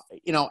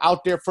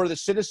 out there for the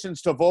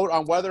citizens to vote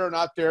on whether or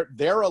not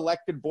their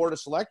elected Board of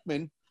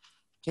Selectmen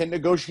can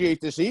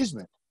negotiate this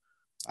easement.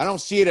 I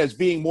don't see it as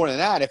being more than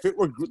that. If it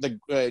were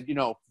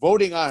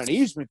voting on an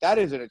easement, that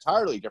is an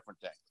entirely different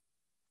thing.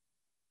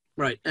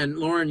 Right. And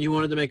Lauren, you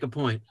wanted to make a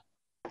point.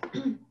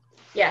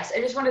 Yes,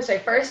 I just want to say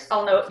first,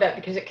 I'll note that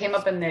because it came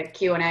up in the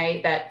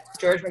Q&A that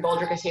George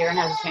McGoldrick is here and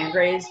has his hand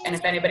raised. And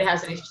if anybody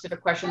has any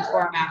specific questions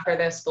for him after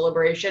this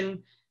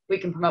deliberation, we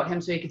can promote him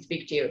so he can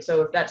speak to you.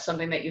 So if that's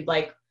something that you'd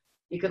like,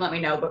 you can let me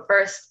know. But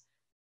first,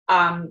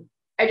 I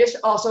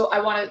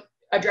want to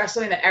address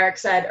something that Eric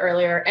said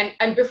earlier.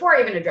 And before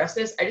I even address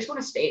this, I just want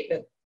to state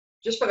that,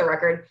 just for the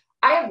record,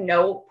 I have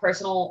no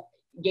personal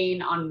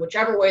gain on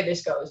whichever way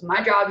this goes.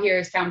 My job here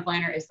as town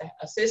planner is to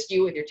assist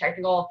you with your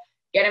technical,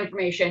 get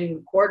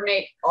information,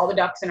 coordinate all the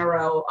ducks in a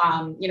row.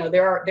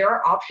 There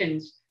are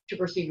options to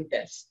proceed with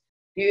this.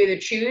 You either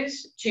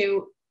choose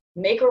to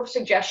make a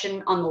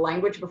suggestion on the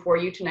language before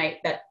you tonight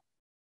that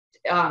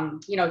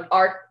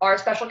our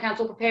special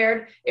counsel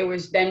prepared. It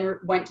was then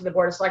went to the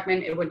Board of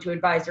Selectmen, it went to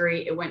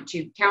advisory, it went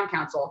to town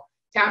council.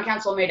 Town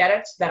council made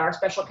edits that our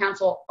special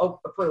counsel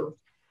approved.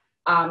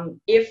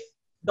 If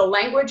the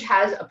language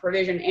has a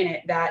provision in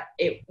it that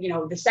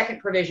the second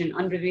provision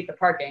underneath the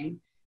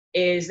parking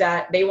is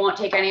that they won't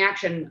take any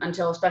action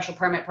until a special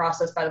permit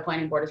process by the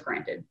planning board is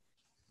granted.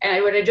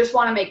 And what I just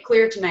want to make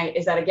clear tonight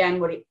is that,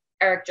 again, what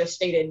Eric just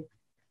stated,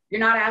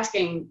 you're not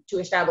asking to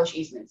establish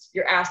easements.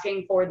 You're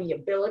asking for the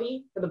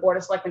ability for the Board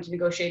of Selectmen to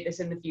negotiate this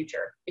in the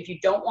future. If you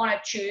don't want to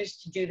choose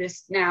to do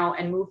this now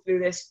and move through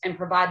this and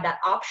provide that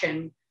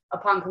option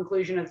upon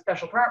conclusion of the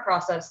special permit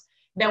process,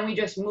 then we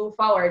just move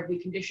forward. We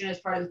condition as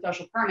part of the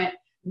special permit,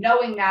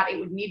 knowing that it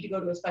would need to go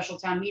to a special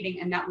town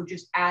meeting, and that would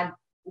just add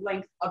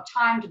length of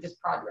time to this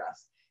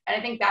progress. And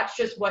I think that's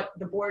just what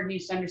the board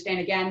needs to understand,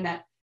 again,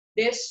 that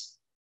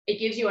it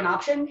gives you an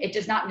option. It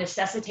does not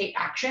necessitate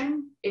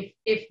action. If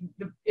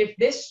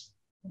this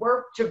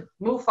were to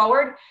move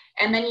forward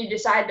and then you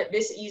decide that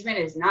this easement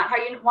is not how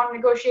you want to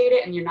negotiate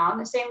it and you're not on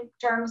the same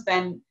terms,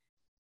 then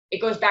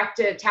it goes back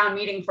to town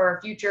meeting for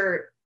a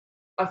future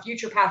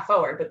path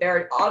forward. But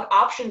there are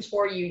options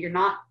for you. You're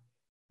not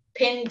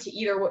pinned to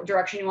either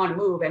direction you want to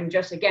move. And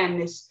just,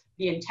 again,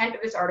 the intent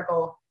of this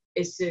article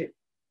is to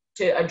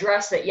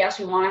address that, yes,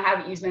 we want to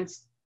have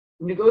easements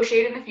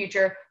negotiated in the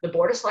future. The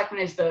Board of Selectmen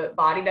is the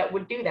body that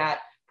would do that,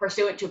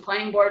 pursuant to a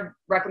planning board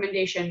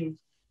recommendation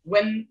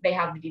when they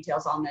have the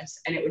details on this,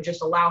 and it would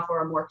just allow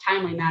for a more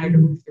timely manner to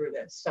move through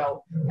this.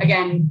 So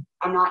again,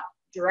 I'm not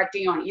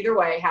directing you on either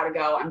way how to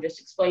go. I'm just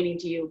explaining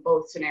to you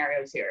both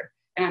scenarios here,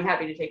 and I'm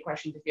happy to take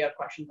questions if you have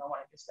questions on what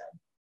I just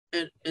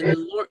said.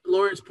 And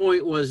Lauren's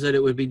point was that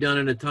it would be done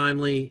in a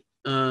timely,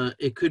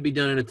 it could be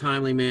done in a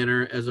timely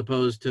manner as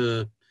opposed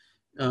to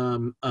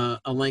a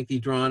lengthy,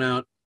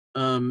 drawn-out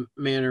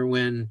manner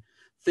when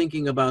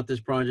thinking about this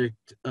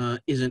project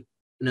isn't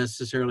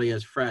necessarily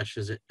as fresh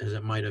as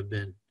it might have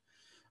been.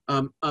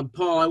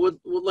 Paul, I would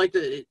like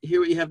to hear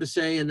what you have to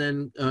say and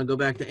then go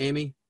back to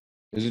Amy.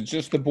 Is it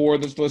just the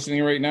board that's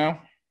listening right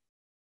now?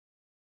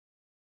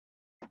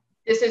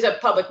 This is a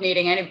public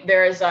meeting, and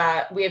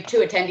we have 2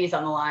 attendees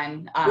on the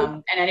line,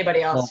 and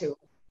anybody else who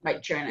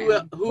might tune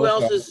in. Who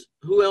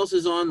else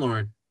is on,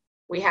 Lauren?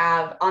 We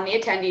have on the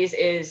attendees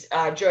is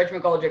George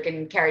McGoldrick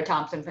and Carrie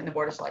Thompson from the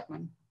Board of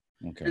Selectmen.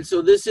 Okay. And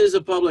so this is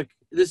a public,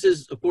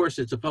 of course,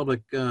 it's a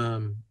public.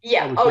 Yeah.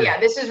 public Oh, hearing. yeah.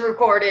 This is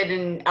recorded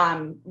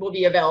and will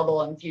be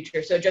available in the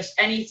future. So just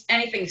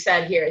anything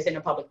said here is in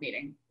a public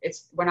meeting.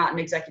 We're not in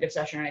executive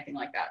session or anything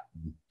like that.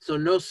 So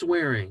no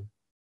swearing.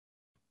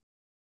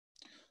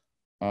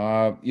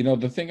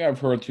 The thing I've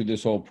heard through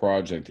this whole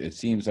project, it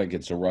seems like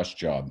it's a rush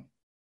job.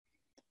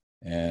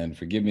 And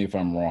forgive me if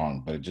I'm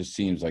wrong, but it just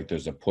seems like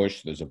there's a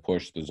push, there's a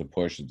push, there's a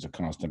push. It's a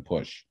constant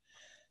push.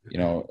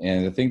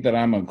 And the thing that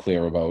I'm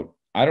unclear about,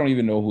 I don't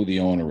even know who the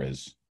owner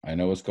is. I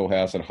know it's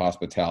Cohasset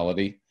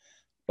Hospitality,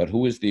 but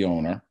who is the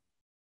owner?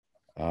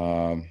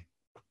 I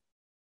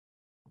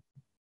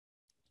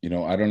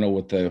don't know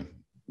what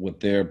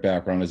their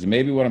background is. And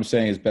maybe what I'm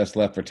saying is best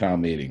left for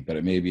town meeting, but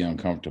it may be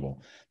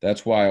uncomfortable.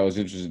 That's why I was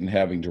interested in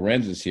having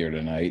Durenzis here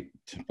tonight,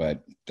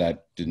 but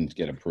that didn't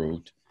get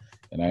approved.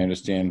 And I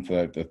understand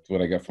that's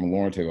what I got from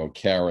Lauren to go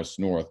Caris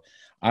North.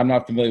 I'm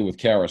not familiar with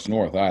Caris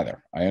North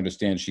either. I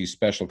understand she's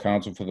special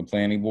counsel for the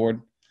planning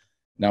board.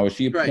 Now, is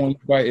she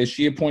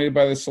appointed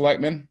by the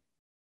selectmen,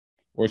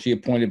 or is she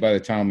appointed by the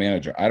town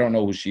manager? I don't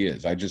know who she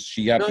is.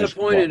 She got Not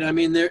appointed. I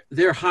mean,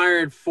 they're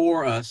hired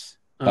for us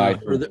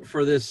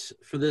for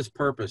this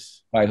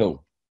purpose. By who?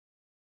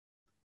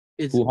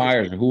 Who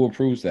hires her? Who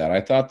approves that?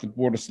 I thought the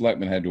board of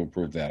selectmen had to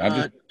approve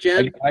that.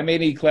 Jen? I may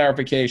need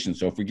clarification,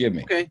 so forgive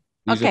me. Okay.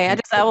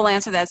 I will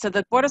answer that. So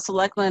the Board of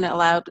Selectmen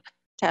allowed to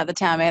have the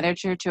town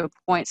manager to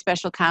appoint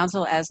special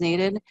counsel as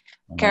needed.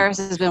 Karis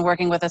has been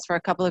working with us for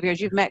a couple of years.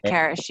 You've met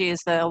Karis. She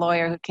is the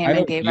lawyer who came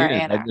and gave our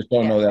answer. I just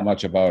don't know that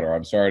much about her.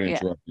 I'm sorry to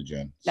interrupt you,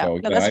 Jen. No,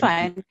 that's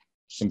fine.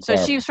 So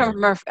she's from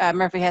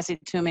Murphy, Hesse,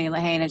 Toomey,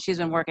 Lehane, and she's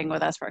been working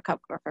with us for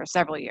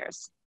several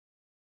years.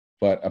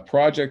 But a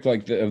project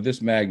like of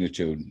this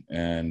magnitude,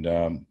 and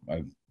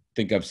I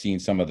think I've seen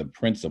some of the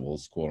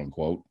principles, quote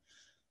unquote,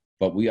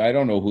 but I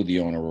don't know who the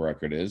owner of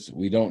record is.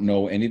 We don't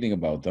know anything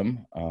about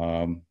them.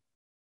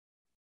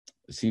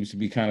 It seems to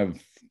be kind of,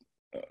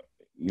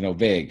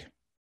 vague.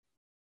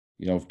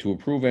 To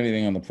approve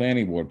anything on the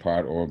planning board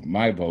part or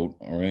my vote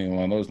or anything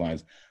along those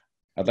lines,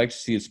 I'd like to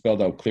see it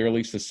spelled out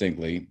clearly,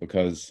 succinctly,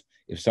 because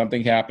if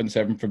something happens,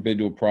 heaven forbid,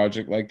 to a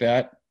project like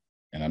that,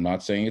 and I'm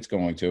not saying it's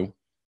going to,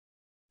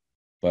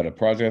 but a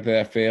project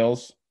that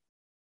fails,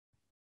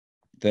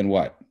 then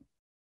what?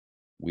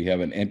 We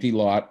have an empty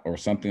lot or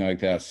something like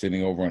that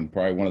sitting over in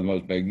probably one of the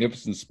most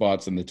magnificent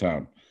spots in the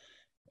town.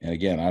 And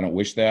again, I don't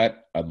wish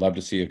that. I'd love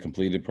to see a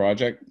completed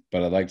project,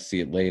 but I'd like to see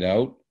it laid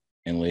out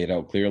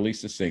clearly,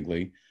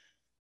 succinctly,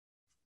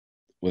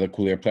 with a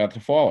clear path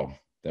to follow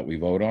that we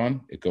vote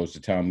on. It goes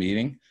to town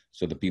meeting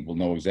so the people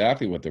know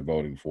exactly what they're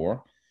voting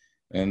for.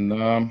 And,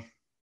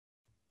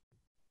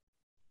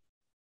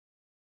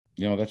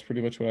 that's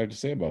pretty much what I have to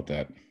say about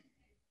that.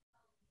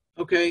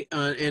 Okay.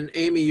 And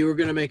Amy, you were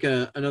going to make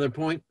another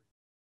point?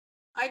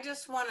 I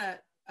just want to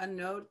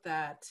note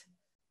that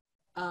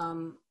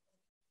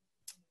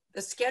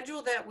the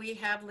schedule that we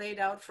have laid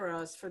out for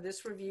us for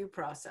this review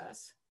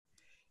process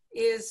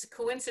is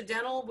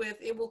coincidental with,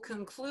 it will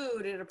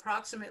conclude at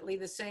approximately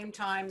the same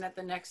time that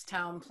the next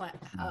town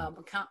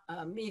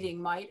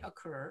meeting might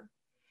occur.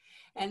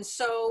 And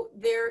so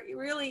there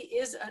really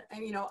is,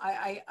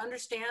 I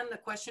understand the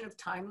question of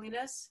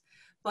timeliness,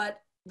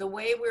 but the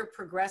way we're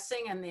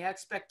progressing and the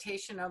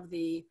expectation of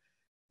the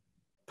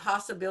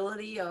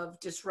possibility of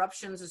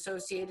disruptions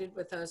associated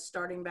with us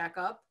starting back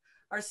up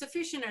are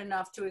sufficient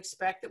enough to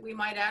expect that we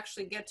might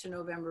actually get to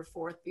November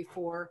 4th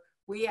before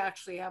we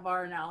actually have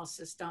our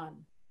analysis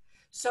done.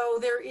 So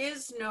there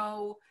is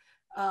no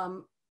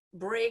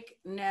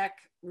breakneck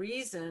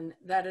reason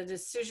that a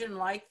decision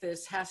like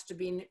this has to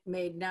be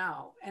made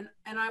now. And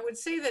I would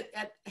say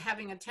that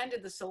having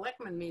attended the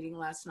selectmen meeting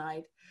last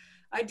night,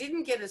 I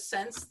didn't get a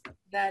sense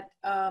that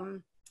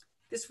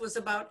this was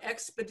about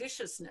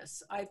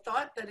expeditiousness. I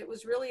thought that it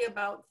was really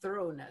about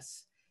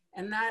thoroughness.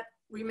 And that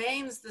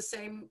remains the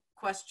same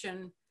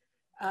question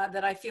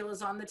that I feel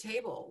is on the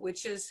table,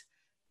 which is,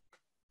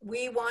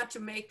 we want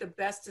to make the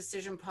best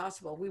decision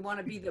possible. We want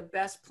to be the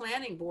best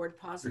planning board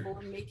possible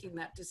in making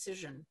that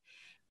decision.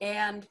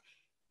 And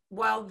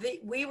while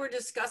we were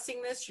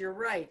discussing this, you're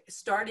right,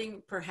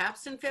 starting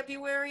perhaps in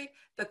February,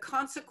 the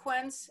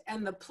consequence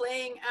and the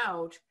playing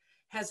out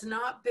has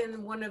not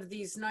been one of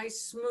these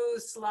nice smooth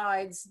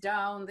slides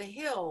down the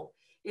hill.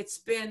 It's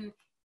been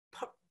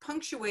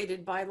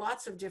punctuated by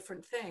lots of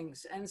different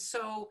things. And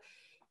so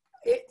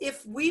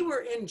if we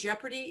were in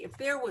jeopardy, if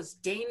there was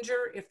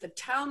danger, if the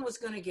town was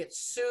going to get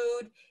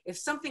sued, if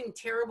something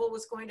terrible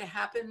was going to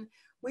happen,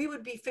 we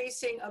would be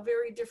facing a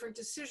very different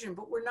decision,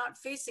 but we're not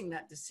facing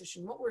that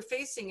decision. What we're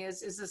facing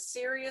is a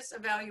serious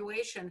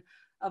evaluation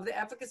of the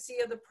efficacy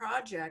of the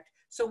project,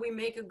 so we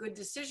make a good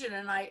decision.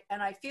 And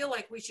I feel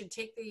like we should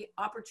take the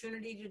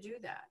opportunity to do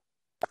that.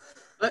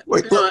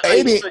 Wait,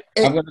 Amy,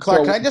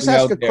 Clark, can I just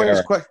ask a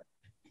quick question?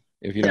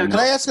 If you don't Can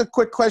I ask a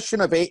quick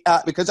question of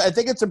because I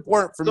think it's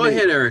important for me. Go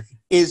ahead, Eric.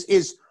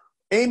 Is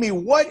Amy,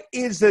 what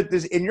is it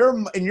in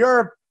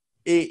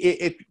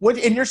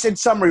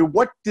summary,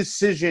 what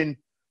decision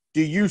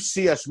do you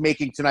see us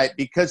making tonight?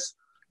 Because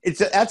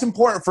that's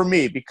important for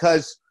me,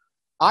 because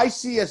I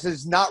see us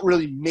as not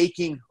really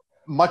making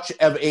much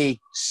of a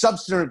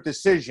substantive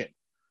decision.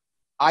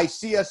 I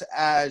see us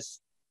as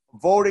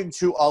voting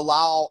to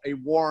allow a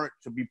warrant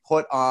to be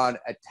put on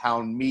a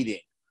town meeting.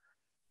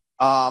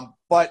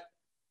 But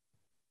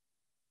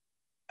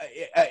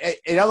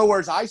in other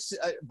words,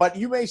 but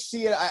you may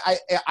see it.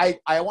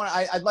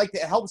 I'd like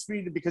to, it helps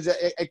me because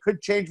it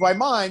could change my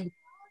mind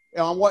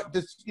on what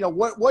this,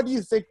 what do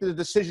you think the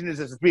decision is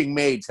that's being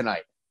made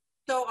tonight?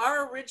 So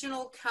our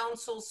original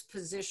council's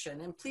position,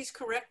 and please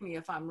correct me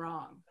if I'm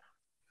wrong,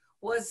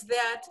 was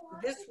that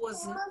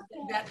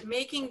that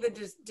making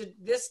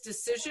this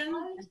decision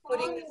and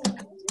putting this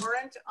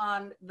warrant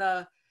on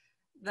to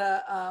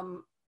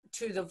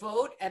the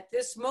vote at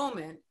this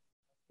moment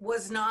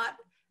was not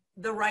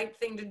the right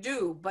thing to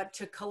do, but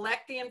to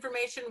collect the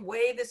information,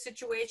 weigh the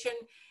situation,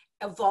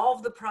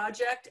 evolve the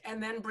project,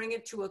 and then bring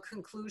it to a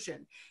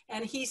conclusion.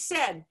 And he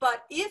said,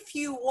 but if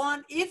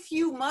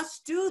you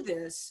must do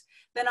this,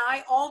 then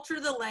I alter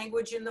the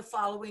language in the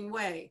following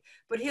way.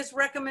 But his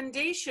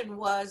recommendation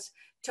was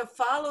to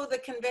follow the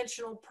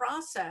conventional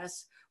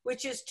process,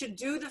 which is to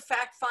do the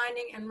fact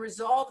finding and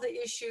resolve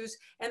the issues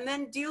and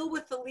then deal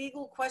with the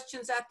legal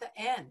questions at the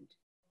end.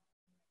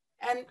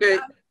 And okay.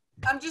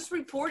 I'm just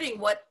reporting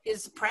what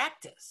is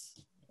practice.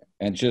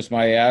 And just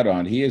my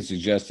add-on, he had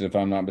suggested, if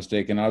I'm not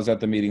mistaken, I was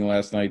at the meeting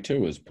last night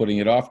too, is putting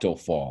it off till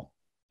fall.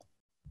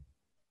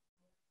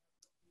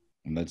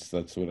 And that's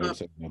what I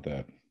said about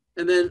that.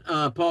 And then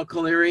Paul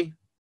Caleri,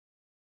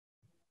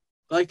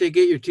 I'd like to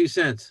get your 2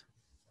 cents.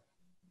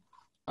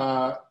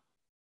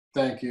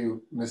 Thank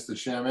you, Mr.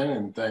 Chairman,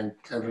 and thank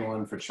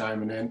everyone for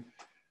chiming in.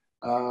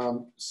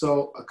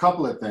 So a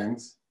couple of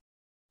things.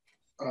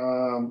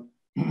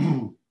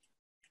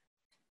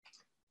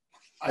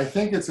 I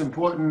think it's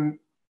important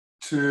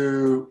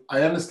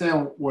I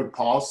understand what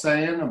Paul's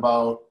saying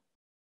about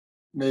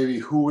maybe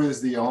who is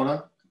the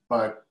owner,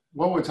 but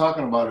what we're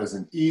talking about is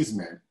an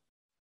easement.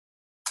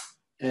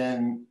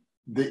 And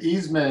the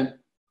easement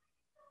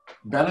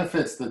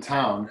benefits the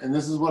town. And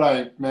this is what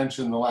I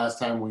mentioned the last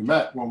time we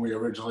met when we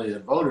originally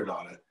had voted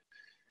on it,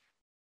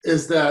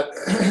 is that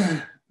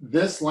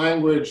this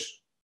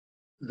language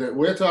that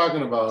we're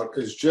talking about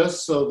is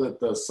just so that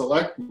the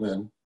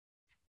selectmen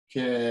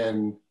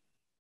can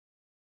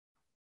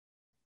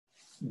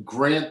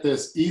grant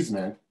this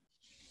easement,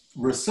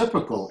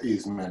 reciprocal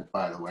easement,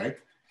 by the way,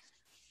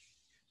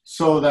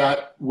 so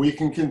that we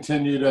can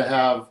continue to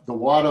have the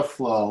water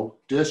flow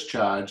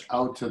discharge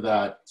out to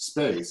that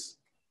space.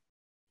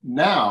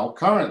 Now,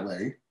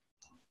 currently,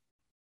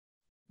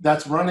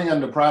 that's running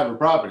under private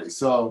property.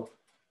 So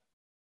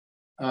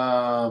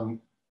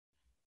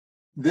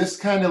this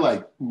kind of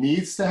like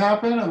needs to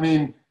happen. I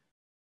mean,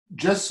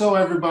 just so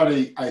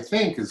everybody, I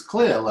think, is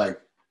clear,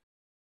 like,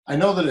 I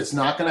know that it's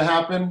not going to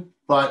happen,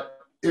 but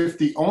if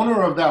the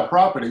owner of that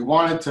property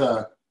wanted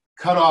to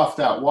cut off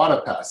that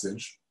water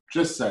passage,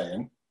 just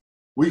saying,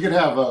 we could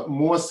have a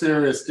more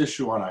serious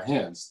issue on our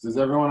hands. Does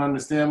everyone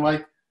understand,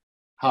 like,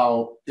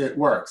 how it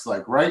works?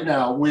 Like, right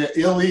now, we're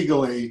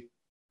illegally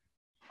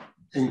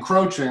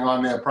encroaching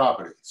on their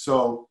property.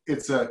 So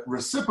it's a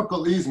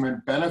reciprocal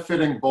easement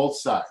benefiting both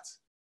sides.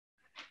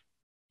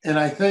 And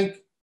I think,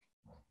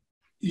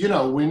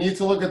 we need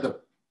to look at the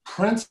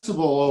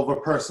principle over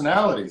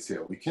personalities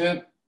here. We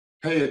can't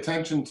pay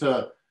attention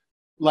to,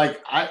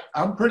 like,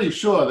 I'm pretty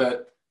sure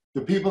that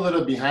the people that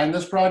are behind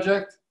this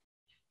project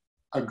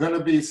are going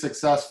to be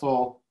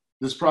successful.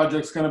 This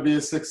project's going to be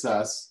a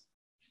success.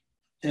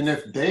 And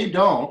if they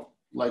don't,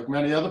 like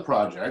many other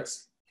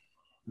projects,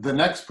 the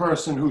next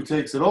person who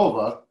takes it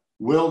over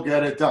will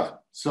get it done.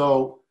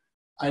 So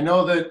I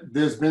know that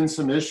there's been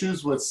some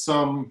issues with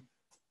some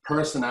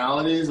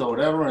personalities or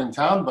whatever in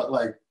town, but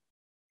like,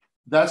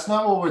 that's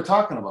not what we're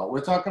talking about.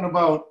 We're talking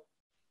about,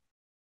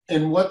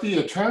 and what the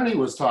attorney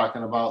was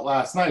talking about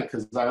last night,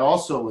 because I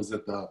also was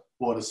at the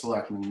Board of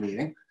Selectmen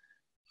meeting,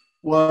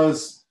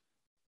 was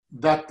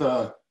that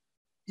the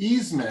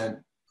easement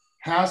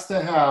has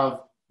to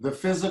have the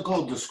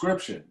physical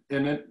description.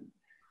 And it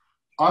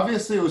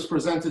obviously was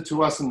presented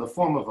to us in the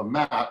form of a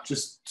map,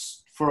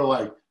 just for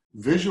like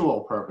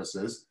visual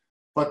purposes,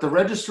 but the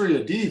Registry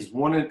of Deeds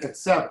wouldn't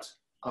accept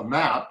a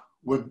map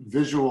with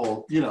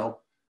visual,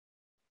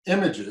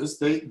 images.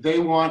 They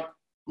want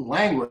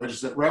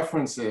language that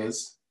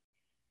references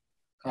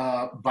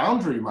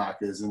boundary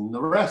markers and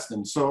the rest.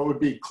 And so it would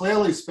be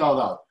clearly spelled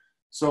out.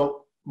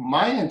 So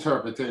my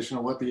interpretation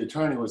of what the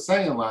attorney was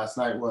saying last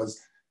night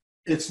was,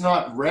 it's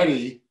not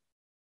ready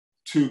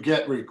to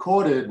get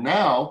recorded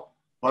now,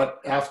 but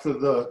after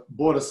the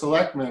Board of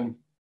Selectmen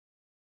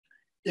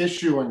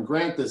issue and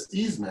grant this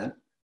easement,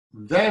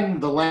 then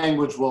the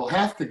language will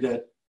have to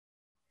get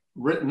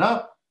written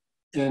up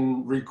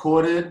and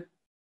recorded,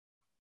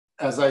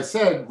 as I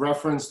said,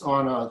 referenced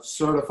on a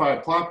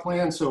certified plot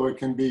plan, so it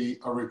can be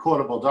a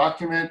recordable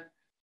document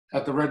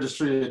at the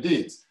Registry of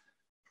Deeds.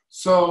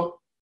 So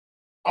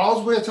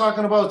all we're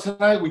talking about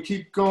tonight, we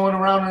keep going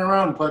around and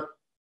around, but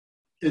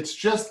it's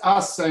just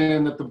us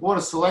saying that the Board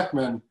of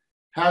Selectmen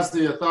has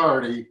the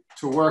authority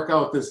to work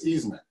out this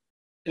easement.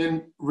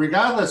 And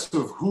regardless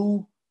of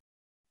who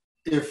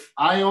if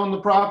I own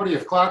the property,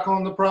 if Clark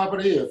owned the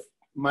property, if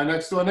my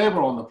next door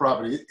neighbor owned the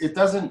property, it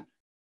doesn't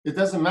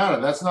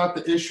matter. That's not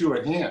the issue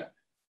at hand.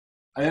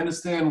 I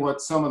understand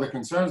what some of the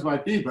concerns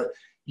might be, but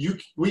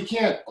we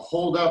can't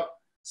hold up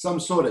some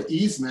sort of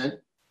easement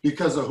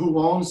because of who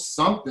owns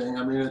something.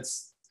 I mean,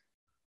 it's,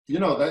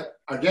 that,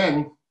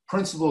 again,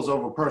 principles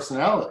over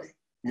personality,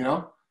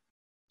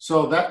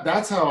 So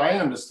that's how I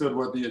understood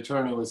what the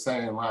attorney was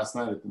saying last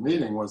night at the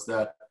meeting, was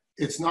that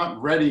it's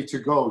not ready to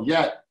go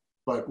yet,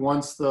 but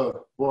once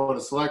the Board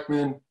of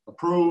Selectmen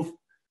approve,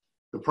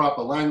 the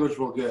proper language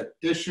will get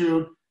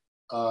issued.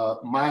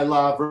 My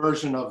law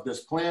version of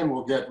this plan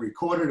will get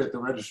recorded at the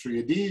Registry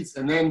of Deeds,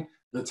 and then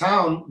the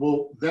town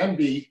will then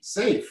be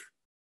safe.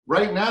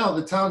 Right now,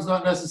 the town's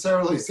not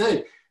necessarily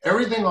safe.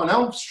 Everything on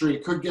Elm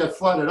Street could get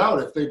flooded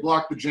out if they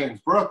block the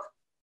James Brook,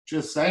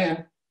 just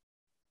saying.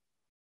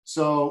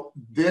 So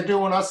they're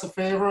doing us a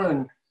favor,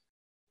 and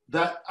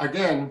that,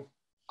 again,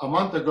 a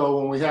month ago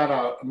when we had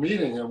a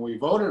meeting and we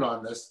voted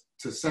on this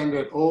to send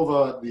it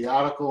over the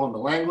article and the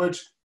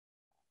language,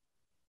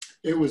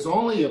 it was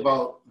only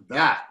about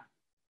that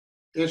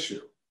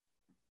issue.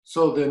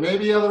 So there may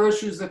be other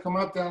issues that come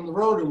up down the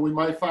road, and we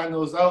might find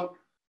those out.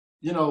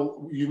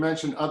 You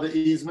mentioned other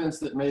easements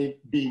that may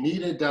be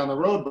needed down the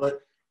road,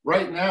 but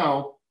right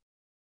now,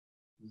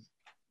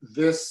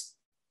 this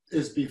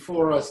is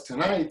before us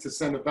tonight to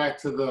send it back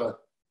to the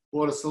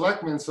Board of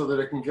Selectmen so that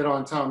it can get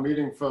on town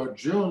meeting for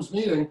June's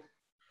meeting.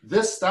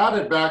 This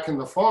started back in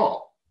the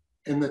fall,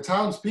 and the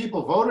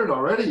townspeople voted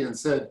already and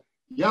said,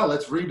 yeah,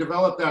 let's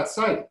redevelop that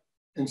site.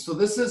 And so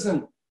that's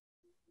in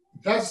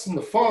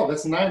the fall,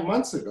 that's 9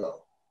 months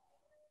ago.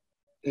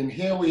 And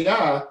here we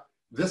are,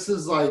 this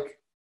is like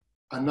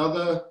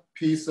another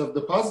piece of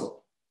the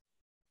puzzle.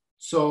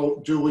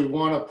 So do we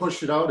want to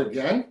push it out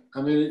again?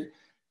 I mean,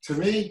 to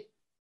me,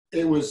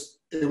 it was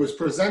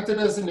presented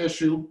as an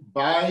issue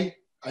by,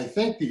 I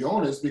think, the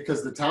owners,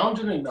 because the town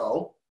didn't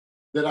know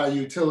that our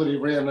utility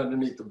ran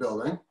underneath the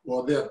building,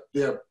 or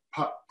their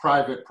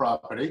private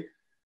property.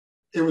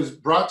 It was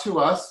brought to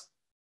us,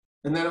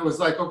 and then it was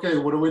like, okay,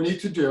 what do we need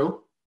to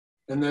do?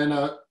 And then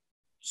a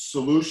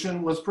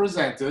solution was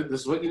presented.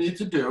 This is what you need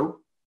to do.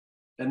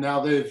 And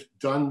now they've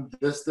done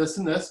this, this,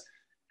 and this.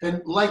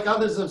 And like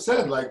others have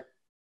said, like,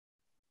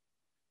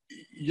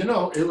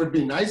 it would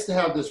be nice to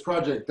have this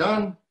project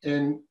done,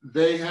 and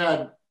they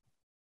had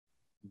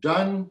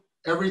done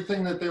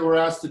everything that they were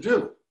asked to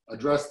do.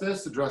 Address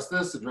this, address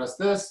this, address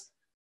this,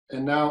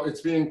 and now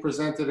it's being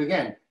presented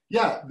again.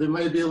 Yeah, there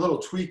may be a little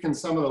tweak in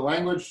some of the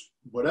language,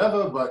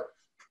 whatever, but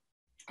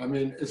I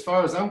mean, as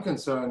far as I'm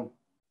concerned,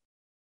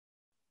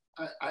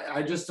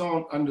 I just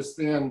don't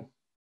understand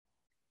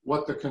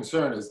what the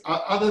concern is,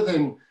 other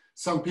than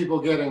some people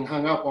getting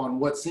hung up on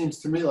what seems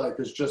to me like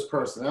is just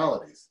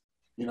personalities,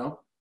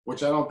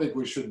 which I don't think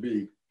we should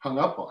be hung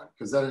up on,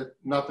 because that had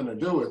nothing to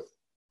do with,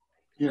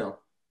 the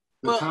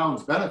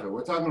town's benefit.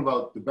 We're talking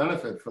about the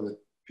benefit for the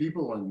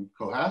people in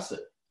Cohasset.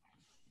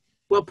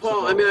 Well,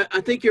 Paul, I mean,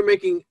 I think you're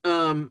making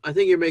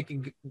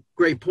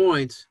great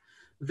points,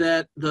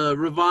 that the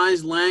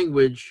revised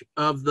language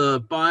of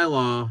the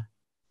bylaw,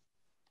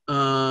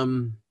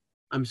 the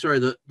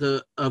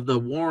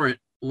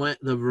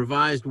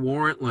revised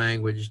warrant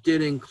language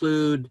did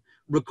include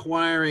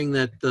requiring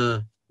that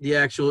the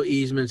actual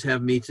easements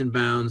have meets and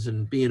bounds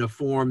and be in a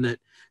form that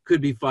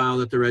could be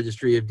filed at the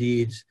Registry of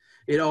Deeds.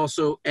 It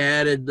also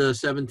added the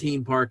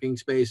 17 parking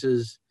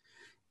spaces,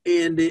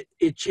 and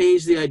it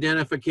changed the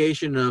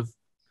identification of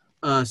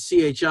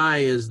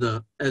CHI as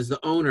the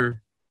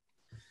owner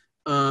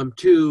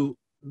to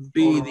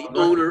be the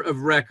owner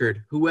of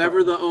record.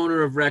 Whoever the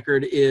owner of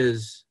record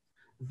is,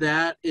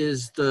 that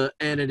is the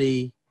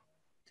entity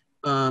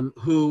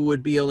who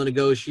would be able to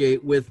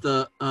negotiate with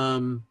the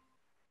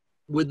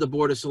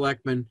Board of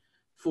Selectmen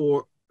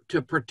to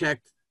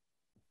protect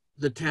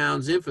the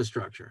town's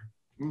infrastructure.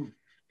 Mm.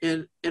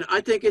 And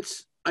I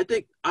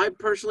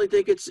personally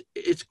think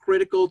it's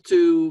critical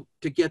to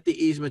get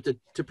the easement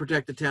to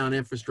protect the town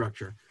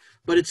infrastructure,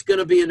 but it's going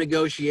to be a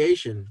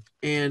negotiation.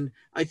 And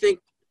I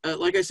think,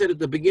 like I said at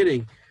the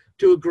beginning,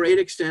 to a great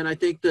extent, I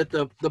think that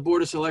the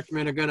Board of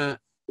Selectmen are going to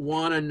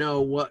want to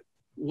know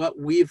what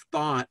we've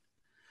thought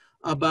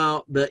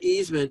about the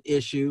easement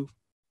issue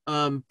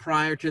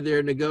prior to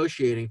their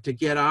negotiating, to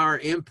get our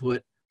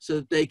input so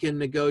that they can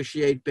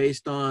negotiate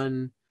based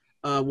on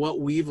what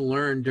we've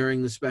learned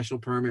during the special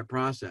permit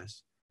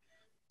process.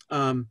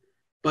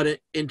 But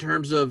in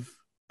terms of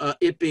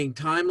it being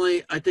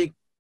timely, I think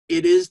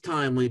it is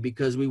timely,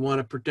 because we want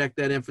to protect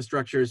that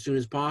infrastructure as soon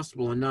as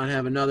possible and not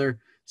have another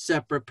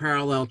separate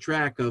parallel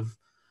track of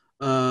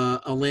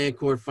a land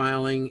court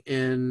filing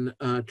and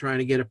trying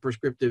to get a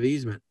prescriptive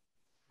easement.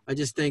 I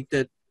just think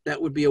that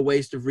would be a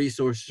waste of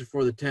resources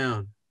for the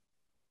town.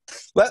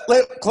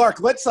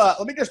 Clark, let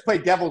me just play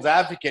devil's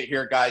advocate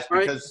here, guys,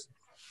 because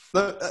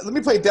let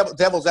me play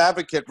devil's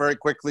advocate very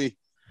quickly.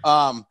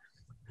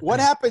 What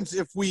happens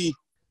if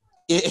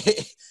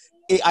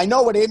I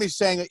know what Amy's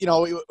saying,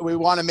 we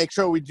want to make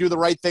sure we do the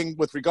right thing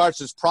with regards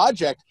to this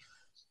project,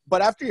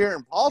 but after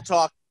hearing Paul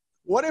talk,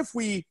 what if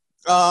we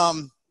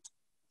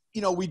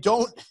we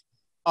don't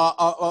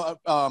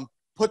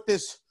put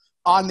this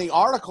on the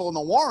article in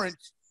the warrant,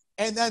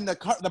 and then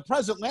the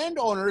present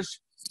landowners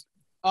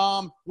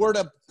were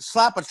to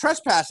slap a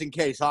trespassing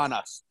case on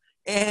us,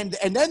 and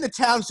then the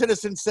town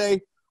citizens say,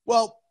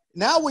 well,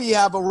 now we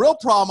have a real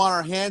problem on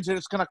our hands, and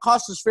it's going to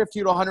cost us $50,000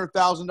 to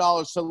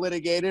 $100,000 to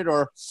litigate it,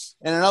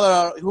 and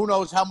another who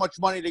knows how much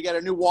money to get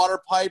a new water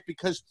pipe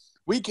because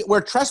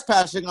we're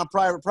trespassing on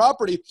private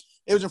property.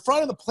 It was in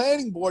front of the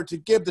planning board to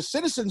give the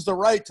citizens the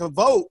right to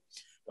vote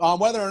on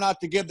whether or not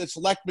to give the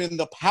selectmen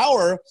the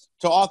power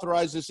to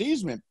authorize this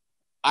easement.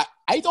 I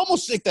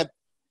almost think that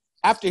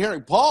after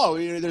hearing Paul,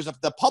 there's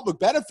the public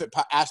benefit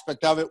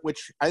aspect of it,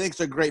 which I think is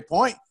a great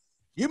point.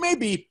 You may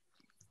be,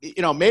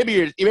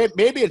 maybe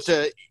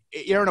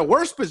you're in a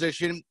worse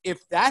position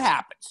if that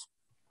happens.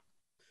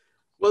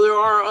 Well, there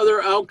are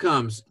other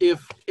outcomes. This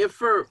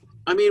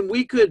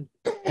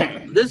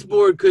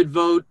board could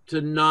vote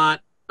to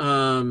not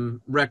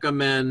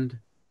recommend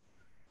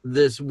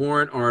this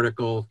warrant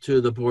article to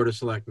the Board of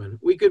Selectmen.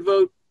 We could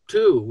vote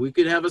too. We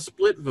could have a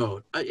split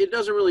vote. It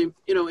doesn't really,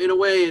 in a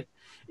way,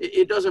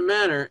 it doesn't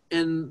matter.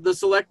 And the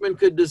selectmen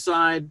could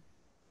decide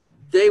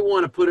they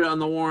want to put it on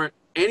the warrant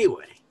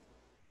anyway.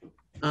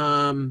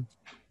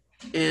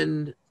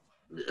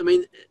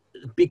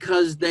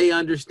 Because they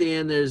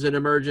understand there's an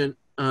emergent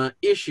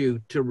issue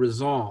to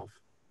resolve.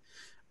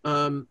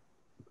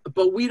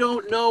 But we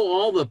don't know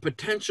all the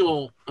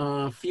potential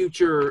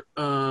future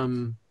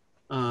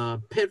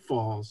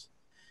pitfalls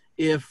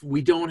if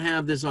we don't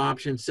have this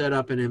option set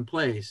up and in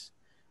place.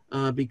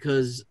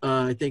 Because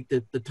I think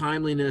that the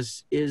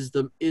timeliness is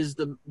the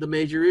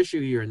major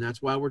issue here, and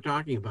that's why we're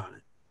talking about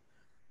it.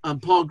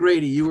 Paul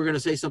Grady, you were going to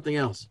say something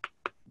else.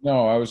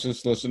 No, I was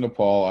just listening to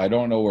Paul. I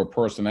don't know where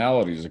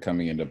personalities are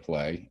coming into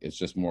play. It's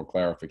just more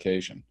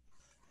clarification.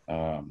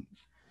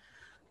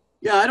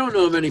 Yeah, I don't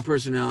know of any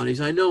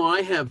personalities. I know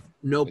I have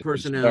no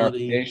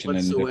personality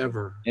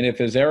whatsoever. And if,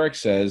 as Eric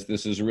says,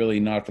 this is really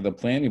not for the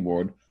planning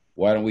board,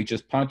 why don't we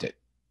just punt it?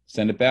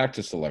 Send it back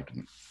to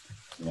selectmen.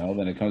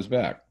 Then it comes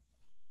back.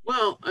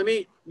 Well,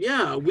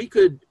 yeah, we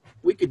could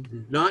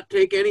not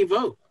take any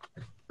vote.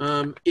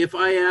 If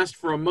I asked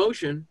for a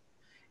motion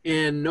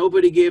and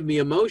nobody gave me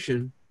a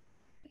motion,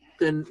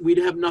 then we'd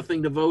have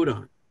nothing to vote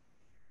on.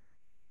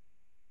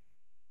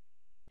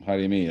 How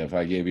do you mean? If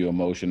I gave you a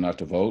motion not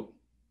to vote?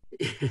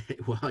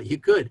 Well, you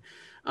could.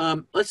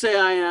 Let's say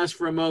I asked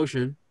for a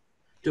motion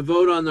to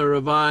vote on the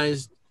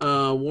revised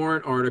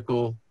warrant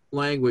article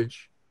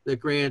language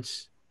that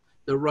grants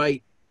the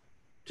right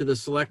to the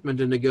selectmen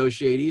to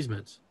negotiate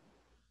easements.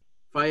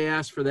 If I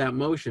asked for that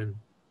motion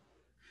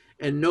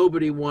and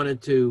nobody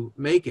wanted to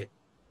make it,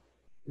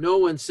 no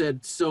one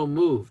said so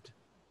moved,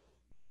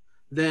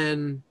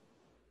 then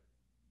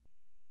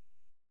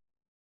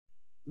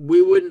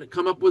we wouldn't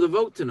come up with a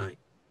vote tonight.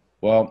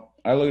 Well,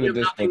 I look We at have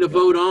this. nothing to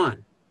vote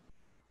on.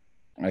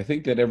 I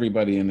think that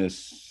everybody in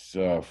this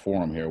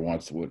forum here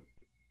wants what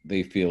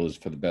they feel is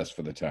for the best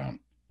for the town.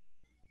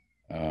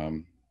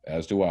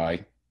 As do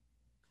I.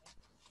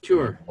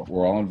 Sure.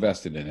 We're all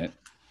invested in it.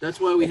 That's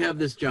why we have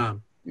this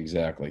job.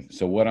 Exactly.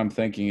 So what I'm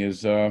thinking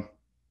is,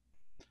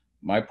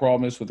 my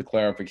problem is with the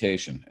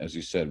clarification, as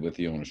you said, with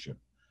the ownership,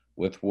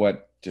 with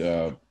what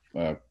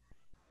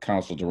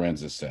Council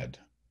Dorenza said.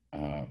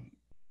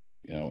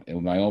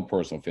 And my own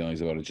personal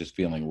feelings about it, just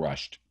feeling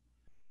rushed.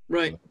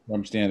 Right. So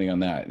I'm standing on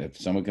that. If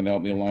someone can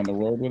help me along the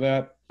road with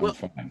that, I'm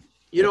fine.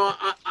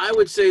 I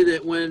would say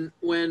that when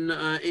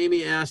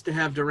Amy asked to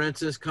have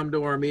Dorensis come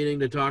to our meeting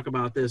to talk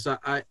about this,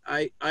 I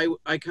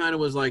kind of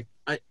was like,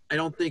 I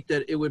don't think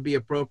that it would be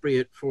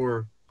appropriate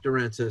for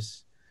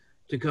Dorensis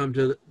to come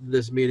to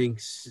this meeting,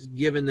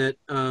 given that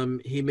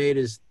he made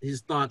his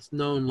thoughts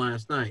known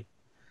last night.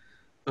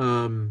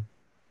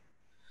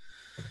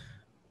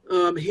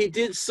 He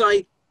did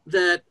cite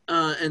that,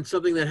 and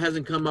something that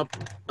hasn't come up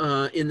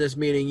in this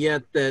meeting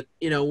yet, that,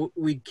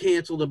 we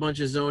canceled a bunch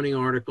of zoning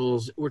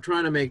articles. We're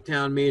trying to make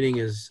town meeting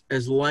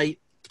as light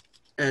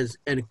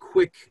and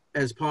quick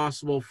as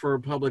possible for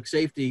public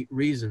safety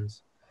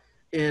reasons.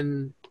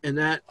 And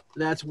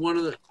that's one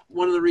of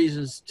the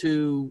reasons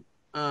to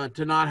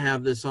not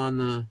have this on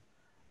the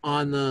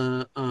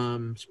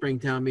spring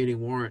town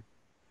meeting warrant.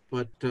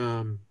 But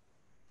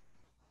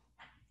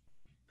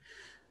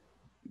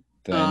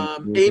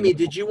Amy,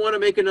 did you want to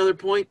make another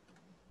point?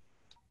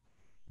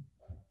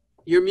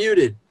 You're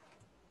muted.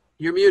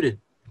 I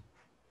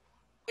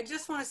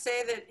just want to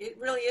say that it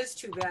really is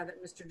too bad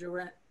that Mr.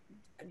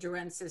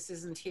 Dorensis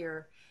isn't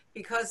here,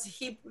 because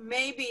he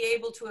may be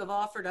able to have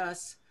offered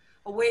us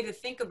a way to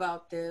think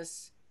about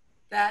this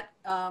that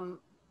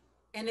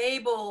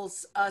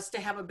enables us to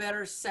have a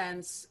better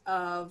sense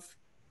of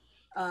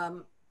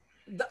the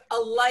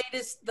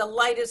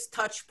lightest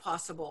touch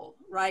possible,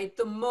 right?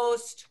 The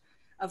most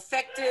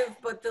effective,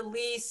 but the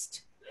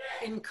least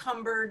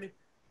encumbered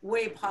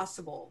way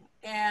possible.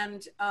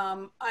 And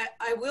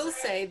I will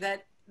say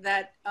that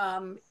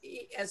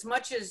as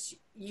much as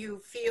you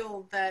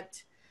feel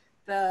that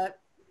the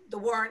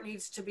warrant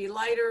needs to be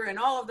lighter and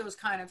all of those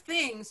kind of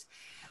things,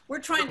 We're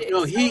trying to.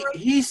 No,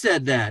 he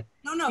said that.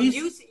 No,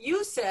 He's-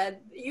 you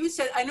said,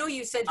 I know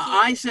you said.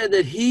 I said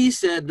that he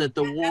said that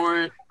the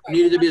warrant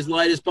needed to be as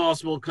light as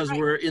possible because Right.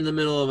 we're in the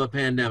middle of a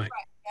pandemic.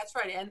 That's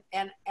right.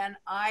 And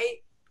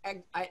I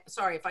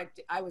sorry if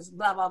I was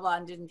blah, blah, blah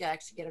and didn't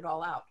actually get it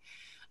all out.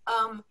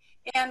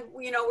 And,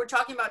 you know, we're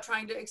talking about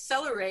trying to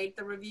accelerate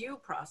the review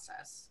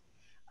process.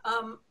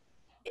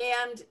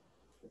 And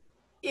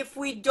if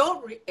we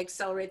don't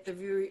accelerate the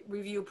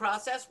review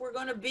process, we're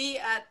going to be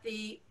at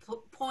the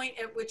point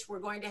at which we're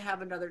going to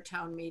have another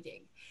town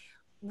meeting.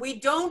 We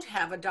don't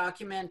have a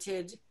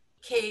documented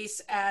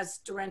case, as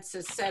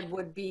Durensis said,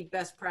 would be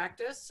best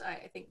practice.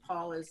 I think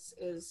Paul is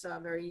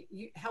very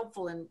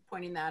helpful in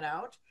pointing that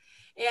out.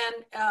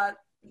 And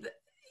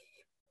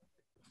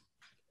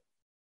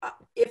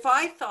if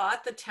I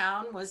thought the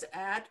town was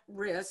at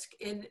risk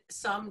in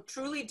some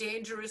truly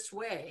dangerous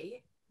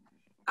way,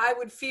 I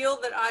would feel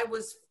that I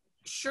was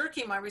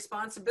shirking my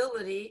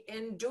responsibility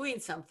in doing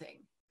something.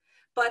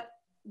 But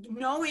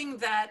knowing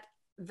that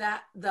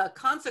the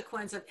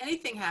consequence of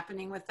anything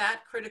happening with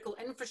that critical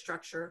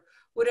infrastructure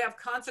would have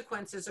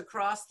consequences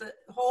across the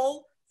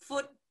whole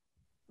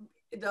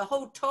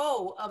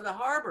toe of the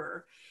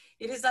harbor,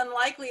 it is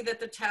unlikely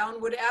that the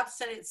town would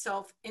absent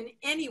itself in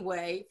any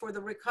way for the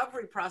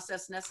recovery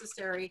process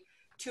necessary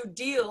to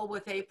deal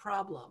with a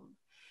problem.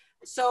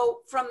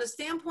 So from the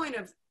standpoint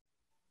of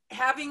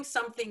having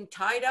something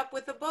tied up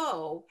with a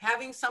bow,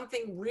 having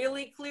something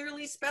really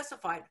clearly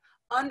specified,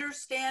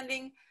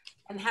 understanding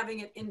and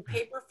having it in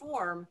paper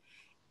form,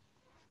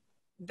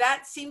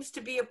 that seems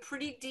to be a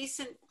pretty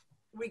decent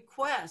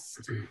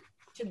request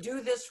to do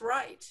this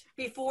right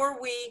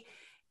before we,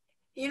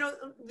 you know,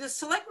 the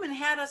selectmen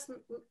had us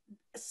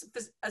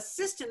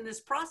assist in this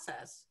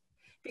process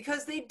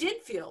because they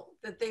did feel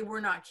that they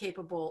were not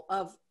capable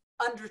of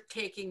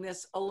undertaking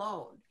this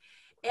alone.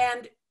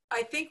 And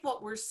I think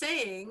what we're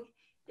saying,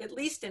 at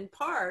least in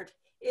part,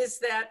 is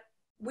that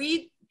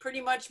we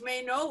pretty much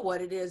may know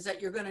what it is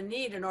that you're going to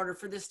need in order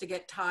for this to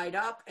get tied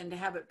up and to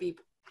have it be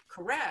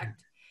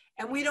correct.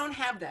 And we don't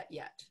have that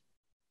yet.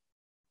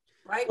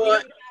 Right?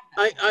 Well,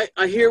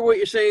 I hear what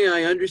you're saying.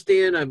 I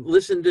understand. I've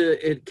listened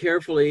to it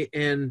carefully,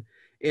 and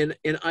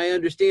I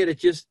understand.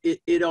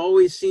 It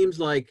always seems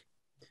like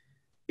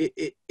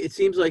it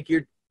seems like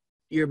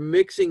you're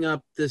mixing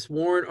up this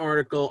warrant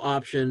article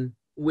option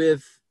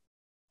with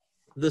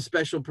the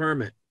special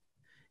permit,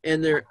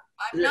 and and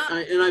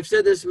I've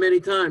said this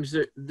many times.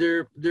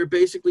 They're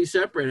basically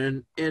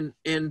separate,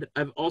 and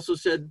I've also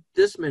said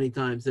this many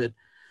times that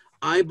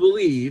I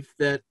believe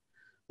that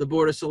the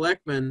Board of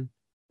Selectmen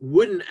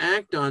wouldn't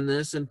act on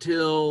this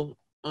until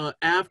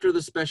after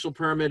the special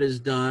permit is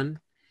done,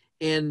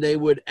 and they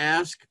would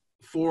ask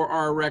for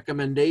our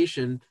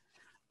recommendation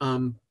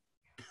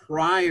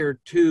prior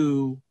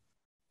to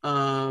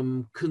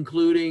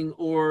concluding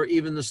or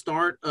even the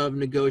start of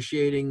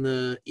negotiating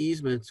the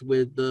easements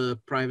with the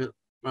private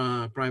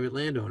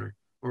landowner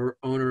or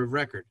owner of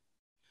record.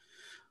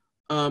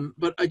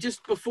 But I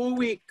just before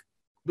we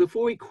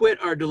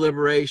quit our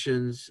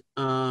deliberations,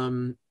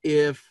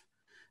 if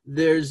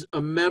there's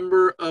a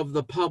member of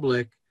the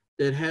public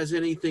that has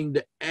anything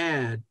to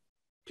add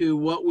to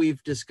what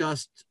we've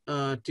discussed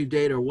to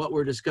date or what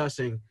we're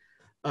discussing,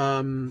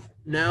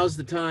 now's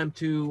the time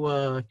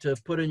to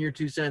put in your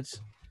 2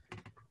 cents.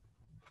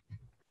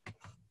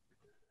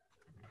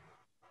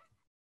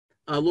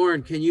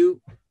 Lauren, can you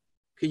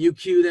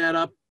cue that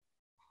up?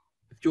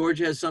 If George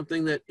has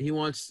something that he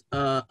wants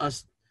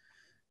us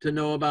to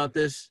know about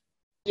this.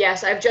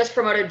 Yes, I've just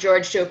promoted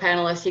George to a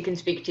panelist. He can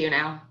speak to you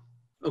now.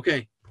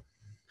 Okay.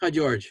 Hi,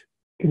 George.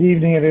 Good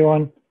evening,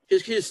 everyone.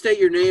 Just can you state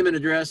your name and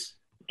address?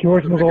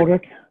 George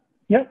McGoldrick.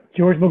 Yep,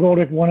 George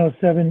McGoldrick,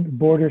 107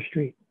 Border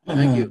Street.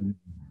 Thank you.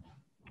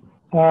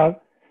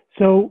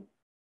 So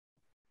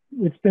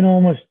it's been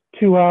almost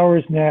 2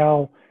 hours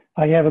now.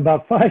 I have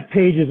about 5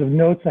 pages of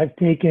notes I've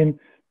taken.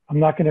 I'm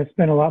not going to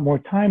spend a lot more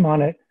time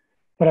on it,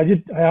 but I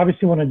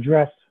obviously want to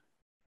address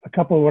a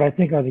couple of what I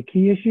think are the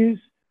key issues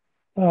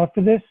for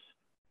this.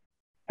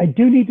 I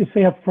do need to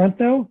say up front,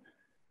 though,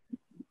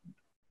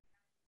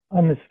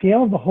 on the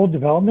scale of the whole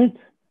development,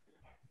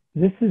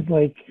 this is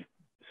like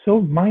so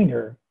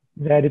minor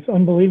that it's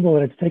unbelievable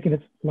that it's taken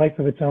its life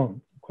of its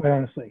own, quite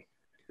honestly.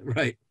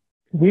 Right.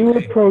 We were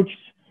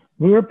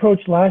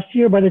approached last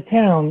year by the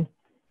town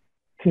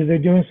because they're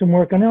doing some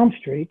work on Elm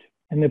Street,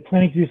 and they're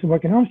planning to do some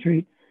work on Elm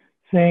Street,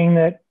 saying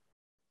that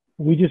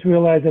we just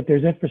realized that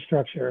there's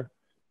infrastructure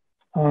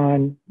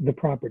on the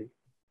property.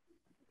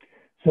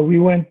 So I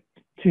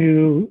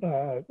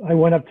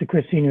went up to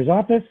Chris Senior's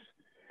office,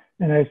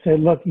 and I said,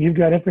 look, you've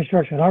got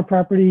infrastructure on our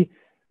property.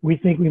 We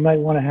think we might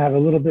want to have a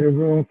little bit of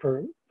room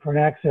for an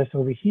access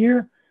over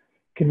here.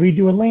 Can we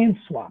do a land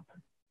swap?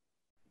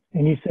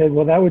 And he said,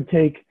 well, that would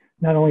take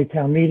not only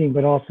town meeting,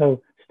 but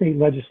also state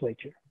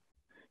legislature.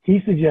 He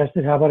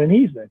suggested, how about an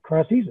easement,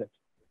 cross easement?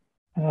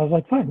 And I was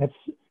like, fine,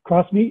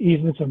 cross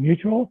easements are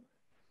mutual.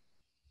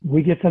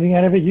 We get something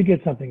out of it, you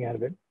get something out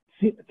of it.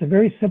 See, it's a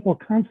very simple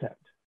concept.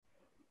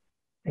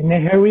 And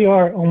then here we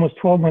are almost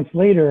 12 months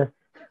later,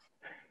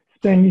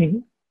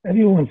 spending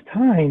everyone's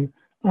time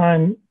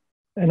on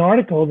an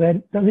article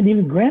that doesn't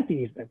even grant the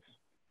easements.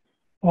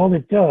 All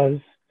it does,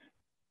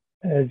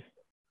 as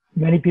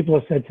many people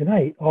have said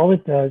tonight, all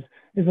it does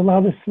is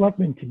allow the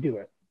selectmen to do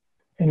it.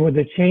 And with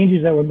the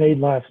changes that were made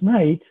last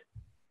night,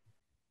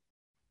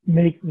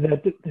 make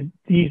that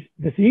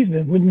this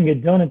easement wouldn't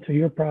get done until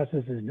your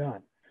process is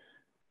done.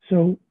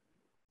 So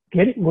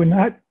we're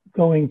not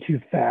going too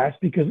fast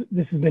because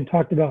this has been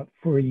talked about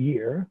for a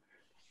year.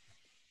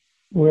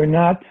 We're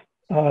not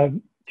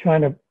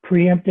trying to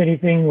preempt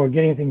anything or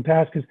get anything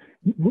passed because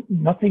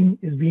nothing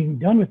is being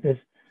done with this,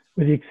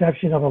 with the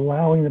exception of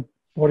allowing the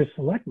Board of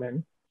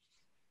Selectmen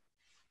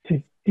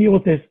to deal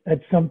with this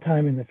at some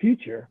time in the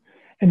future.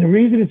 And the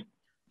reason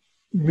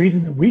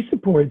that we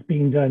support it's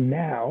being done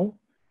now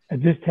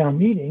at this town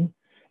meeting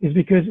is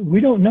because we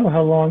don't know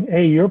how long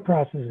your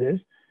process is.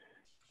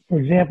 For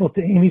example,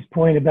 to Amy's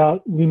point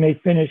about we may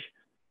finish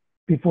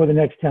before the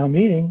next town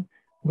meeting,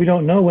 we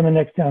don't know when the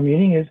next town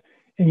meeting is,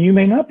 and you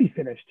may not be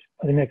finished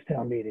by the next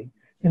town meeting.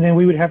 And then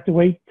we would have to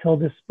wait till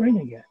this spring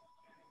again.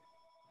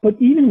 But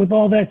even with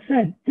all that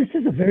said, this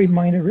is a very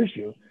minor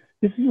issue.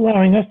 This is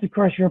allowing us to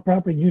cross your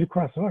property and you to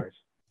cross ours.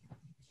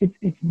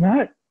 It's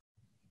not,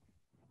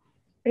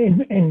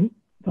 and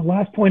the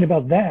last point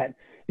about that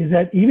is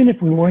that even if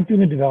we weren't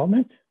doing the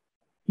development,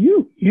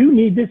 you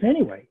need this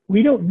anyway.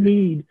 We don't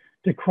need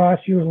to cross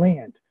your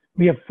land.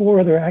 We have 4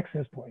 other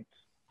access points.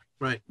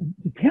 Right.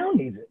 The town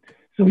needs it.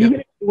 So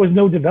even if there was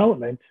no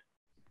development,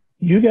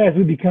 you guys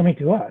would be coming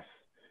to us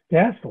to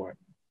ask for it.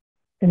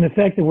 And the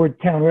fact that we're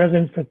town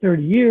residents for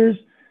 30 years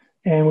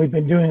and we've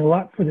been doing a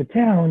lot for the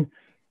town,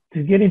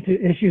 to get into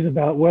issues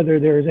about whether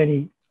there's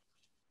any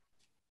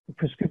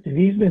prescriptive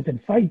easements and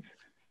fights.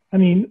 I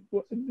mean,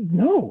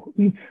 no,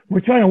 we're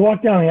trying to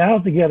walk down the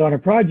aisle together on a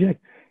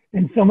project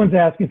and someone's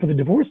asking for the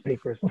divorce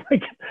papers.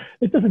 Like,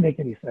 it doesn't make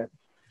any sense.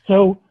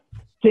 So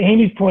to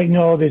Amy's point,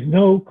 no, there's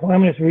no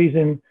calamitous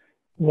reason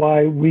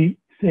why we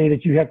say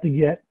that you have to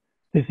get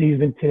this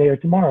easement today or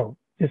tomorrow.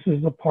 This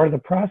is a part of the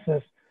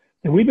process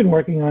that we've been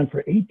working on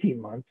for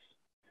 18 months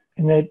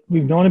and that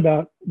we've known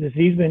about this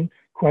easement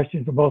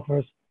question for both of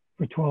us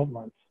for 12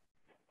 months.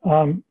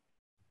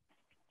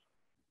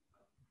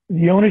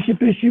 The ownership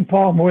issue,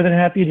 Paul, more than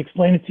happy to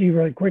explain it to you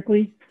really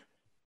quickly.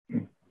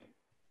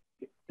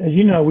 As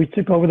you know, we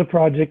took over the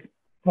project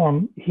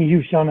from he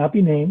who shall not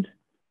be named,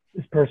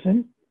 this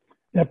person.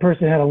 That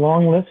person had a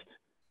long list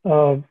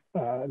of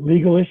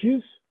legal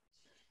issues.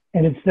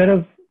 And instead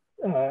of,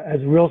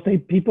 as real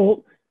estate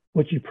people,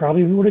 what you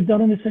probably would have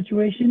done in this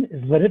situation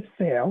is let it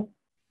fail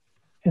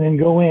and then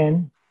go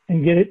in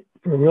and get it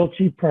for a real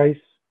cheap price.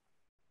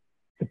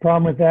 The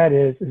problem with that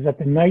is that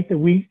the night that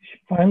we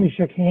finally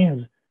shook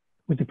hands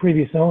with the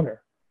previous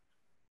owner,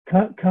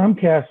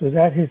 Comcast was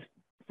at his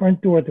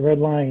front door at the Red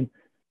Lion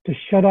to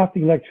shut off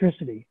the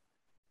electricity.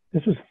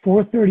 This was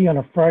 4:30 on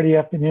a Friday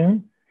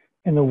afternoon,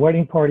 and the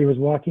wedding party was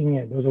walking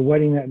in. There was a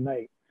wedding that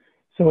night.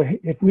 So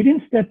if we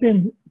didn't step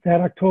in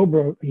that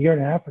October, a year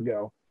and a half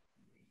ago,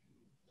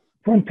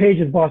 front page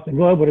of the Boston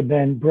Globe would have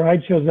been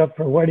bride shows up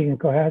for a wedding in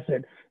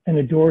Cohasset, and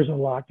the doors are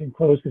locked and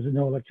closed because there's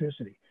no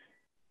electricity.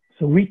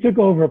 So we took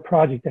over a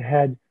project that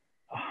had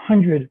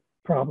 100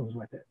 problems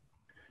with it.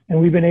 And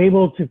we've been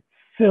able to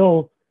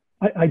fill,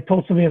 I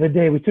told somebody the other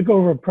day, we took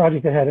over a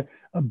project that had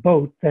a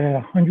boat that had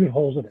 100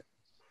 holes in it.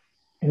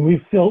 And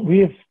we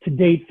have to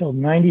date filled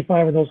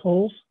 95 of those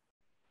holes.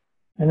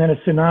 And then a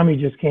tsunami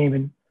just came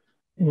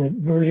in a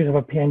version of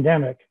a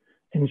pandemic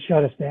and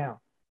shut us down.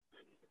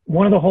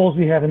 One of the holes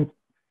we haven't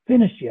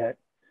finished yet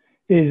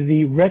is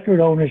the record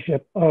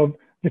ownership of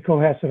the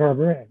Cohasset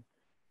Harbor Inn.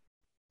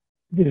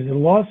 There's a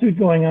lawsuit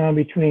going on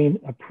between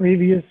the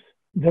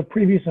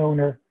previous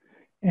owner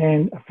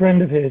and a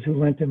friend of his who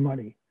lent him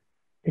money.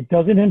 It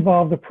doesn't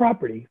involve the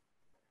property,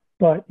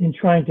 but in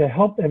trying to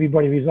help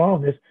everybody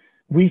resolve this,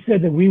 we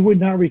said that we would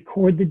not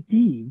record the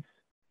deeds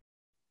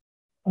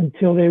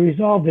until they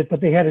resolved it, but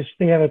they have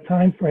a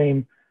time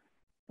frame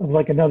of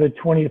like another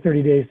 20 or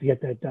 30 days to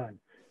get that done.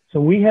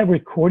 So we have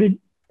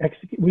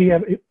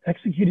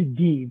executed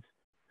deeds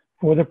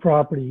for the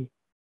property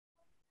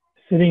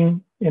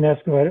sitting in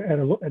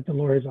escrow at the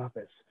lawyer's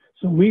office.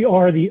 So we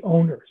are the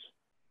owners.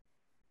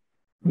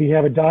 We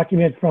have a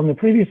document from the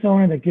previous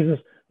owner that gives us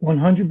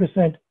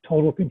 100%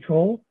 total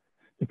control.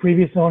 The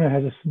previous owner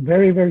has a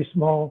very, very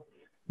small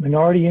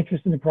minority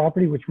interest in the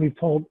property, which we've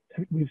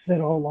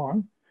said all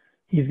along.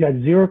 He's got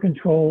zero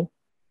control.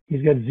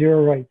 He's got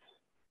zero rights,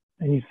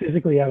 and he's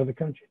physically out of the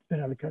country. He's been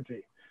out of the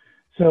country.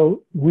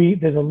 So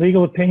there's a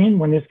legal opinion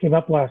when this came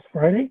up last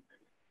Friday.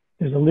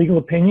 There's a legal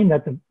opinion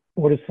that the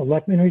Board of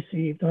Selectmen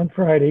received on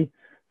Friday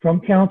from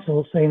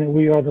council saying that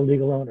we are the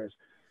legal owners.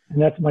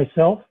 And that's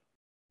myself.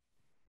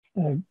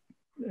 And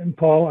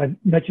Paul, I've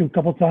met you a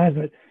couple of times,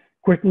 but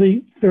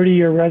quickly,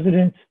 30-year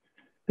resident,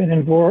 been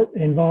involved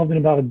in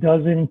about a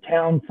dozen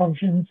town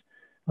functions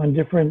on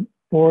different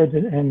boards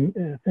and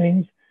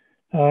things.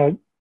 Was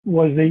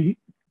the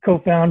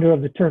co-founder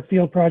of the Turf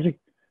Field Project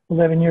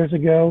 11 years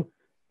ago.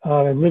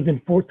 Lived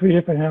in 3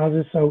 different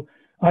houses. So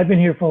I've been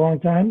here for a long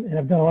time and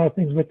I've done a lot of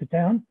things with the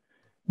town.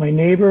 My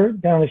neighbor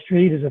down the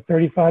street is a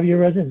 35-year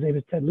resident. His name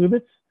is Ted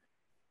Lubitz,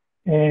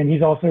 and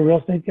he's also a real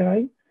estate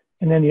guy.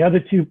 And then the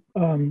other two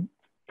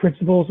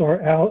principals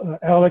are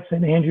Alex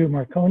and Andrew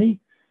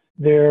Marconi.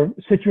 They're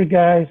Situate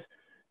guys,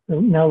 they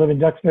now live in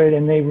Duxbury,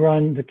 and they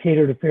run the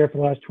catered affair for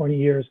the last 20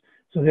 years.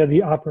 So they're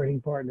the operating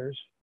partners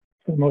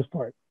for the most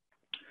part.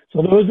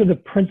 So those are the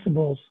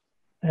principals,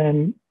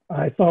 and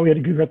I thought we had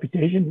a good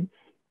reputation.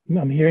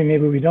 I'm hearing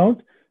maybe we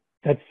don't.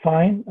 That's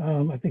fine.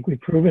 I think we've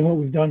proven what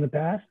we've done in the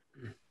past.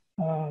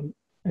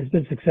 It's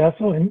been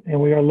successful, and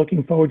we are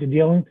looking forward to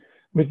dealing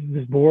with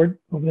this board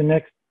over the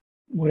next,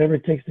 whatever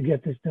it takes to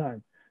get this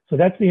done. So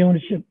that's the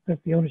ownership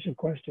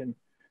question.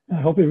 I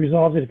hope it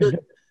resolves it.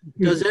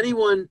 Does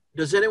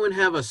anyone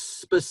have a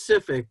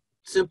specific,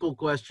 simple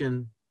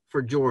question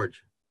for George?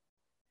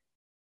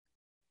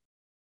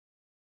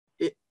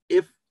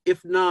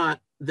 If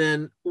not,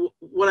 then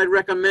what I'd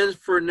recommend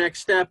for next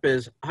step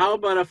is, how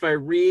about if I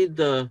read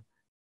the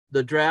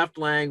draft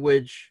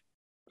language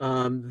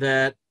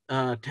that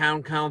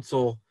town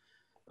council,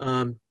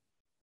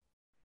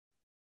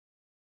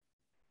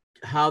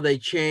 how they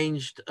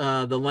changed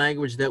the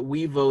language that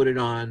we voted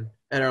on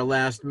at our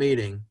last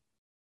meeting.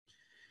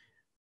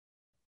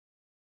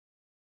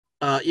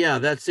 Yeah,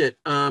 that's it.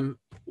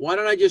 Why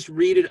don't I just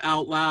read it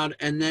out loud,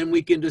 and then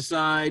we can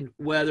decide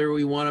whether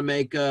we want to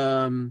make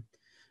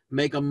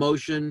a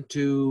motion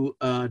to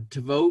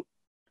vote.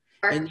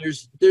 And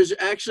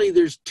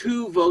there's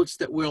two votes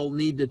that we'll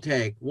need to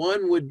take.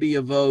 One would be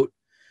a vote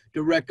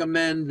to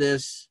recommend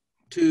this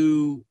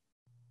to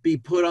be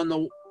put on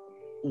the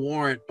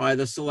warrant by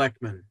the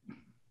selectmen.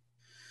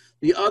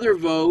 The other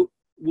vote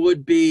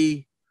would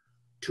be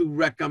to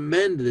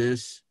recommend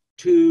this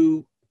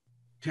to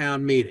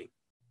town meeting.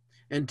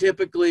 And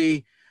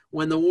typically,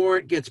 when the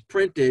warrant gets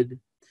printed,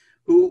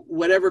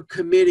 whatever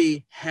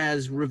committee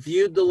has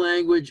reviewed the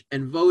language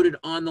and voted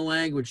on the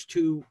language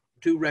to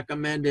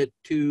recommend it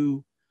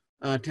to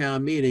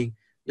town meeting,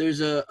 there's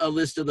a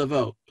list of the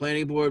vote.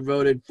 Planning board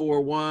voted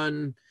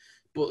 4-1,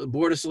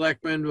 Board of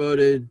Selectmen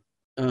voted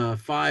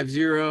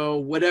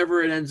 5-0,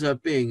 whatever it ends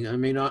up being. I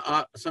mean,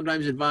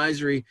 sometimes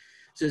advisory,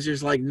 since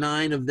there's like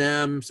 9 of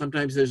them,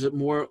 sometimes there's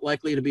more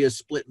likely to be a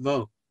split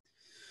vote.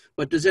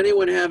 But does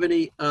anyone have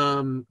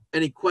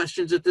any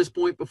questions at this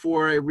point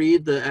before I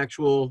read the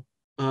actual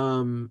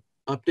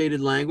updated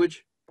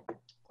language?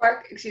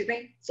 Clark, excuse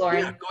me, sorry.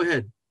 Yeah, go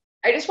ahead.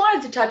 I just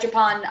wanted to touch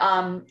upon,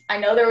 I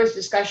know there was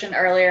discussion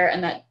earlier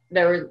and that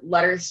there were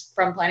letters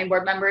from planning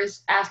board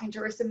members asking to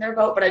rescind their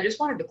vote, but I just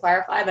wanted to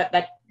clarify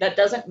that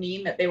doesn't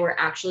mean that they were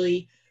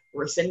actually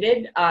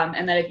rescinded,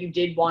 and that if you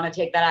did want to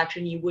take that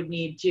action, you would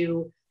need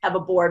to have a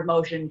board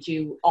motion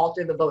to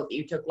alter the vote that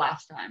you took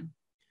last time.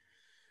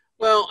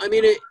 Well, I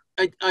mean,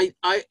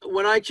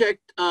 when I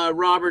checked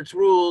Robert's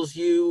rules,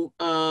 you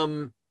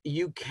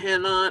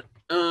cannot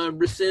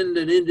rescind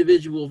an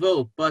individual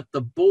vote, but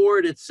the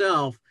board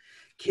itself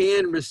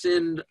can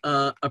rescind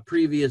a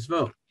previous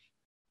vote.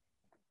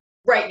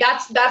 Right.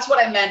 That's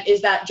what I meant,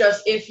 is that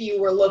just if you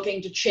were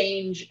looking to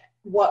change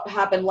what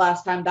happened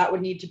last time, that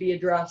would need to be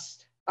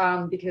addressed,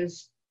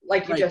 because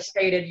like you just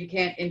stated, you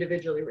can't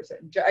individually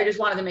rescind. I just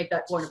wanted to make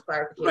that point of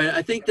clarification. Right.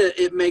 I think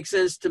that it makes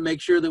sense to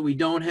make sure that we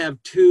don't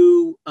have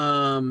two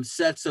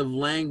sets of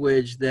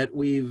language that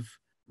we've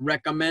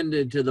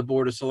recommended to the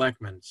Board of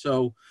Selectmen.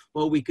 So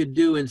what we could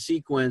do in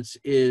sequence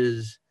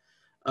is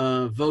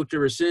vote to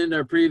rescind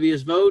our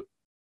previous vote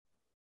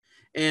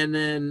and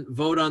then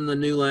vote on the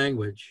new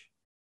language.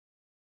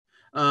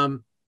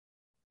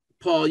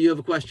 Paul, you have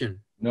a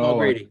question?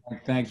 No,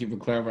 thank you for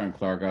clarifying,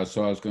 Clark.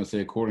 So I was going to say,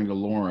 according to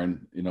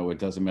Lauren, it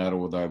doesn't matter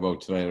whether I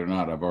vote tonight or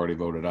not. I've already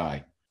voted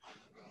aye.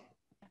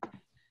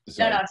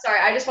 So, no,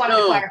 sorry. I just wanted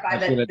to clarify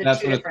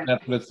that's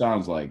what it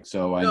sounds like.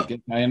 So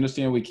I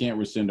understand we can't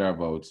rescind our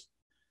votes,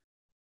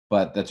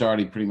 but that's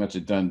already pretty much a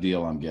done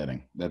deal. I'm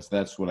getting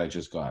that's what I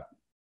just got.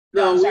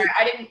 No, sorry,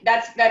 I didn't.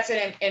 That's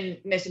an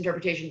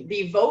misinterpretation.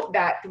 The vote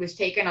that was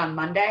taken on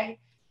Monday,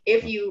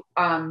 if you,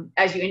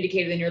 as you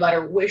indicated in your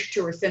letter, wish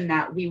to rescind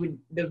that,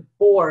 the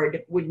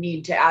board would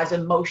need to, as a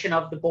motion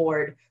of the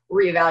board,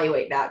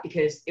 reevaluate that,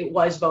 because it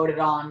was voted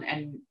on,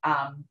 and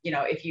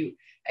if you,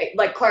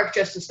 like Clark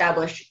just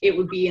established, it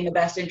would be in the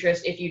best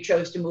interest if you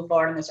chose to move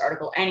forward in this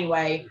article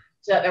anyway,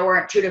 so that there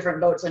weren't two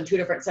different votes on two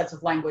different sets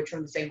of language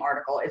from the same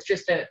article. It's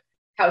just a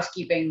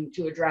housekeeping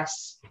to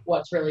address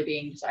what's really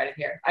being decided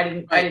here. I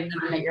didn't mean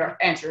that your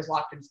answer is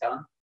locked in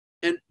stone.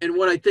 And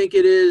what I think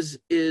it is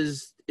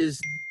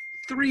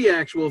 3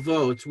 actual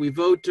votes. We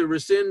vote to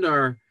rescind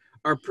our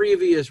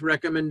previous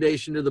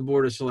recommendation to the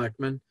Board of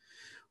Selectmen.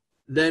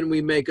 Then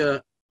we make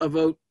a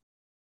vote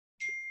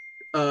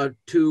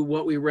to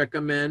what we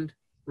recommend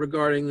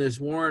regarding this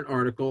warrant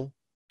article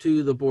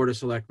to the Board of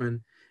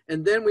Selectmen.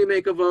 And then we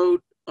make a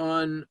vote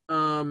on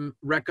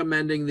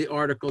recommending the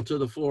article to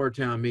the floor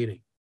town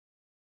meeting.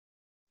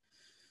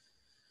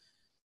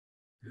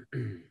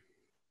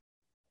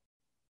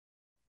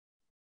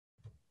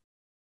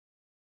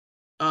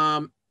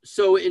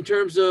 So in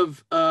terms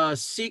of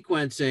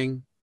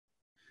sequencing,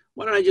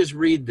 why don't I just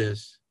read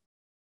this?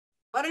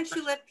 Why don't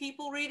you let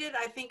people read it?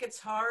 I think it's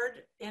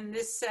hard in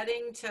this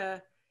setting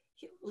to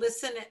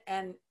listen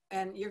and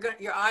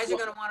your eyes are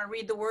going to want to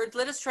read the words.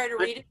 Let us try to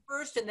read it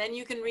first, and then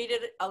you can read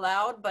it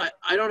aloud. But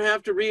I don't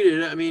have to read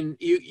it. I mean,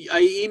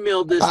 I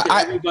emailed this to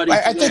everybody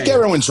I think today.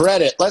 everyone's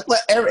read it.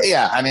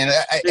 Yeah, I mean,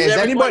 is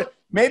anyone,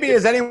 maybe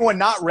has anyone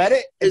not read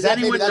it? Has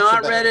anyone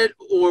not read it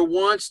or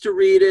wants to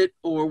read it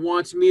or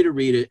wants me to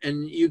read it?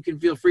 And you can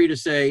feel free to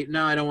say,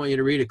 no, I don't want you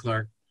to read it,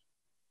 Clark.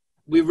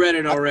 We've read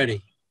it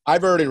already.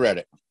 I've already read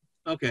it.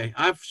 Okay,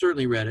 I've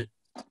certainly read it.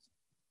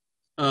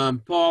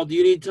 Paul, do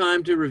you need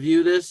time to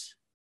review this?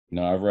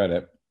 No, I've read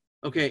it.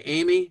 Okay,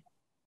 Amy?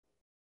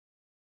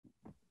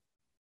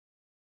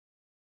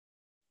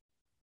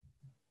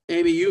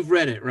 Amy, you've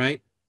read it,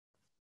 right?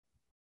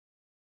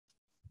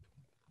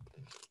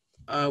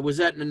 Was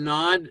that a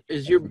nod?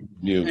 Is your...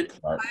 I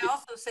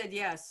also said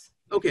yes.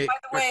 Okay. By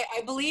the way,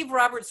 I believe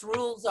Robert's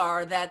rules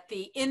are that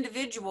the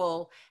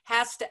individual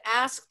has to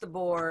ask the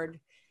board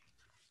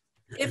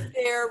if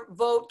their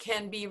vote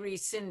can be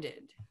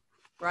rescinded,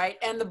 right?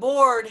 And the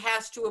board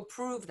has to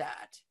approve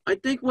that. I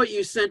think what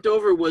you sent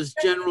over was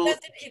general.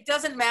 It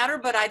doesn't matter,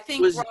 but I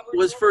think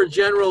was for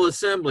General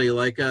Assembly,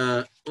 like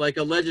a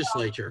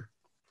legislature.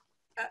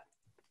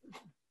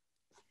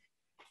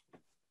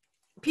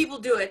 People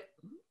do it.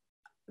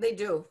 They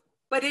do.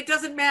 But it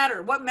doesn't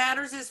matter. What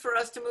matters is for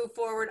us to move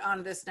forward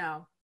on this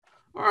now.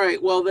 All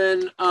right. Well,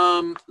 then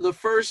the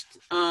first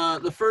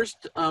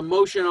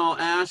motion I'll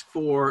ask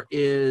for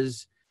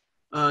is,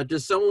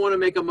 does someone want to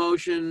make a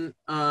motion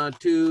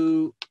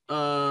to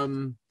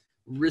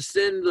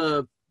rescind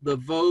the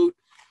vote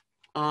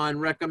on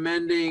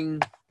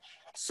recommending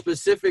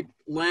specific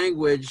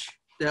language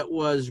that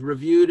was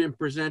reviewed and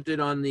presented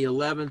on the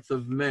 11th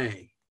of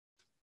May?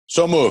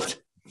 So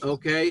moved.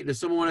 Okay. Does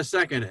someone want to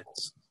second it?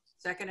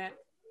 Second it.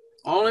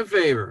 All in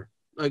favor?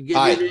 Give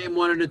your name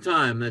one at a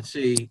time. Let's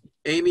see.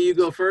 Amy, you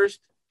go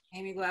first.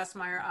 Amy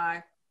Glassmeyer,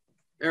 aye.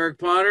 Eric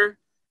Potter?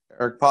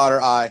 Eric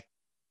Potter, aye.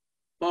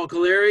 Paul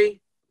Caleri?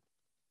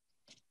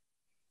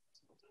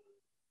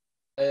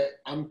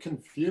 I'm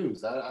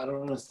confused. I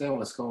don't understand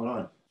what's going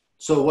on.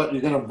 So what,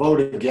 you're going to vote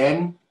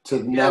again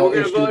to now we're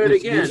going to vote it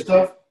again.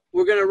 Stuff?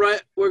 We're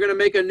going to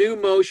make a new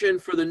motion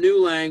for the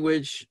new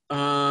language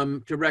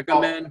to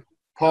recommend.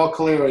 Paul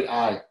Caleri,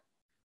 aye.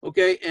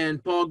 Okay,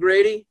 and Paul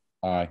Grady?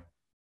 Aye.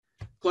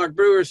 Clark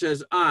Brewer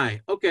says aye.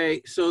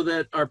 Okay, so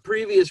that our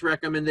previous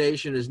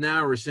recommendation is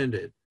now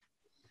rescinded.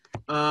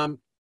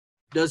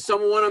 Does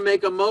someone want to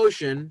make a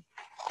motion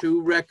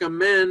to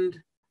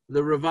recommend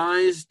the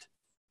revised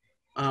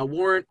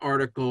warrant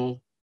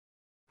article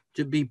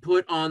to be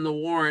put on the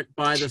warrant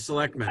by the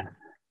selectmen?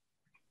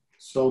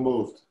 So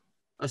moved.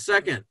 A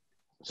second.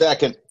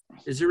 Second.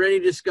 Is there any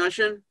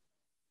discussion?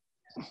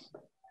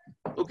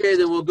 Okay,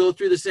 then we'll go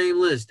through the same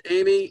list.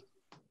 Amy?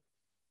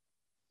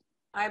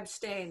 I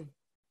abstain.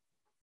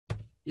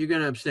 You're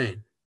going to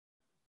abstain.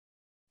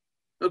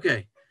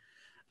 Okay.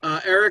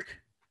 Eric?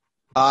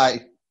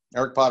 Aye.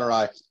 Eric Potter,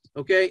 aye.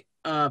 Okay.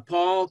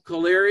 Paul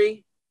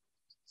Caleri?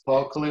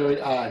 Paul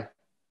Caleri, aye.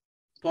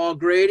 Paul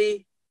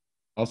Grady?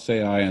 I'll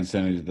say aye and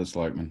send it to the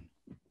selectmen.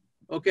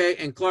 Okay,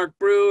 and Clark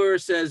Brewer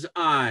says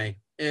aye.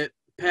 It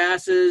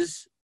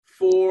passes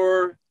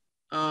 4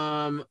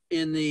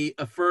 in the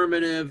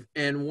affirmative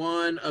and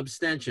 1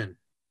 abstention.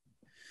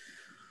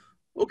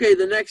 Okay,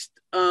 the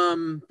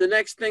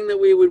next thing that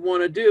we would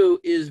want to do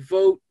is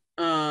vote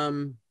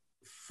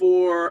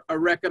for a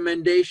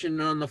recommendation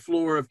on the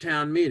floor of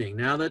town meeting.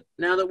 Now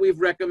that we've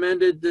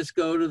recommended this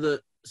go to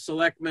the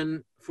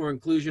selectmen for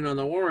inclusion on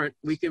the warrant,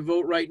 we can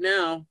vote right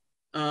now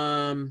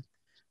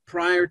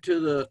prior to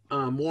the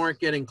warrant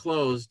getting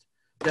closed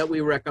that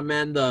we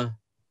recommend the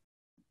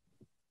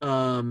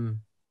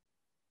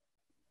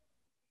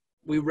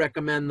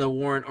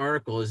warrant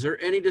article. Is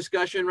there any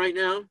discussion right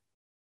now?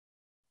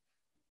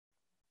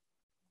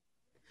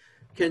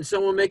 Can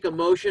someone make a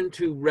motion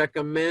to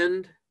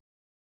recommend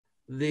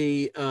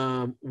the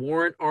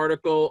warrant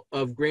article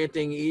of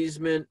granting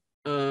easement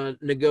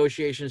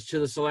negotiations to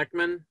the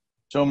selectmen?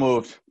 So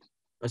moved.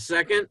 A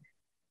second?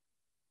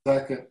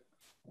 Second.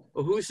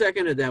 Well, who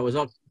seconded that? Was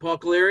Paul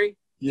Caleri?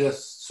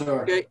 Yes,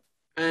 sir. Okay.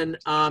 And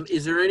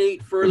is there any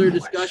further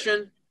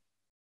discussion?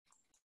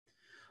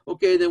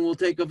 Okay, then we'll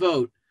take a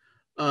vote.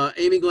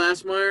 Amy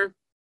Glassmeyer?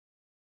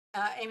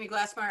 Amy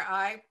Glassmeyer,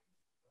 aye.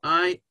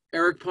 Aye.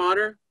 Eric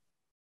Potter?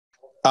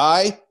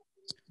 Aye.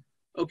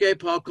 Okay,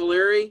 Paul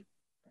Caleri?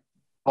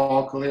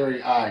 Paul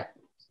Caleri, aye.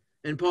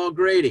 And Paul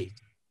Grady?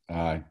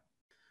 Aye.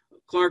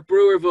 Clark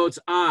Brewer votes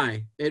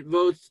aye. It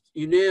votes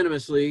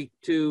unanimously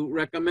to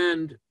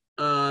recommend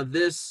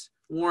this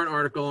warrant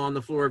article on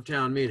the floor of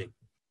town meeting.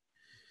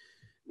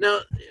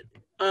 Now,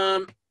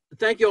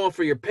 thank you all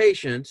for your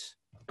patience.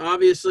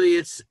 Obviously,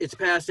 it's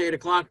past 8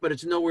 o'clock, but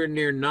it's nowhere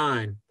near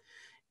 9.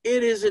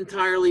 It is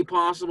entirely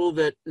possible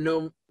that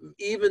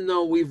even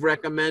though we've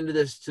recommended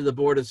this to the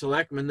Board of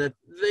Selectmen, that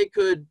they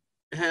could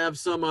have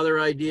some other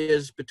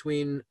ideas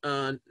between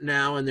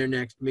now and their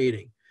next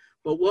meeting.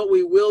 But what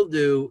we will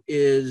do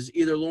is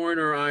either Lauren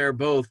or I or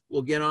both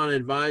will get on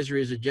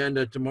advisory's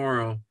agenda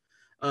tomorrow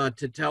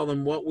to tell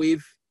them what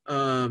we've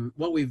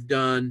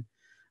done,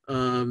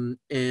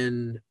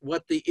 and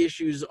what the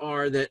issues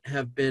are that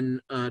have been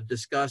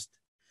discussed,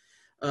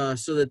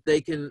 so that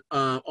they can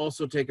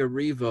also take a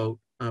revote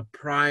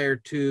prior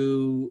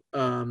to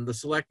the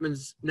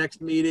selectmen's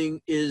next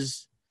meeting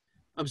is,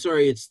 I'm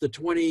sorry, it's the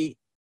 26th,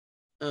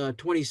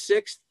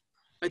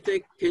 I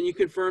think. Can you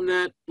confirm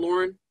that,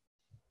 Lauren?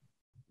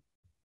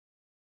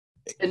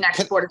 The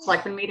next Board of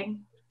Selectmen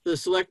meeting? The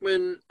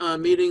selectmen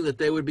meeting that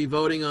they would be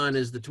voting on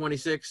is the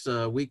 26th,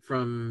 a week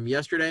from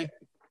yesterday?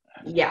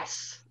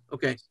 Yes.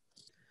 Okay.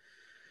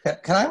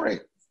 Can I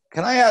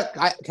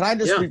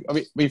just, Yeah. I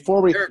mean,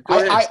 before we, Eric, go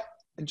ahead. I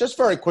just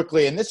very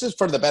quickly, and this is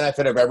for the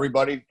benefit of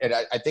everybody, and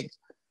I think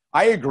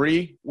I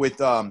agree with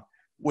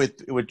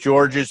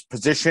George's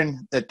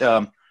position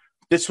that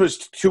this was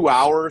 2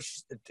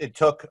 hours it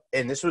took,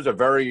 and this was a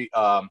very,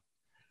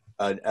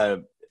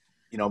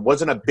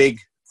 wasn't a big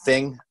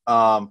thing,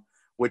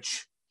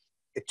 which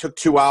it took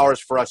 2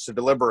 hours for us to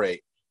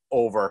deliberate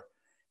over.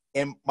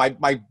 And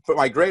my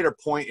greater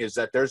point is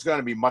that there's going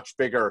to be much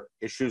bigger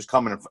issues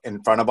coming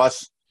in front of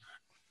us.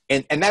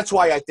 And that's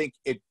why I think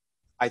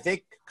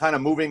kind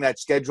of moving that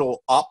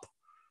schedule up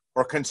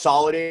or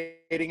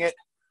consolidating it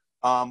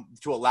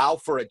to allow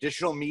for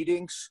additional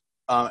meetings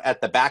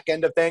at the back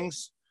end of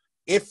things,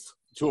 if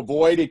to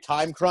avoid a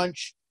time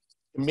crunch,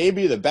 may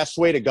be the best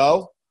way to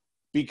go,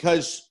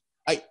 because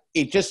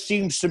it just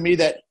seems to me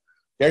that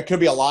there could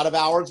be a lot of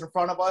hours in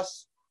front of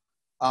us,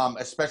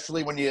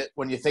 especially when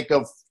you think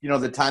of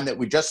the time that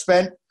we just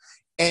spent.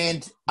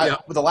 And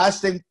the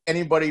last thing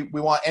any of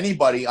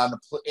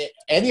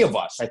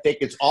us, I think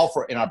it's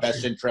all in our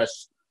best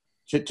interest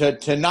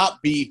to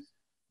not be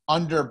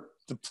under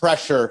the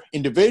pressure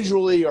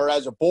individually or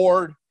as a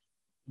board,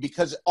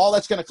 because all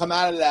that's going to come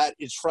out of that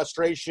is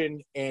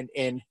frustration and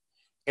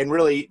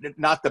really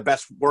not the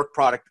best work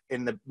product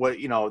in the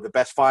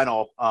best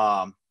final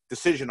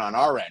decision on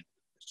our end.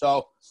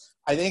 So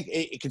I think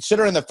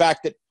considering the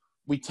fact that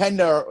we tend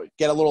to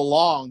get a little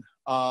long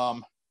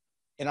in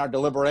our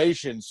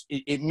deliberations,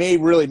 it may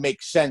really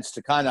make sense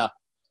to kind of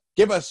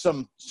give us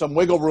some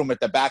wiggle room at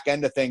the back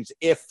end of things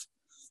if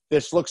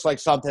this looks like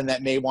something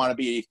that may want to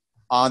be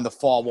on the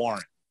fall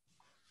warrant.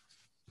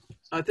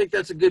 I think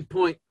that's a good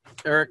point,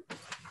 Eric.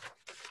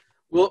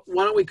 Well,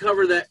 why don't we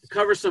cover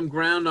some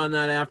ground on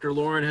that after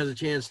Lauren has a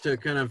chance to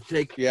kind of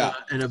take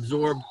and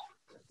absorb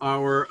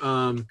our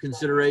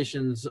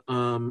considerations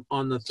on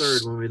the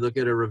 3rd when we look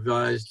at a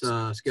revised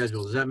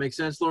schedule. Does that make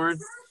sense, Lauren?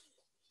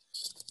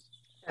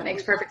 That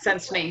makes perfect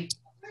sense to me.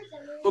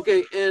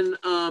 Okay, and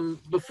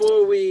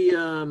before we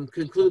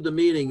conclude the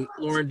meeting,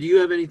 Lauren, do you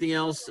have anything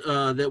else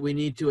that we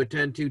need to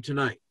attend to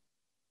tonight?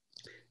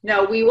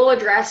 No, we will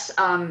address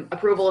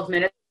approval of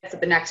minutes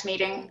at the next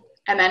meeting.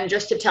 And then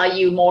just to tell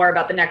you more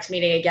about the next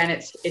meeting, again,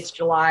 it's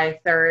July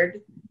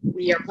 3rd.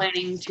 We are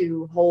planning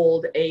to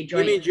hold a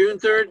joint. You mean June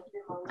 3rd?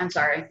 I'm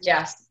sorry.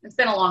 Yes, it's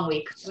been a long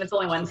week, and it's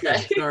only Wednesday.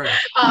 Okay, sorry.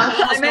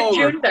 I meant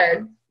June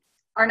 3rd.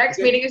 Our next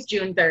meeting is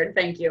June 3rd.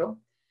 Thank you.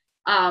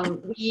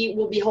 We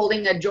will be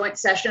holding a joint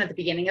session at the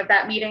beginning of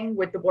that meeting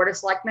with the Board of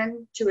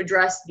Selectmen to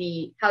address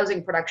the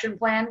housing production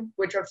plan,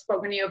 which I've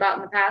spoken to you about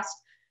in the past.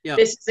 Yep.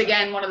 This is,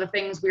 again, one of the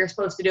things we were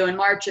supposed to do in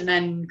March, and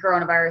then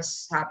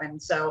coronavirus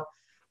happened. So,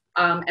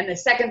 and the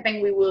second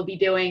thing we will be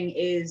doing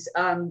is,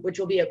 which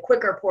will be a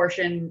quicker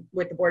portion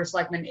with the Board of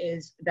Selectmen,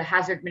 is the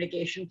hazard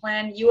mitigation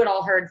plan. You had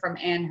all heard from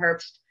Ann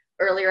Herbst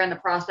earlier in the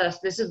process.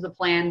 This is the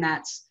plan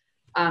that's,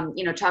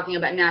 talking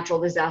about natural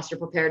disaster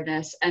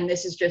preparedness. And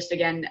this is just,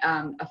 again,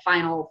 a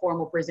final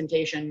formal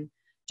presentation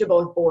to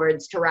both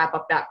boards to wrap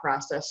up that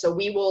process. So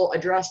we will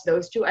address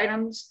those two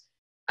items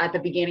at the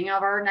beginning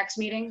of our next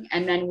meeting,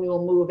 and then we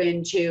will move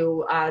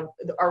into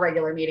our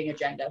regular meeting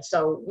agenda.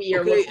 So we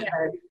are looking at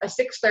a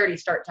 6:30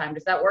 start time.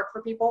 Does that work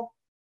for people?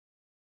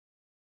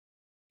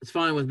 It's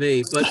fine with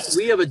me, but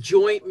we have a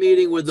joint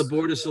meeting with the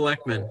Board of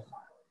Selectmen.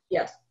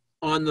 Yes.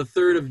 On the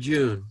 3rd of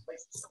June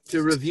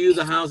to review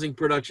the housing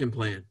production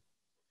plan.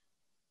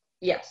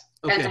 Yes,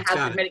 okay, and the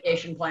hazard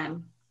mitigation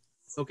plan.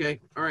 Okay,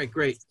 all right,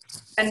 great.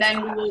 And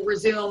then we will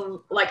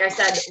resume, like I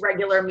said,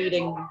 regular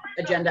meeting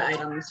agenda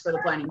items for the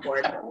planning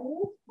board.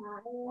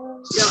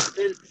 Yeah,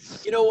 and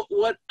you know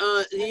what?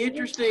 The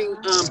interesting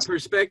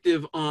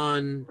perspective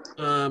on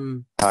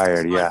when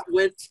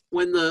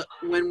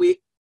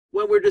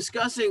we're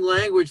discussing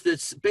language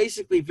that's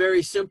basically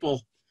very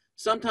simple,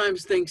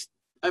 sometimes things,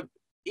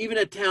 even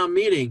at town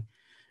meeting,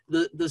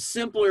 the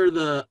simpler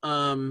the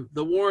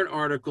warrant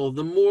article,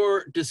 the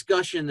more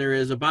discussion there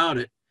is about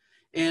it.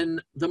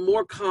 And the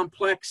more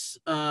complex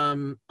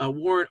a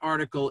warrant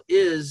article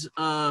is,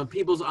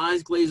 people's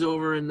eyes glaze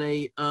over and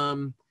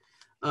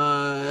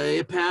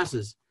it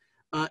passes.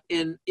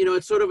 And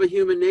it's sort of a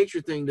human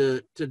nature thing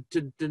to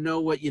know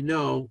what you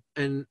know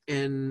and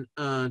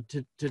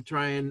to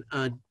try and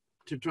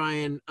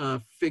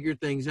figure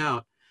things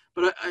out.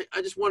 But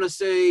I just want to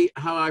say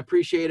how I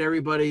appreciate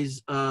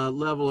everybody's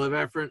level of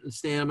effort and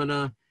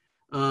stamina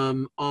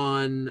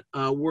on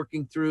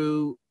working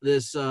through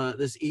this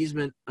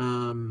easement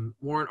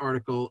warrant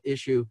article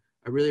issue.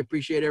 I really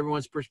appreciate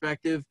everyone's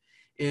perspective,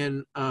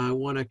 and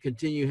want to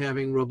continue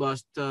having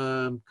robust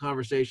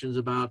conversations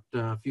about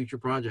future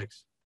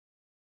projects.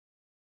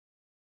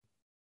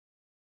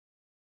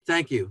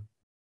 Thank you.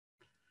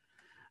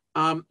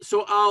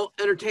 So I'll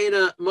entertain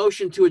a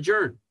motion to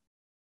adjourn.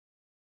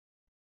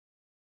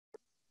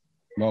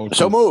 Motion.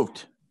 So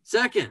moved.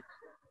 Second.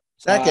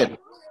 Second.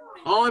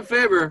 All in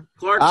favor?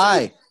 Clark?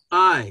 Aye.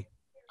 Aye.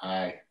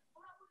 Aye.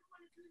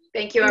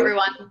 Thank you,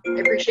 everyone. I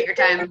appreciate your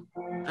time.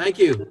 Thank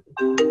you.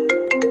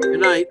 Good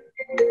night.